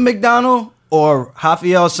 Michael McDonald or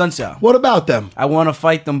Rafael Sunsao. What about them? I want to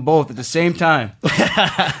fight them both at the same time.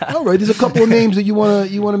 All right. There's a couple of names that you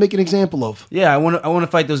want to make an example of. Yeah, I want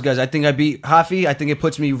to fight those guys. I think I beat Rafi. I think it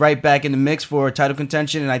puts me right back in the mix for title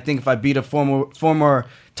contention. And I think if I beat a former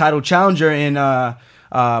title challenger in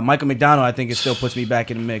Michael McDonald, I think it still puts me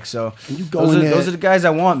back in the mix. So those are the guys I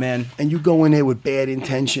want, man. And you go in there with bad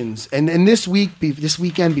intentions. And this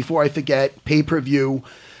weekend, before I forget, pay-per-view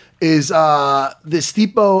is the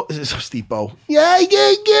Stipe.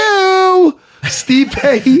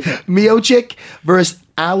 Stipe Miocic versus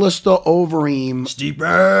Alistair Overeem.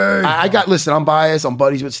 Stipe. Listen, I'm biased. I'm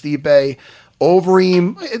buddies with Stipe.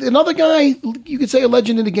 Overeem, another guy, you could say a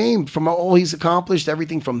legend in the game from all he's accomplished,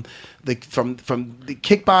 everything from the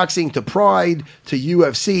kickboxing to Pride to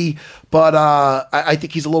UFC. But I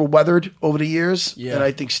think he's a little weathered over the years, and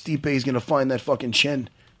I think Stipe is going to find that fucking chin.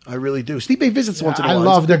 I really do. Stipe visits once in a while. I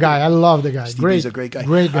love the guy. Stipe's a great guy.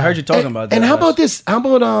 Great guy. I heard you talking about that. And how about this? How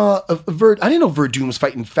about I didn't know Verdun was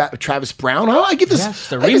fighting Travis Brown. How I get this? Yes,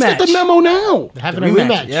 the rematch. I just get the memo now. They're having a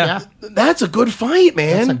rematch. Yeah. That's a good fight,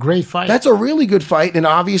 man. That's a great fight. That's a really good fight. And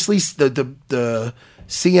obviously the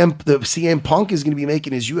CM Punk is going to be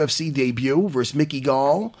making his UFC debut versus Mickey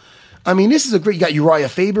Gall. I mean, this is a great. You got Uriah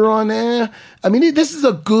Faber on there. I mean, this is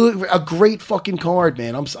a great fucking card,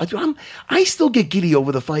 man. I still get giddy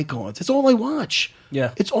over the fight cards. It's all I watch.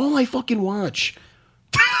 Yeah, it's all I fucking watch.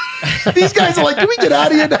 These guys are like, can we get out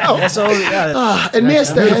of here now? That's all. Yeah. And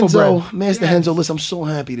Master Henzo, listen, I'm so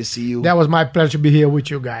happy to see you. That was my pleasure to be here with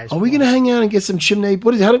you guys. Are we gonna hang out and get some chimney?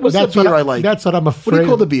 What's the beer I like? That's what I'm afraid. What do you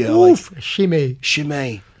call the beer?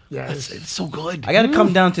 Chimay. Yes. It's so good. I got to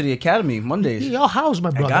come down to the academy Mondays. Your house, my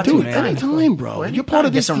brother. I got Dude, to, man. anytime, bro. You're part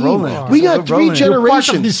of this team. Rolling. We got 3 generations. You're part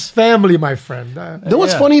of this family, my friend. You know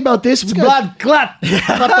what's funny about this? We got blood clot.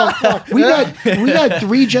 What the fuck? We got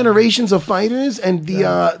 3 generations of fighters, and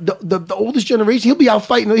the oldest generation, he'll be out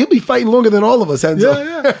fighting. He'll be fighting longer than all of us,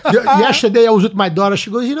 Henzo. Yeah. Yesterday, I was with my daughter.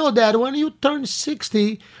 She goes, Dad, when you turn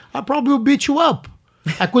 60, I probably will beat you up.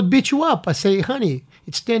 I could beat you up. I say, honey,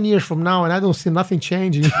 it's 10 years from now, and I don't see nothing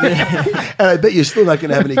changing. And I bet you're still not going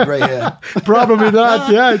to have any gray hair. Probably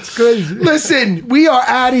not. Yeah, it's crazy. Listen, we are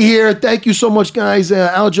out of here. Thank you so much, guys.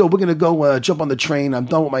 Aljo, we're going to go jump on the train. I'm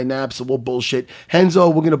done with my nap, so we'll bullshit. Henzo,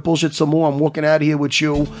 we're going to bullshit some more. I'm walking out of here with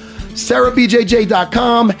you.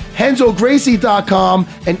 SarahBJJ.com, HenzoGracie.com,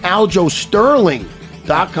 and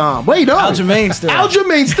AljoSterling.com. Wait, no. Aljamain Sterling.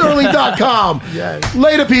 AljamainSterling.com. Yes.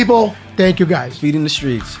 Later, people. Thank you, guys. Feeding the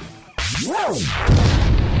streets.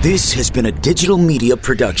 This has been a digital media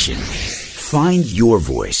production. Find your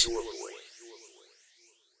voice.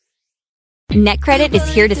 NetCredit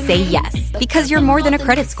is here to say yes, because you're more than a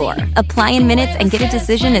credit score. Apply in minutes and get a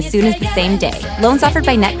decision as soon as the same day. Loans offered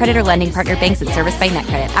by NetCredit or lending partner banks and serviced by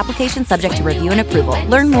NetCredit. Application subject to review and approval.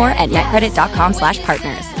 Learn more at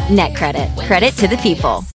netcredit.com/partners. NetCredit. Credit to the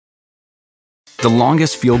people. The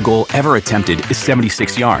longest field goal ever attempted is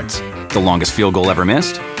 76 yards. The longest field goal ever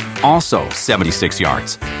missed? Also 76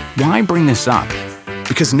 yards. Why bring this up?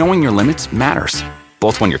 Because knowing your limits matters,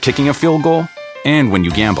 both when you're kicking a field goal and when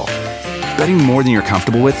you gamble. Betting more than you're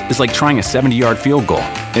comfortable with is like trying a 70-yard field goal.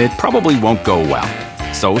 It probably won't go well.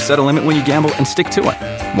 So set a limit when you gamble and stick to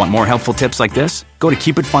it. Want more helpful tips like this? Go to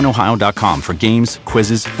keepitfunohio.com for games,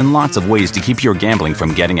 quizzes, and lots of ways to keep your gambling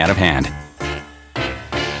from getting out of hand.